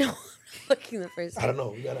 No, I'm fucking the first. I don't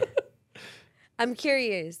know. You gotta. I'm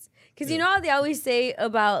curious because you know how they always say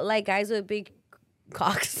about like guys with big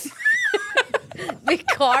cocks, big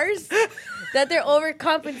cars, that they're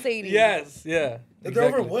overcompensating. Yes. Yeah. They're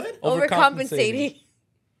over what? Overcompensating.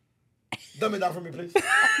 Dumb it down for me, please.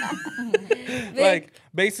 Like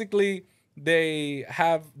basically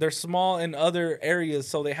they're small in other areas,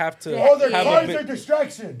 so they have to. Oh, their have a cars bit- are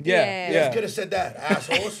distraction. Yeah. Yeah. You Yeah. guys could have said that,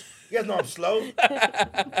 assholes. You guys know I'm slow.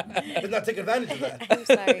 Let's not take advantage of that. I'm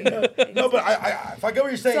sorry. No, but I if I get what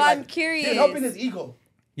you're saying, So like, I'm curious. He's helping his ego.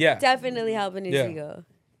 Yeah. Definitely helping his Yeah. ego.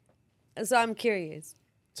 So I'm curious.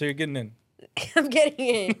 So you're getting in. I'm getting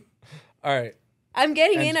in. All right. I'm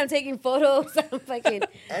getting in. Angie. I'm taking photos. I'm fucking.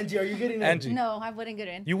 Angie, are you getting in? Angie. No, I wouldn't get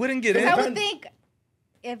in. You wouldn't get 'Cause in. I would think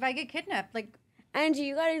if I get kidnapped, like Angie,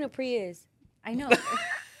 you got in a Prius. I know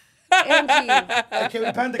Angie. Can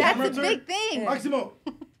we pan the camera that's to a her? big thing. Maximo.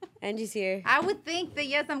 Angie's here. I would think that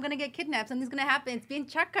yes, I'm gonna get kidnapped. Something's gonna happen. It's being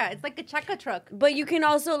chaka. It's like a chaka truck. But you can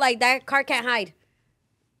also like that car can't hide.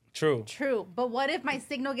 True. True, but what if my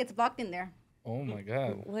signal gets blocked in there? Oh my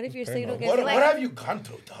God. What if your Fair signal enough. gets What like? have you gone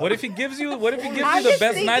through, dog? What if he gives you? What if he gives I'm you the just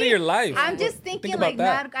best night of thinking- your life? I'm just Think thinking about like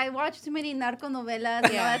that. I watch too many narco novelas and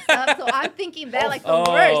all that stuff, so I'm thinking that like the Oh,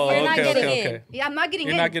 worst. You're not okay, getting okay, in. okay. Yeah, I'm not getting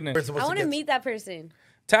You're in. not getting in. We're supposed I want to get- meet that person.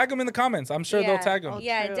 Tag them in the comments. I'm sure they'll tag them. Oh,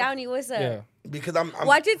 Yeah, true. Downey, what's up? Yeah. Because I'm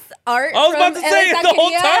Watch its art. I was about to from say El the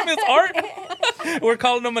whole Taqueria. time it's art. We're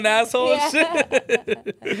calling him an asshole and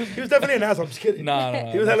shit. he was definitely an asshole. I'm just kidding. No.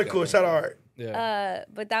 He was hella cool. Shout out Art. Yeah.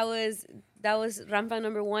 But that was Rampa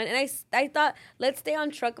number 1, and I thought let's stay on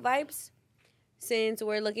truck vibes, since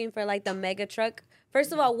we're looking for like the mega truck.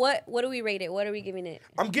 First of all, what do we rate it? What are we giving it?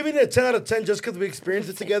 I'm giving it a 10 out of 10 just because we experienced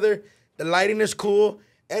it together. The lighting is cool.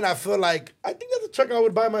 And I feel like, I think that's a truck I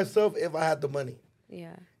would buy myself if I had the money.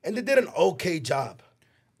 Yeah. And they did an okay job.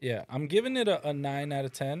 Yeah. I'm giving it a 9 out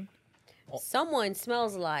of 10. Someone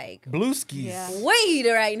smells like Blue skis. Yeah. weed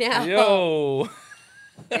right now. Yo.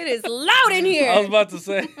 It is loud in here. I was about to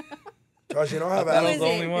say. Josh, you don't have That Who was is the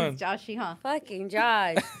it? only one. It's Joshy, huh? Fucking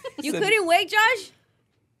Josh. You Said- couldn't wait, Josh?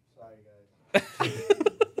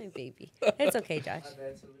 My baby. It's okay, Josh.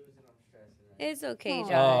 It's okay,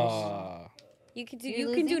 Josh. Aw. You can do You're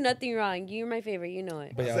you can do losing? nothing wrong. You're my favorite. You know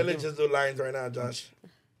it. But yeah, So let's just do lines right now, Josh.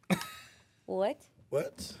 What?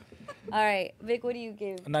 What? All right, Vic. What do you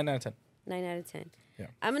give? 9 out of 10. 9 out of 10. Yeah.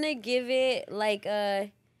 I'm gonna give it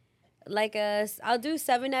I'll do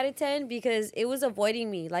 7 out of 10 because it was avoiding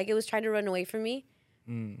me. Like it was trying to run away from me,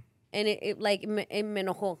 and it me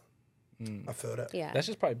enojó. I feel that. Yeah. That's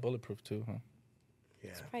just probably bulletproof too, huh?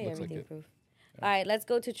 Yeah. Probably Looks like everything it. proof. All right, let's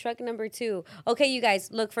go to truck number 2. Okay, you guys,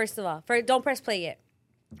 look, first of all, don't press play yet.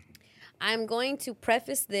 I'm going to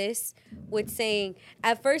preface this with saying,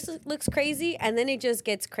 at first it looks crazy, and then it just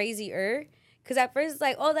gets crazier. Because at first it's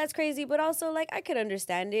like, oh, that's crazy, but also, like, I could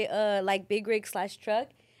understand it, like big rig / truck.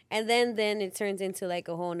 And then it turns into, like,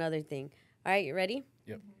 a whole nother thing. All right, you ready?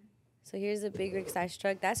 Yep. So here's a big rig /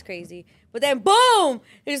 truck. That's crazy. But then, boom,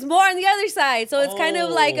 there's more on the other side. So it's kind of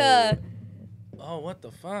like a... Oh, what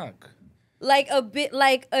the fuck? Like a bit,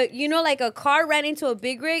 like a car ran into a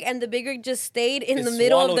big rig and the big rig just stayed in It the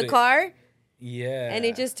middle of swallowed the it. car. Yeah. and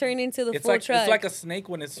it just turned into the it's full like truck. it's like a snake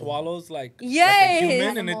when it swallows like Yes. a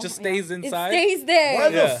human, and it just stays it inside. stays there. Why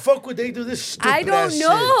Yeah. the fuck would they do this stupid I don't ass shit?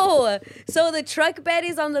 know. So the truck bed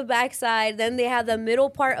is on the backside. Then they have the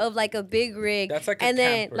middle part of like a big rig. That's like a and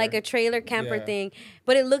then camper. like a trailer camper Yeah. thing.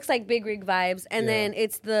 But it looks like big rig vibes. And Yeah. then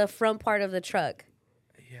it's the front part of the truck.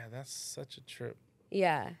 Yeah, that's such a trip.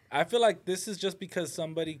 Yeah. I feel like this is just because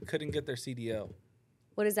somebody couldn't get their CDL,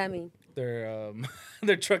 What does that mean? their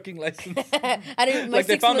their trucking license. I didn't. My Like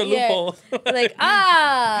they 6 found a month- yeah. loophole. Like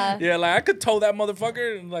Yeah, like I could tow that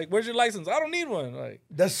motherfucker. And like, where's your license? I don't need one. Like,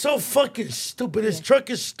 That's so fucking stupid. His truck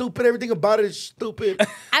is stupid. Everything about it is stupid.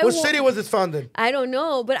 I What wa- city was this found in? I don't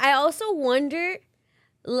know, but I also wonder,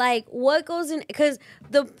 like, what goes in, because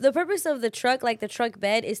the purpose of the truck, like the truck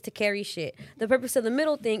bed, is to carry shit. The purpose of the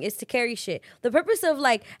middle thing is to carry shit. The purpose of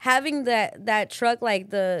like having that truck,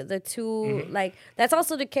 like the two, like that's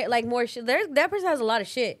also to carry like more shit. That person has a lot of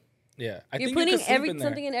shit. yeah, I You're think putting you could sleep in there.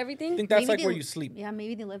 something in I everything. think that's Maybe like they- where you sleep. Yeah,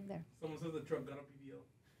 maybe they live there. Someone said the truck got a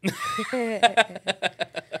BBL.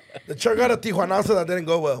 The truck got a Tijuanazo that didn't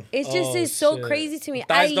go well. It's just Oh, is so shit. crazy to me.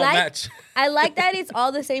 Thighs I don't like match. I like that it's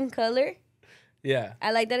all the same color. Yeah,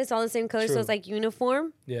 I like that it's all the same color, so True. it's like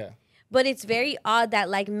uniform. yeah. But it's very odd that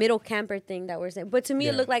like middle camper thing that we're saying. But to me,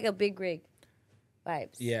 it Yeah. looked like a big rig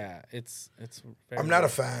vibes. Yeah, it's. Very I'm not a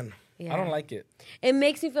weird. fan. Yeah. I don't like it. It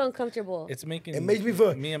makes me feel uncomfortable. It's making. It makes me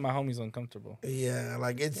feel- me and my homies uncomfortable. Yeah,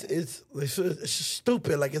 like it's just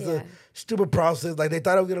stupid. Like it's Yeah. a stupid process. Like they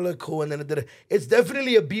thought it was gonna look cool and then it didn't. It's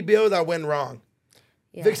definitely a BBL that went wrong.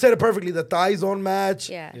 Yeah. Vic said it perfectly. The thighs don't match.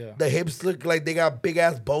 Yeah. Yeah. The hips look like they got big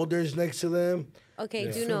ass boulders next to them. Okay,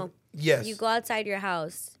 Yeah. do know. Yes. You go outside your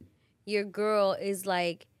house. Your girl is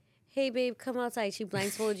like, "Hey, babe, come outside." She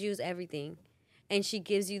blindfolds you, everything, and she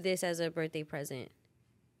gives you this as a birthday present.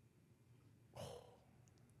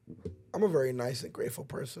 I'm a very nice and grateful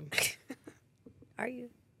person. Are you?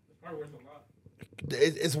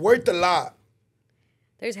 It's worth a lot.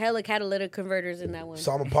 There's hella catalytic converters in that one.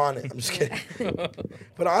 So I'm upon it. I'm just kidding.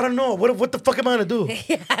 But I don't know. What the fuck am I gonna do?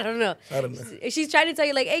 Yeah, I don't know. I don't know. She's trying to tell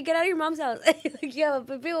you, like, "Hey, get out of your mom's house. Like, you have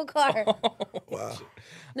a big old car." Wow.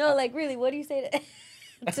 No, like, really, what do you say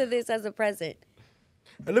to this as a present?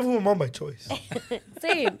 I live with my mom by choice.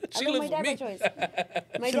 Same. She I love my lives dad by with choice.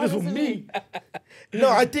 My She dad lives lives with with me. No,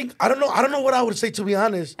 I don't know what I would say, to be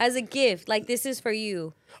honest. As a gift, like, this is for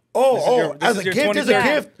you. Oh, This as is a your gift, as a 23rd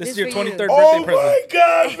gift. This is This your for you. 23rd Oh birthday present. my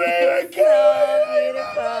god, man! I can't.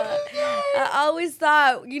 Beautiful. I always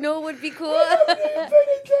thought, you know what would be cool?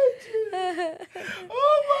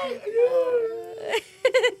 Oh my god!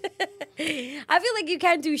 I feel like you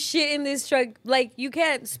can't do shit in this truck. Like, you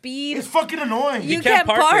can't speed. It's fucking annoying. You can't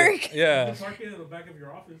it. park. Yeah. Park it in the back of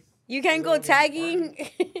your office. You can't go tagging.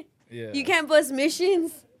 Yeah. You can't bust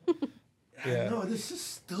missions. Yeah. No, this is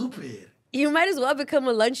stupid. You might as well become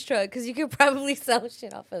a lunch truck because you could probably sell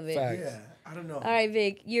shit off of it. Facts. Yeah, I don't know. All right,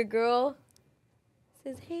 Vic, your girl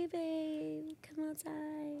says, "Hey, babe, come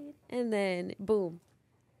outside," and then boom.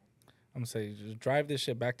 I'm gonna say, just drive this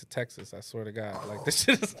shit back to Texas. I swear to God, like this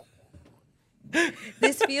shit is.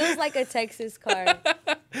 This feels like a Texas car.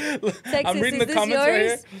 Texas, I'm reading is the this comments yours?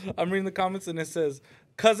 right here. I'm reading the comments and it says,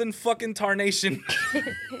 "Cousin fucking tarnation."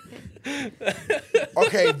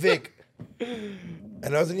 Okay, Vic.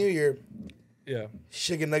 And as a new year, Yeah.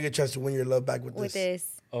 Chicken Nugget tries to win your love back with With this.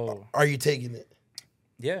 this. Oh. Are you taking it?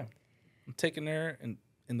 Yeah. I'm taking her in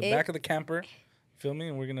the Eh? back of the camper. Feel me?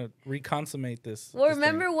 And we're gonna reconsummate this. Well, this thing.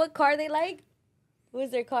 remember what car they like? What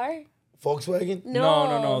was their car? Volkswagen?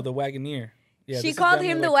 No. The Wagoneer. Yeah, She this is called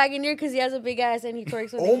definitely him the like- Wagoneer because he has a big ass and he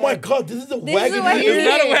twerks with Oh big my ass. god, this is a This is a Wagoneer. It's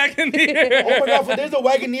not a Wagoneer. Wagoneer. Oh my god, but there's a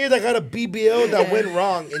Wagoneer that got a BBL that went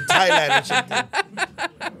wrong in Thailand and shit.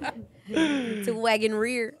 It's a wagon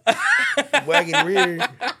rear. Wagon rear.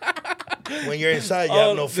 When you're inside, you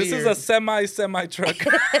have no fear. This is a semi truck.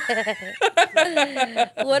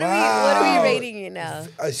 What are Wow. we rating it now?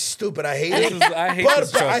 Stupid. I hate This it. is- I hate but,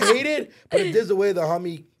 this but I truck. hate it. But if there's a way the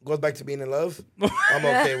homie goes back to being in love, I'm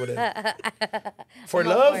okay with it. For I'm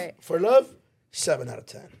all love, for it. for love, 7 out of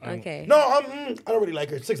 10. Okay. No, I don't really like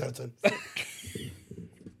her. 6 out of 10.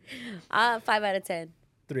 5 out of 10.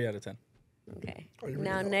 3 out of 10. Okay. you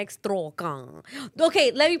Now really next Trocan.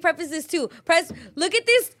 Okay, let me preface this too. Look at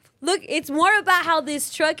this. Look, it's more about how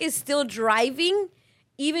this truck is still driving,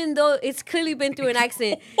 even though it's clearly been through an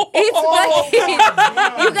accident. It's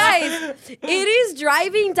fucking, you guys, it is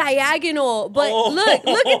driving diagonal, but look at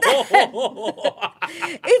that.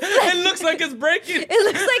 It's like, It looks like it's breaking. it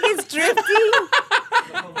looks like it's drifting.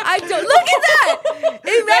 I don't look at that.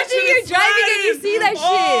 Imagine shit you're is driving and you sliding. see that shit.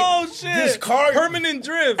 Oh shit! This car- permanent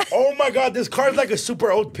drift. Oh my god, this car's like a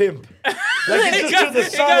super old pimp. Like it's just to the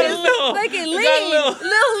It got side. a little. Like it It got a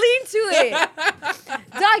little lean to it.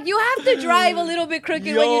 Dog, you have to drive a little bit crooked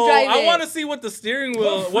when you drive it. I want to see what the steering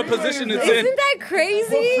wheel, what freeway position is it's that? in. Isn't that What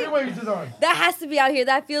crazy? freeway is this on? That has to be out here.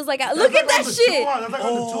 That feels like look at that shit. That's like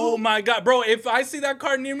on the Oh two. my god, bro! If I see that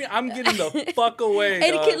car near me, I'm getting the fuck away.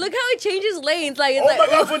 And dog. look how it changes lanes. Like it's Oh my like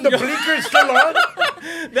god, when the blinker's still on.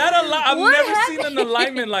 I've What never happened? seen an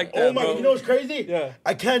alignment like that, Oh my, bro. you know what's crazy? Yeah.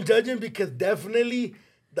 I can't judge him because definitely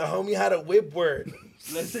the homie had a whip where,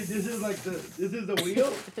 let's say this is the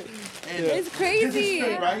wheel. And it's this is crazy.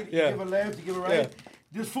 straight, right? Yeah. You give a left, you give a right. Yeah.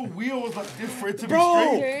 This full wheel was like this for it to be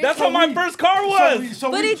Bro, straight. that's how my first car was.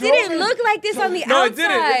 So But we it drove didn't look like this on the No, outside. it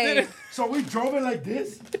didn't. It didn't. So we drove it like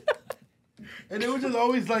this. And it was just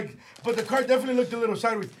always like, but the car definitely looked a little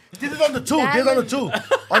sideways. This is on the two. That This is on the is- two.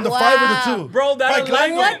 On the 5 or Wow. the 2. Bro, that Like,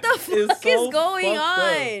 alignment What the is fuck so is going fucked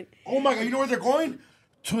up. on? oh my God, you know where they're going?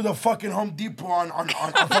 To the fucking Home Depot on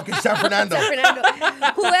fucking San Fernando. Fernando,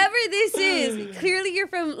 whoever this is, clearly you're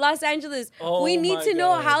from Los Angeles. Oh we need my to know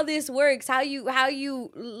God. how this works, how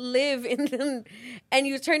you live in them, and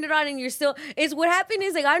you turned it on and you're still. It's what happened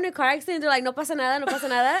is they got in a car accident. They're like, no pasa nada, no pasa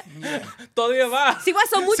nada. Todavía va. Sí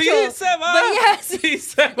pasó mucho. Sí se va. But yes, Sí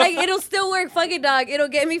se va. like it'll still work. Fuck it, dog. It'll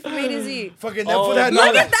get me from A to Z. Fucking that Oh, fool had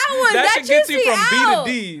Look no- at that one. That That shit gets you trips me from out.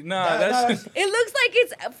 B to D. Nah, Nah, that's It looks like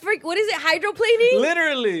it's what is it? Hydroplaning?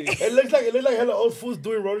 literally. It looks like hella old fools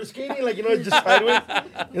doing roller skating, like you know, just sideways.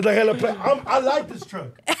 It's like hella. I like this truck.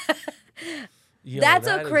 Yo, That's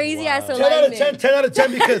that a is crazy ass wild. 10 out of alignment. 10. 10 out of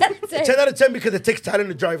 10 because it. 10 out of 10 because it takes time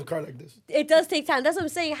to drive a car like this. It does take time. That's what I'm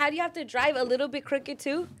saying. How do you have to drive a little bit crooked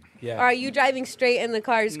too? Yeah. Or are you driving straight and the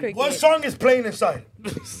car is crooked? What song is playing inside?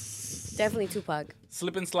 Definitely Tupac.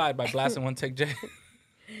 Slip and Slide by Blast and One Take J.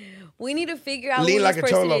 We need to figure out Lean who like this a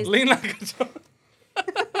person cholo. is. Lean like a cholo.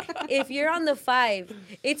 If you're on the 5,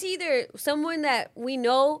 it's either someone that we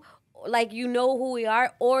know, like you know who we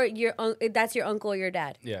are, or that's your uncle or your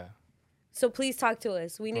dad. Yeah. So please talk to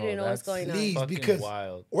us. We need Bro, to know what's that's going on. Please, fucking because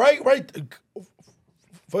wild. right.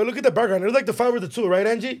 If I look at the background, it's like the 5 or the 2, right,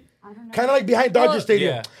 Angie? Kind of like behind Dodger Well-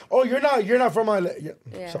 Stadium. Yeah. Oh, you're not from LA. Yeah.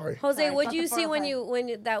 Yeah. Sorry. Jose, Sorry, what it's do you not the see when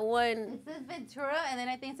 405. that one? It says Ventura, and then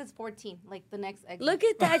I think it says 14, like the next exit. Look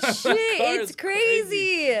at that shit. car It's is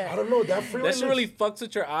crazy. I don't know. That freeway That shit looks- really fucks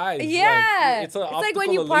with your eyes. Yeah, Like, it's like when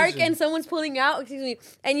optical you park illusion. and someone's pulling out. Excuse me,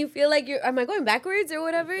 and you feel like am I going backwards or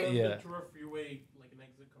whatever? Yeah. Ventura Freeway, like an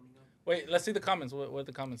exit coming up. Wait, let's see the comments. What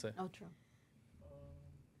the comments say? Oh, true.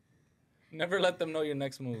 Never let them know your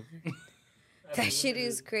next move. That shit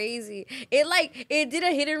is crazy. It did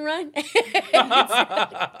a hit and run.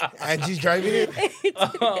 Angie's driving it.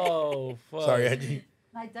 Oh, fuck. Sorry, Angie.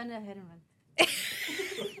 I've done a hit and run.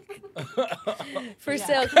 For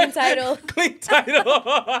sale, clean title. Clean title.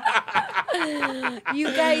 You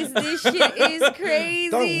guys, this shit is Dog, who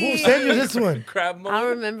crazy. sent you this one? Crab mode. I don't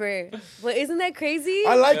remember. But isn't that crazy?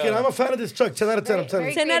 I like it. Yeah. I'm a fan of this truck. 10 out of 10. I'm telling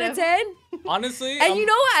you. very 10 out of 10. Honestly, And you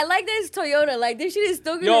know what? I like that it's Toyota. Like this shit is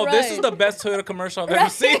still gonna yo, run. this is the best Toyota commercial I've ever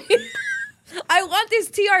seen. I want this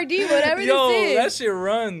TRD, whatever Yo, this is. that shit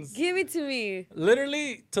runs. Give it to me.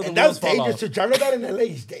 Literally to the And that's wheels fall dangerous off. to drive like that in LA.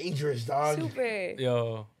 It's dangerous, dog. Super.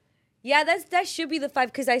 Yo, Yeah, that should be the 5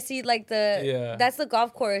 because I see like Yeah. that's the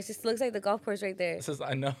golf course. It looks like the golf course right there. it says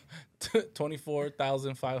I know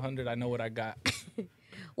 24,500. I know what I got.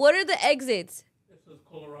 What are the exits? It says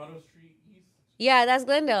Colorado Street East, Yeah, that's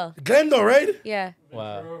Glendale. Glendale, right? Yeah.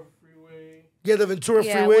 Wow. Ventura Freeway, Yeah, the Ventura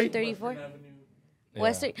Yeah, Freeway. 134. Western Avenue. Yeah.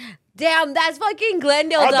 Western. Damn, that's fucking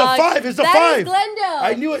Glendale, Oh, the dog. 5. It's the That 5. is Glendale.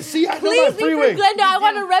 I knew it. See, I know Please my be freeway. from Glendale. I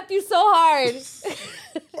want to rep you so hard.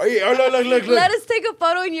 Oh, yeah. Oh, look. Let us take a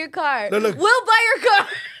photo in your car. Look. We'll buy your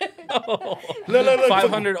car. Look.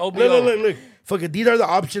 500 Fuck- OBO. Look. Fuck it. These are the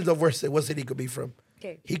options of what city he could be from.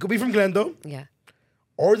 Okay. He could be from Glendale Yeah.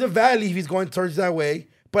 or the Valley if he's going towards that way.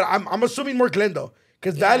 But I'm assuming more Glendale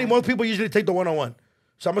because Valley, most people usually take the 101.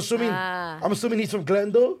 So I'm assuming he's from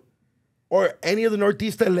Glendale or any of the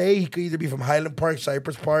Northeast LA. He could either be from Highland Park,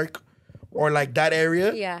 Cypress Park, or like that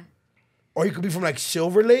area. Yeah. Or he could be from like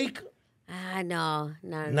Silver Lake. No.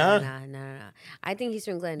 Nah? I think he's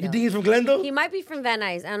from Glendale. You think he's from Glendale? He might be from Van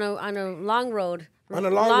Nuys on a long road. On a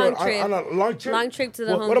long road, trip. on a long trip. Long trip to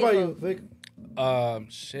the Home What about Depot. you, Vic?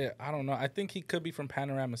 Shit, I don't know. I think he could be from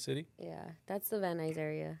Panorama City. Yeah, that's the Van Nuys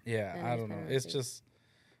area. Yeah, Van I Nuys, don't know. Panorama It's City. just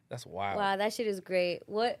that's wild. Wow, that shit is great.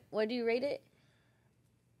 What do you rate it?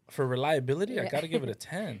 For reliability, I gotta give it a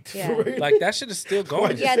 10. Yeah. Like that shit is still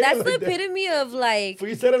going. you Yeah, say it that's like the that? epitome of like, For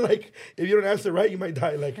you said it like, if you don't answer right, you might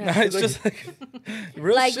die. Like, It's just like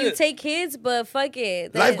real like shit. you take kids, but fuck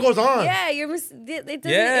it. Life goes on. Yeah, it doesn't, it's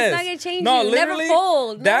Yes. not gonna change No, you. literally, Never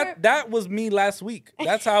fold. Never, that was me last week.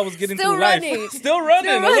 That's how I was getting Still through running. life. Still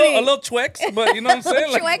running. Still A running. little Twex, but you know what I'm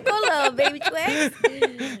saying? Like, Chueco love, baby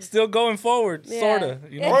Chueco. still going forward, Yeah. sorta.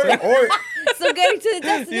 You know what I'm saying? or So getting to the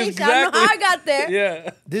destination, I don't know how I got there. Yeah.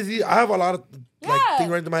 this is, I have a lot of like Yeah. things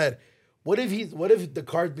right into my head. What if the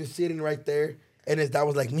car's been sitting right there and his dad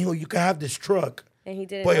was like, Mijo, you can have this truck, And he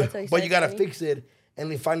didn't know until he but you started gotta driving. fix it.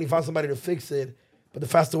 And he finally found somebody to fix it. But the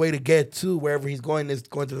faster way to get to wherever he's going is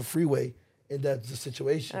going to the freeway. And that's the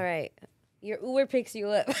situation. All right. Your Uber picks you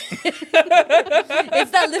up.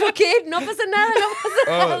 It's that little kid. No pasa nada, no pasa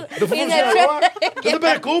nada. The fool In said, that truck. no te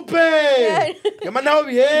preocupes. Yo manejo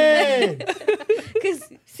bien. Because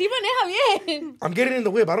sí maneja bien. I'm getting in the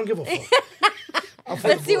whip. I don't give a fuck.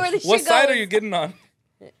 Let's see where the shit What goes. side are you getting on?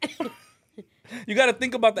 You got to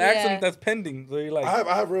think about the accident Yeah. that's pending. So you're like,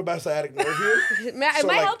 I have real bad sciatic nerve here. It So, might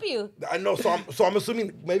like, help you. I know. So I'm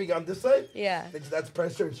assuming maybe on this side. Yeah. That's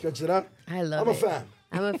pressure and stretch it out. I love I'm a it. fan.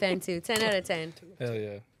 I'm a fan too. 10 out of 10. hell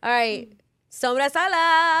yeah. All right. Sombra Sala.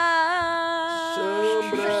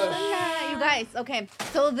 You guys, okay.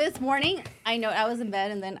 So this morning, I know I was in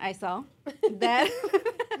bed and then I saw that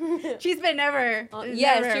she's been never.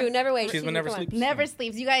 Yeah, it's true. Never wait. She's been never come on. sleeps. Never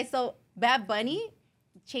sleeps. You guys, so Bad Bunny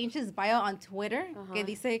changed his bio on Twitter que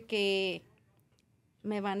dice que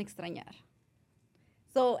me van a extrañar.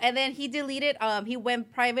 So, and then he deleted, he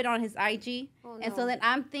went private on his IG. And so then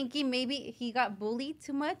I'm thinking maybe he got bullied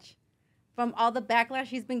too much from all the backlash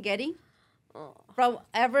he's been getting. From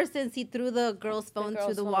ever since he threw the girl's phone to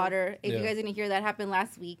girl's the phone. water. If you Yeah. guys didn't hear, that happened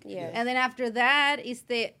last week. Yes. And then after that,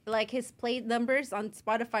 like his play numbers on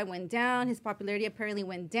Spotify went down. His popularity apparently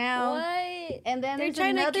went down. What? And then They're there's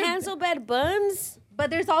trying another, to cancel Bad Buns? but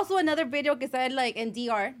there's also another video que said like in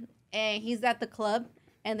DR, and he's at the club,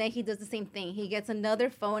 and then he does the same thing. He gets another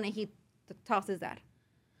phone and he tosses that.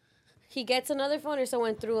 He gets another phone or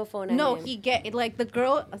someone threw a phone at No, him? he get like the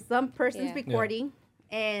girl, some person's Yeah. recording,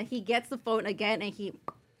 and he gets the phone again, and he.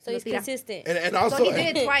 So he's consistent. And also, So he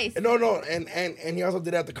did it twice. and he also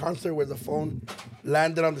did it at the concert where the phone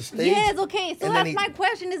landed on the stage. Yes, okay. So And then that's he- my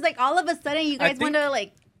question. Is like all of a sudden you guys want to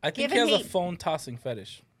like I think give he him has a hate. phone tossing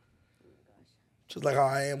fetish. Just like how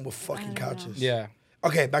I am with fucking couches. Yeah.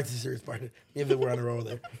 Okay, back to the serious part. If we're on the roll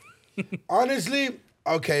there. Honestly,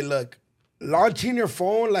 okay, look, launching your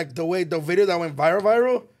phone like the way the video that went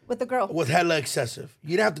viral with the girl. was hella excessive.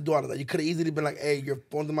 You didn't have to do all of that. You could have easily been like, "Hey, your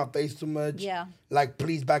phone's in my face too much. Yeah. Like,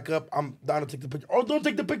 please back up. I'm down to take the picture. Oh, don't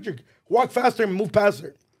take the picture. Walk faster and move past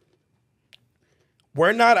her."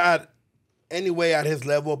 We're not at any way at his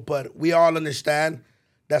level, but we all understand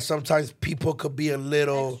that sometimes people could be a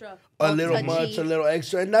little, Extra. a little Touchy. much, a little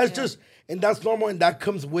extra, and that's just, and that's normal, and that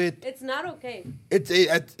comes with It's not okay.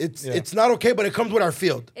 it's not okay, but it comes with our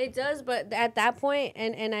field. It does, but at that point,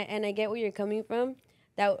 and I get where you're coming from.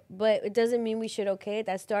 But it doesn't mean we should okay it.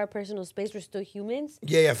 That's still our personal space. We're still humans.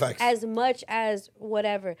 Yeah, facts. As much as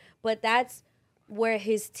whatever. But that's where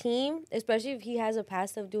his team, especially if he has a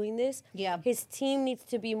past of doing this, Yeah. his team needs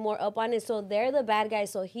to be more up on it. So they're the bad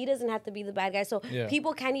guys. So he doesn't have to be the bad guy. So Yeah.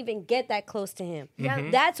 people can't even get that close to him.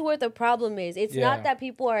 Yeah, that's where the problem is. It's Yeah. not that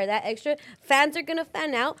people are that extra. Fans are gonna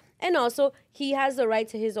fan out, and also he has the right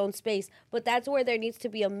to his own space. But that's where there needs to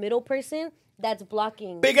be a middle person that's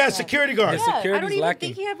blocking. Big ass that. security guard. His Yeah, I I security's don't even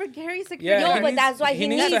lacking. think he ever carries security. Yeah, No, he but needs- that's why he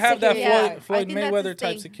needs to needs have that security. Floyd, I Floyd think that's Mayweather his type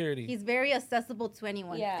thing. security. He's very accessible to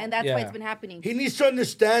anyone, Yeah. and that's why Yeah. it's been happening. He needs to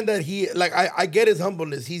understand that I get his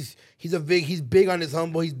humbleness. He's big on his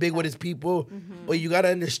humble. He's big with his people. But you gotta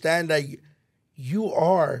understand that you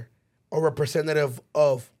are a representative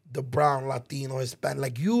of the brown, Latino, Hispanic.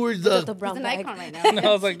 Like you are The the brown He's an bag. icon right now. And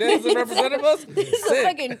I was like, "This is representative us." It's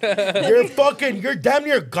a Sick. fucking you're damn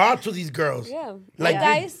near God to these girls. yeah. Like, Like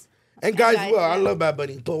guys. And guys, guys, well, I yeah. love Bad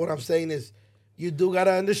Bunny. But what I'm saying is you do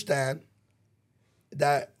gotta understand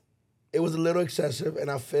that it was a little excessive and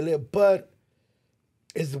I feel it, but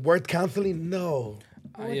is it worth counseling? No.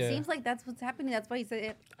 Well, it Yeah. seems like that's what's happening. That's why he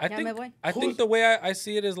said, I "Ya me think voy." I think the way I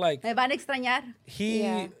see it is like Me van a extrañar.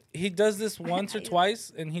 Yeah. he does this once or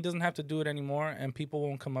twice and he doesn't have to do it anymore and people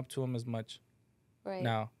won't come up to him as much Right.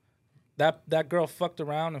 now. That girl fucked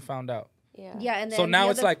around and found out. Yeah. Yeah, and then So now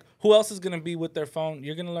the it's other- like, who else is gonna be with their phone?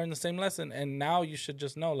 You're gonna learn the same lesson, and now you should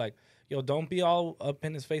just know, like, yo, don't be all up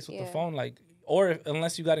in his face with the Yeah. phone, like, or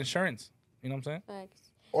unless you got insurance. You know what I'm saying?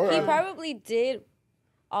 Facts. Or He probably did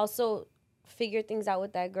also figure things out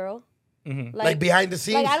with that girl. Mm-hmm. like behind the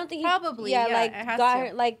scenes. Like I don't think he Probably, yeah, yeah, like it has got to.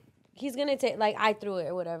 her like he's gonna take like I threw it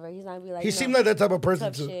or whatever. He's not gonna be like He no, seemed like that type of person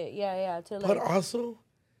tough too. shit. Yeah. To But like, also,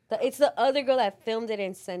 it's the other girl that filmed it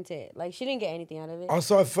and sent it. Like she didn't get anything out of it. I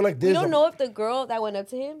feel like We this. don't know if the girl that went up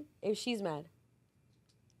to him, if she's mad.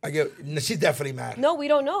 She's definitely mad. No, we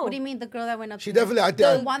don't know. What do you mean the girl that went up? She to him? definitely. I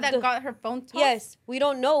The think. one that got her phone tossed? Yes, we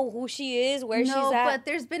don't know who she is, where she's at. but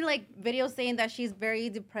there's been like videos saying that she's very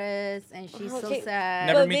depressed and she's Okay. so sad.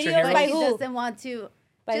 Never But meet your videos heroes. by She who? doesn't want to.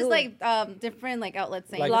 By just who? like different like outlets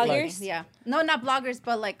saying Like bloggers? Yeah. No, not bloggers,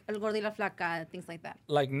 but like El Gordo y la Flaca, things like that.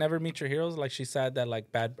 Like never meet your heroes. Like she said that like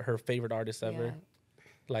her favorite artist ever, Yeah.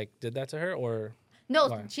 like did that to her or. No,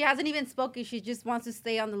 Why? she hasn't even spoken. She just wants to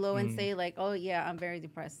stay on the low and say like, "Oh yeah, I'm very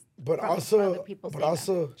depressed." But from other also, people but saying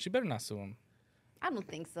also, She better not sue him. that. I don't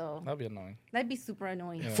think so. That'd be annoying. That'd be super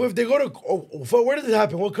annoying. if they go to, where does this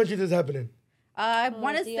happen? What country does this happen in? I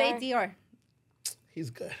want to say DR. DR. He's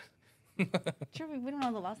good. Sure, we don't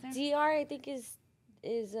know the last name. DR, I think is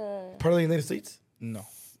Part of the United States. No.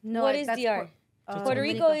 No, what is that's DR? Puerto Puerto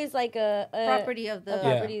Rico is like a property of the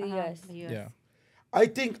property of the uh-huh, US. the US. Yeah. I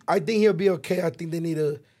think he'll be okay. I think they need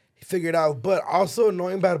to figure it out. But also,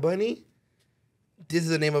 knowing Bad Bunny, this is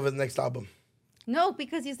the name of his next album. No,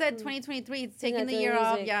 because he said 2023. It's taking not the doing year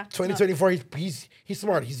off. music. Yeah. 2024. He's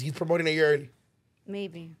smart. He's promoting a year early.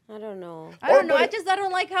 Maybe. I don't know. I don't know. but- I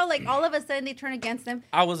don't like how like all of a sudden they turn against him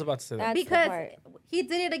I was about to say that. That's the because part. he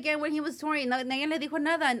did it again when he was touring. Nadie le dijo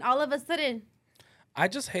nada, and all of a sudden, I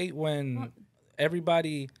just hate when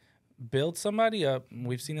everybody builds somebody up.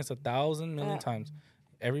 We've seen this 1,000 million times.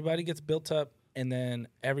 Everybody gets built up, and then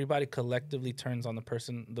everybody collectively turns on the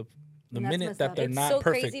person the And that's minute messed that up. they're It's not so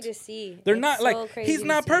perfect. crazy to see. They're It's not so like crazy he's to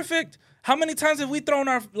not see. perfect. How many times have we thrown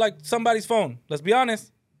our like somebody's phone? Let's be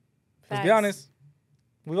honest. Let's be Facts. honest.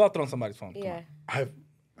 We've all thrown somebody's phone. Come Yeah. on. I've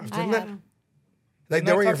I done that. have. Like No,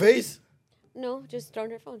 they were in your talk- face. No, just thrown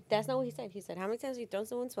her phone. That's not what he said. He said, how many times have you thrown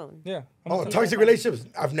someone's phone? Yeah. Oh, toxic relationships.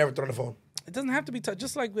 I've never thrown a phone. It doesn't have to be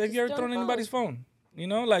just like have Just you ever don't thrown phone. anybody's phone? You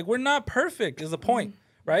know, like we're not perfect is the point,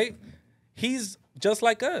 right? He's just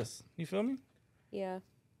like us. You feel me? Yeah.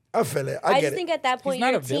 I feel it. I I get just it. think at that point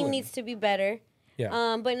not your a team villain. needs to be better.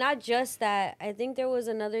 Yeah. But not just that. I think there was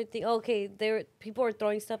another thing. Okay, people were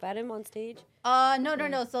throwing stuff at him on stage.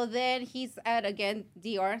 no. So then he's at again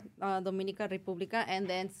DR, Dominica Republica, and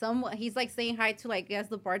then he's like saying hi to like guess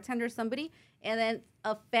the bartender or somebody, and then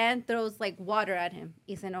a fan throws like water at him.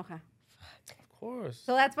 Y se enoja. Of course.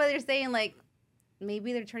 So that's why they're saying like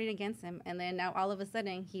maybe they're turning against him, and then now all of a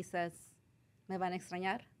sudden he says, "Me van a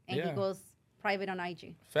extrañar," and Yeah. he goes private on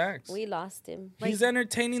IG. Facts. We lost him. He's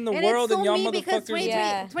entertaining the And world, it's so and y'all mean because motherfuckers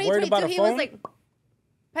Yeah. 2022 worried about a he was phone. like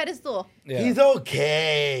pedestal. Yeah. He's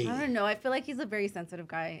okay. I don't know. I feel like he's a very sensitive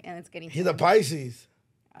guy, and it's getting. to He's a him. Pisces.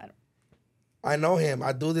 I don't- I know him.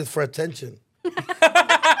 I do this for attention.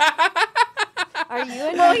 Are you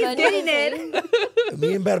and Oh, Bad he's Bunny getting the it. same?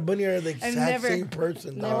 Me and Bad Bunny are the exact never- same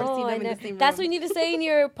person, never dog. seen Oh, them I in the know. same That's what room. you need to say in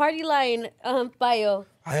your party line bio.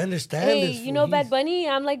 I understand Hey, this. you fool. know Bad He's- Bunny?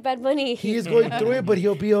 I'm like Bad Bunny. He is going through it, but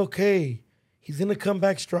he'll be okay. He's gonna come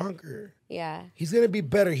back stronger. Yeah. He's gonna be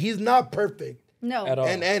better. He's not perfect. No. At all.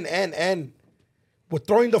 And with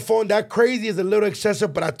throwing the phone that crazy is a little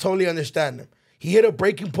excessive, but I totally understand him. He hit a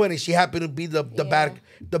breaking point, and she happened to be the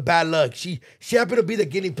bad luck. She happened to be the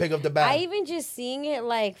guinea pig of the bad. I even just seeing it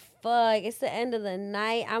like, fuck, it's the end of the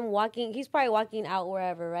night. I'm walking. He's probably walking out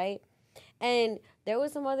wherever, right? And there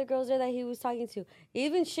was some other girls there that he was talking to.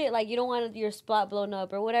 Even shit like you don't want your spot blown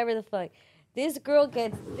up or whatever the fuck. This girl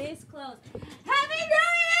gets this close. Happy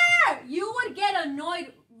New Year! You would get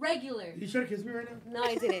annoyed regular. You trying to kiss me right now? No,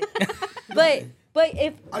 I didn't. but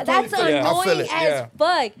if I totally that's feel it. I feel annoying it. as Yeah.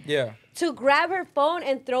 fuck. Yeah. To grab her phone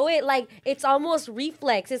and throw it like it's almost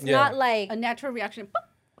reflex. It's Yeah. not like A natural reaction.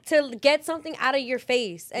 to get something out of your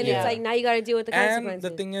face, and Yeah. it's like now you got to deal with the And consequences.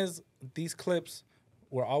 the thing is, these clips,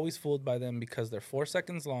 we're always fooled by them because they're 4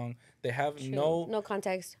 seconds long. They have no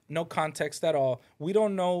context. no context at all. We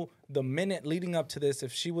don't know the minute leading up to this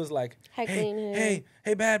if she was like, Heckling him.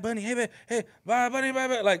 hey, Bad Bunny, hey, Bad Bunny,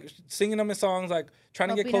 like singing him his songs, like trying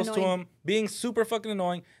to Oh, get being close to annoying. him, being super fucking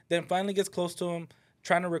annoying. Then finally gets close to him,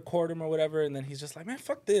 trying to record him or whatever, and then he's just like, man,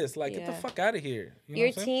 fuck this, like get the Yeah. fuck out of here. You know Your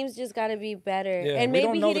what I'm saying? team's just got to be better. Yeah, and we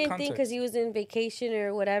don't maybe know he the didn't think because context. he was in vacation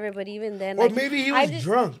or whatever. But even then, Or like, maybe he I was just-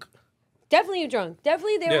 drunk. Definitely drunk.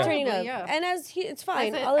 Definitely they were Yeah. turning up. Probably, yeah. And it's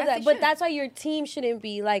fine, As it- all of as that. it But should. that's why your team shouldn't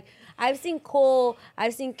be like. I've seen Cole,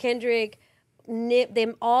 I've seen Kendrick, Nip,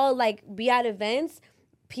 them all like be at events.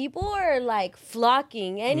 people are like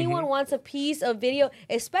flocking. Anyone wants a piece of video,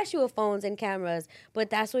 especially with phones and cameras. But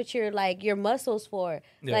that's what your muscles for.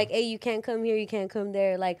 Yeah. Like, hey, you can't come here, you can't come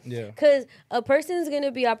there. Like, Yeah. because a person's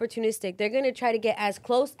gonna be opportunistic. They're gonna try to get as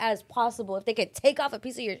close as possible. If they could take off a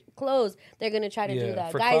piece of your clothes, they're gonna try to do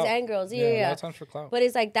that. for Guys clout. and girls, A yeah. lot of times for clout. But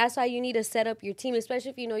it's like that's why you need to set up your team,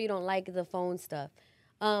 especially if you know you don't like the phone stuff.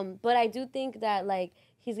 But I do think that like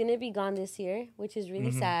he's gonna be gone this year, which is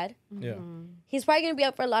really sad. Yeah. He's probably gonna be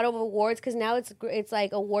up for a lot of awards because now it's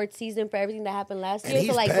like award season for everything that happened last And year.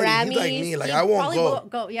 he's So like petty. Grammys, He's like me. Like He I won't probably go. won't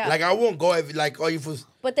go, yeah. Like I won't go if like you fools.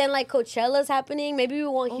 but then like Coachella's happening. Maybe we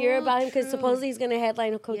won't hear about him because true. supposedly he's gonna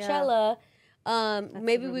headline Coachella.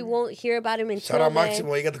 Maybe we won't hear about him until Shout out then.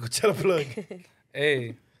 Maximo. You got the Coachella plug.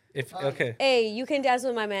 Hey, if okay. Hey, you can dance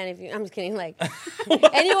with my man if you. I'm just kidding. Like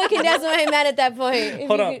anyone can dance with my man at that point. If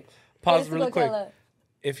Hold you on. could- Pause get us to really quick. Coachella.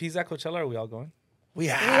 If he's at Coachella, are we all going? We We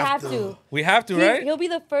have, have to. We have to, right? He'll be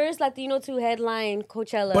the first Latino to headline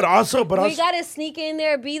Coachella. But also, we gotta sneak in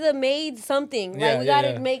there, be the maid, something. Yeah, Like we yeah,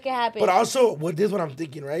 gotta yeah. make it happen. But also, what this is what I'm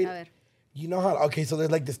thinking, right? A ver. You know how so there's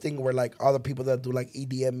like this thing where like all the people that do like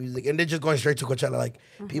EDM music and they're just going straight to Coachella. Like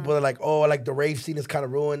people are like, oh, like the rave scene is kind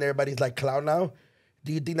of ruined. Everybody's like cloud now.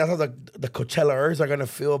 Do you think that's how the Coachellers are gonna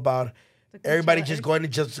feel about everybody just going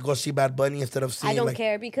to go see Bad Bunny instead of seeing? I don't like,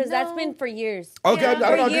 care because that's been for years. Okay, I For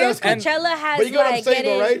don't know. years, That's Coachella has But you get what I'm like saying,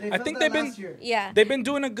 though, getting. right? I think they've been Yeah. they've been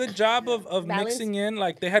doing a good job of Balance? mixing in.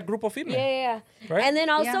 Like they had Grupo Firme. Yeah. Right? And then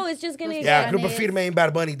also Yeah. it's just gonna Yeah, get Grupo Firme ain't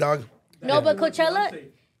Bad Bunny, dog. No, but Coachella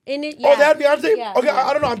in it. Oh, they had Beyonce. Yeah. Okay,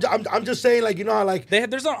 I don't know. I'm just saying, like you know how like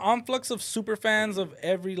There's an influx of super fans of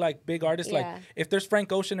every like big artist. Like Yeah. if there's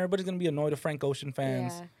Frank Ocean, everybody's gonna be annoyed of Frank Ocean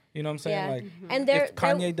fans. Yeah. You know what I'm saying? Yeah. Like And they're if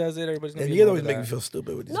Kanye does it, everybody's gonna and be you annoyed always with make me that. feel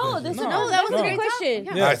stupid with these no, questions. this is No, that was a a good great question.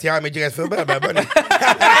 talk. Yeah. I see how I made you guys feel bad, Bad Bunny. Me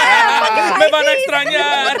van a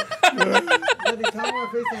extrañar.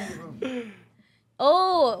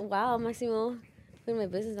 Oh wow, Maximo. Putting my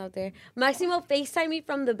business out there. Maximo FaceTimed me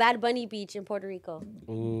from the Bad Bunny beach in Puerto Rico.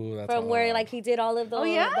 Ooh, that's From where hard. like he did all of those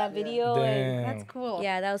yeah? that video. And, Damn. That's cool.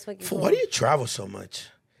 yeah, that was fucking Fool, cool. why do you travel so much?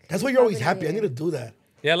 That's why you're always happy. I here. need to do that.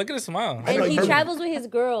 Yeah, look at his smile. I know, And he you- travels with his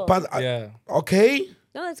girl. But Yeah. okay,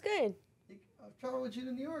 No, that's good. I'll travel with you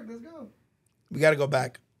to New York. Let's go. we gotta go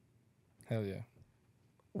back. Hell yeah.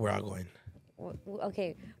 We're all going.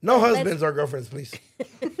 Okay. No Let's- husbands or girlfriends, please.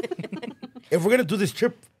 If we're gonna do this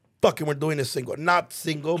trip, fucking, we're doing this single. Not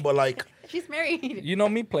single, but like, She's married. You know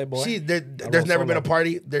me, Playboy. see, there's roll never been a solo.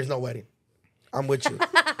 party. There's no wedding. I'm with you.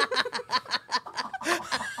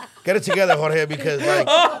 Get it together, Jorge, because like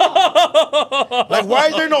why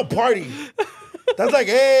is there no party? That's like,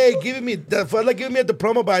 hey, giving me a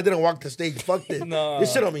diploma, but I didn't walk the stage. Fuck this. No.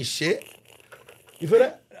 This shit don't mean shit. You feel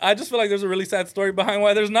that? I just feel like there's a really sad story behind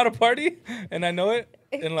why there's not a party, and I know it.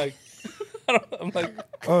 And like, I'm like,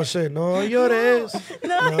 Oh shit, no llores,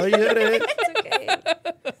 no llores. It's okay.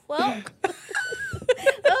 Well,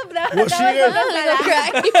 We'll see you guys.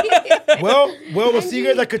 cry. Well, we'll see you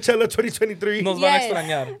guys at Coachella 2023. nos van a Yes.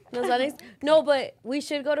 extrañar. Nos van a- No, but we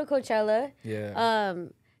should go to Coachella. Yeah.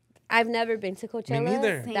 I've never been to Coachella.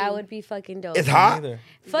 neither. That would be fucking dope. It's hot. Neither.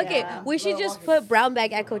 Fuck it. We should just put Brown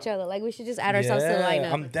Bag at Coachella. Like we should just add ourselves to the Yeah,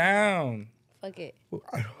 lineup. I'm down. Fuck it.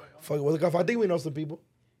 Fuck, I think we know some people.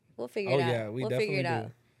 We'll figure Oh it out. yeah, we we'll definitely figure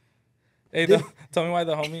it do. out. Hey, tell me why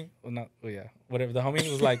the homie, well, not, well, yeah, whatever. The homie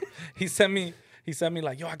was like, he sent me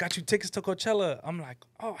like, yo, I got you tickets to Coachella. I'm like,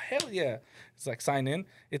 oh hell yeah. It's like sign in.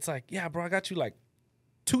 It's like, yeah, bro, I got you like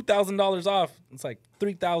 $2,000 off. It's like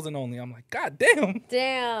 $3,000 only. I'm like, god damn.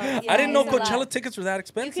 Damn. I didn't know it's a lot. Coachella tickets were that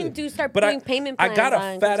expensive. start But doing payment I plans got a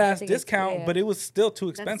on fat Coachella ass tickets, discount, yeah. but it was still too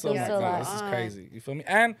expensive. I'm still like, a nah, lot. this is crazy. You feel me?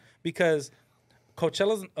 And because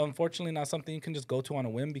Coachella's unfortunately not something you can just go to on a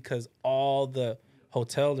whim because all the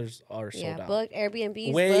hotels are sold Yeah, out. booked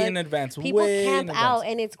Airbnbs. Way booked. in advance, People way camp in out,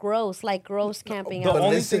 advance. and it's gross, like gross camping The out.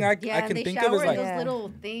 only listen- thing I Yeah, can they think shower of is in like, those Yeah.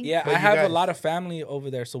 little things. yeah, But I you have a guys- lot of family over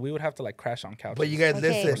there, so we would have to like crash on couches. But you guys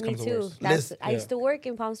Okay, listen. me comes to too. worst. That's, Listen. I used to work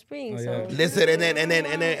in Palm Springs, Oh, so yeah. Listen, and then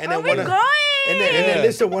Where we one of, going? and then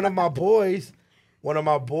listen, one of my boys,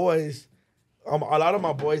 a lot of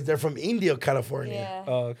my boys, they're from Indio, California. yeah.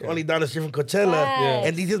 Oh, okay. Only down the street from Coachella. Yes.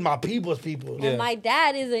 And these is my people's people. Yeah. And my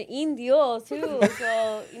dad is an indio too,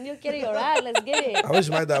 so indio quiere llorar. Let's get it. I wish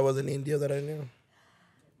my dad was an Indio that I knew.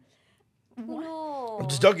 No. I'm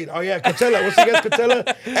just joking. Oh yeah, Coachella. We'll see you guys at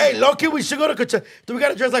Coachella. Hey, Loki, we should go to Coachella. Do we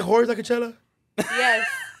gotta dress like whores at Coachella? Yes.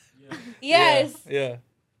 Yes. Yeah,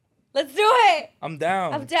 Let's do it. I'm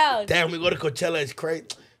down. I'm down. Damn, we go to Coachella. It's crazy.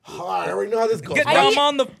 Oh, I already know how this goes. Get I down need-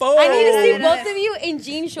 on the phone. I need to see yeah. both of you in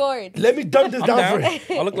jean shorts. Let me dumb this I'm down down.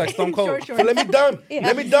 for you. I look like Stone Cold. Short. So let me dumb.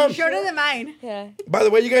 Let me dumb. Shorter than mine. Yeah. By the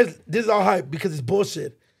way, you guys, this is all hype because it's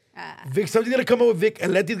bullshit. Vic, something's gonna come up with Vic,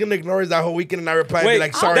 and Letty's gonna ignore us that whole weekend and not reply and Wait, be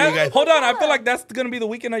like, sorry, you guys. hold on. I feel like that's gonna be the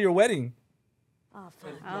weekend of your wedding. Oh,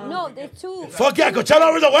 fuck. No, there's two. Fuck yeah, Coachella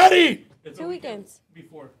over the wedding. It's Two weekends.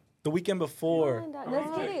 before. The weekend before.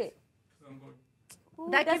 Let's get it. I'm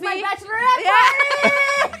going. That That's could my be- bachelorette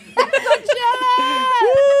party.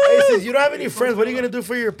 Hey, since you don't have any friends, what are you gonna do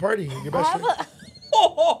for your party? Your best friend?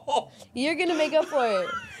 You're gonna make up for it.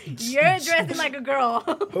 You're dressing like a girl.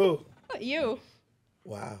 Who? You.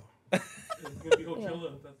 Wow. It's gonna be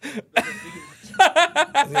Coachella. That's the theme.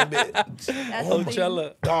 It's gonna be- That's the thing.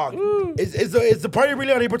 Coachella. Dog. Is the party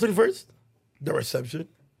really on April 21st? The reception?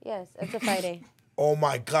 Yes, it's a Friday. Oh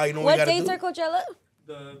my God, you know what What we gotta dates do? are Coachella?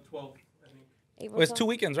 The 12th, I think. April Well, it's 12th. 2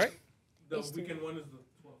 weekends, right? The weekend one is the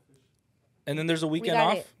 12th. And then there's a weekend got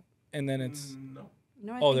off, it. and then it's. No.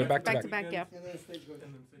 No, I Oh, think they're it's back to back. Yeah. And then Stagecoach.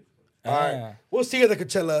 All right. Ah. We'll see you at the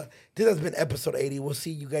Coachella. This has been episode 80. We'll see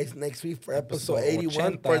you guys next week for episode Episode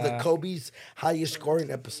 81 for the 80. Kobe's highest scoring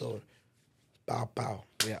episode. Bow, bow.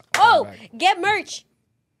 Yeah. Oh, get merch.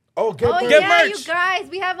 Oh, get Oh merch. Get yeah, merch. you guys,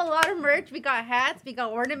 we have a lot of merch. We got hats, we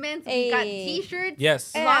got ornaments, we got Hey. T-shirts,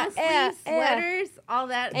 Yes. long sleeves, yeah. sweaters, all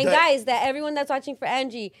that. And That- guys, that everyone that's watching for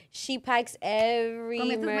Angie, she packs every Come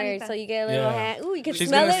estas merch, manitas. so you get a little Yeah. hand. Ooh, you can She's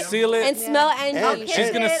smell gonna it, seal it. and smell Angie. I'll And- kiss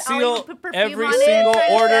She's gonna it, I'll seal even put perfume every on it, single try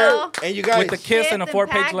to order. smell. And you guys, With the kiss and a Shipped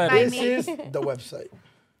 4-page packed letter. by this me. is the website.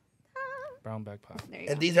 Brown bag pop. There you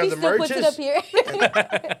And go. these are He the still puts it up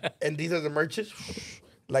merches. here. And these are the merches.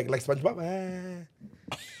 Like SpongeBob.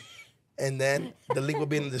 And then the link will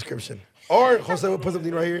be in the description. Or Jose will put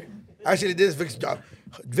something right here. Actually, this is Vic's job.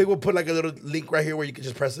 Vic will put like a little link right here where you can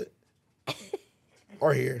just press it.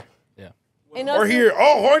 Or here. Yeah. And Or also- here.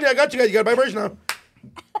 Oh, horny, I got you guys. You got to buy merch now.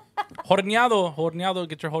 Horneado,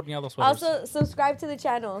 get your horneado sweaters. Also, subscribe to the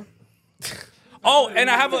channel. Oh, and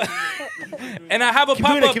I have a Keep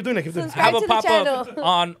pop doing it. up. Keep doing it. Keep doing it. I have Subscribe a to the pop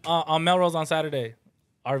up channel. on Melrose on Saturday.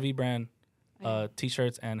 RV brand,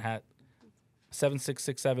 t-shirts and hat.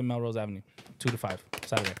 7667 Melrose Avenue, 2 to 5,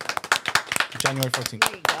 Saturday, January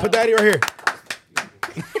 14th. Put Daddy right here.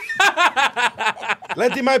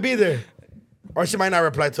 Letty might be there. Or she might not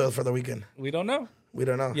reply to us for the weekend. We don't know. We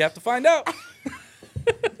don't know. You have to find out.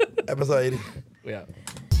 Episode 80. Yeah.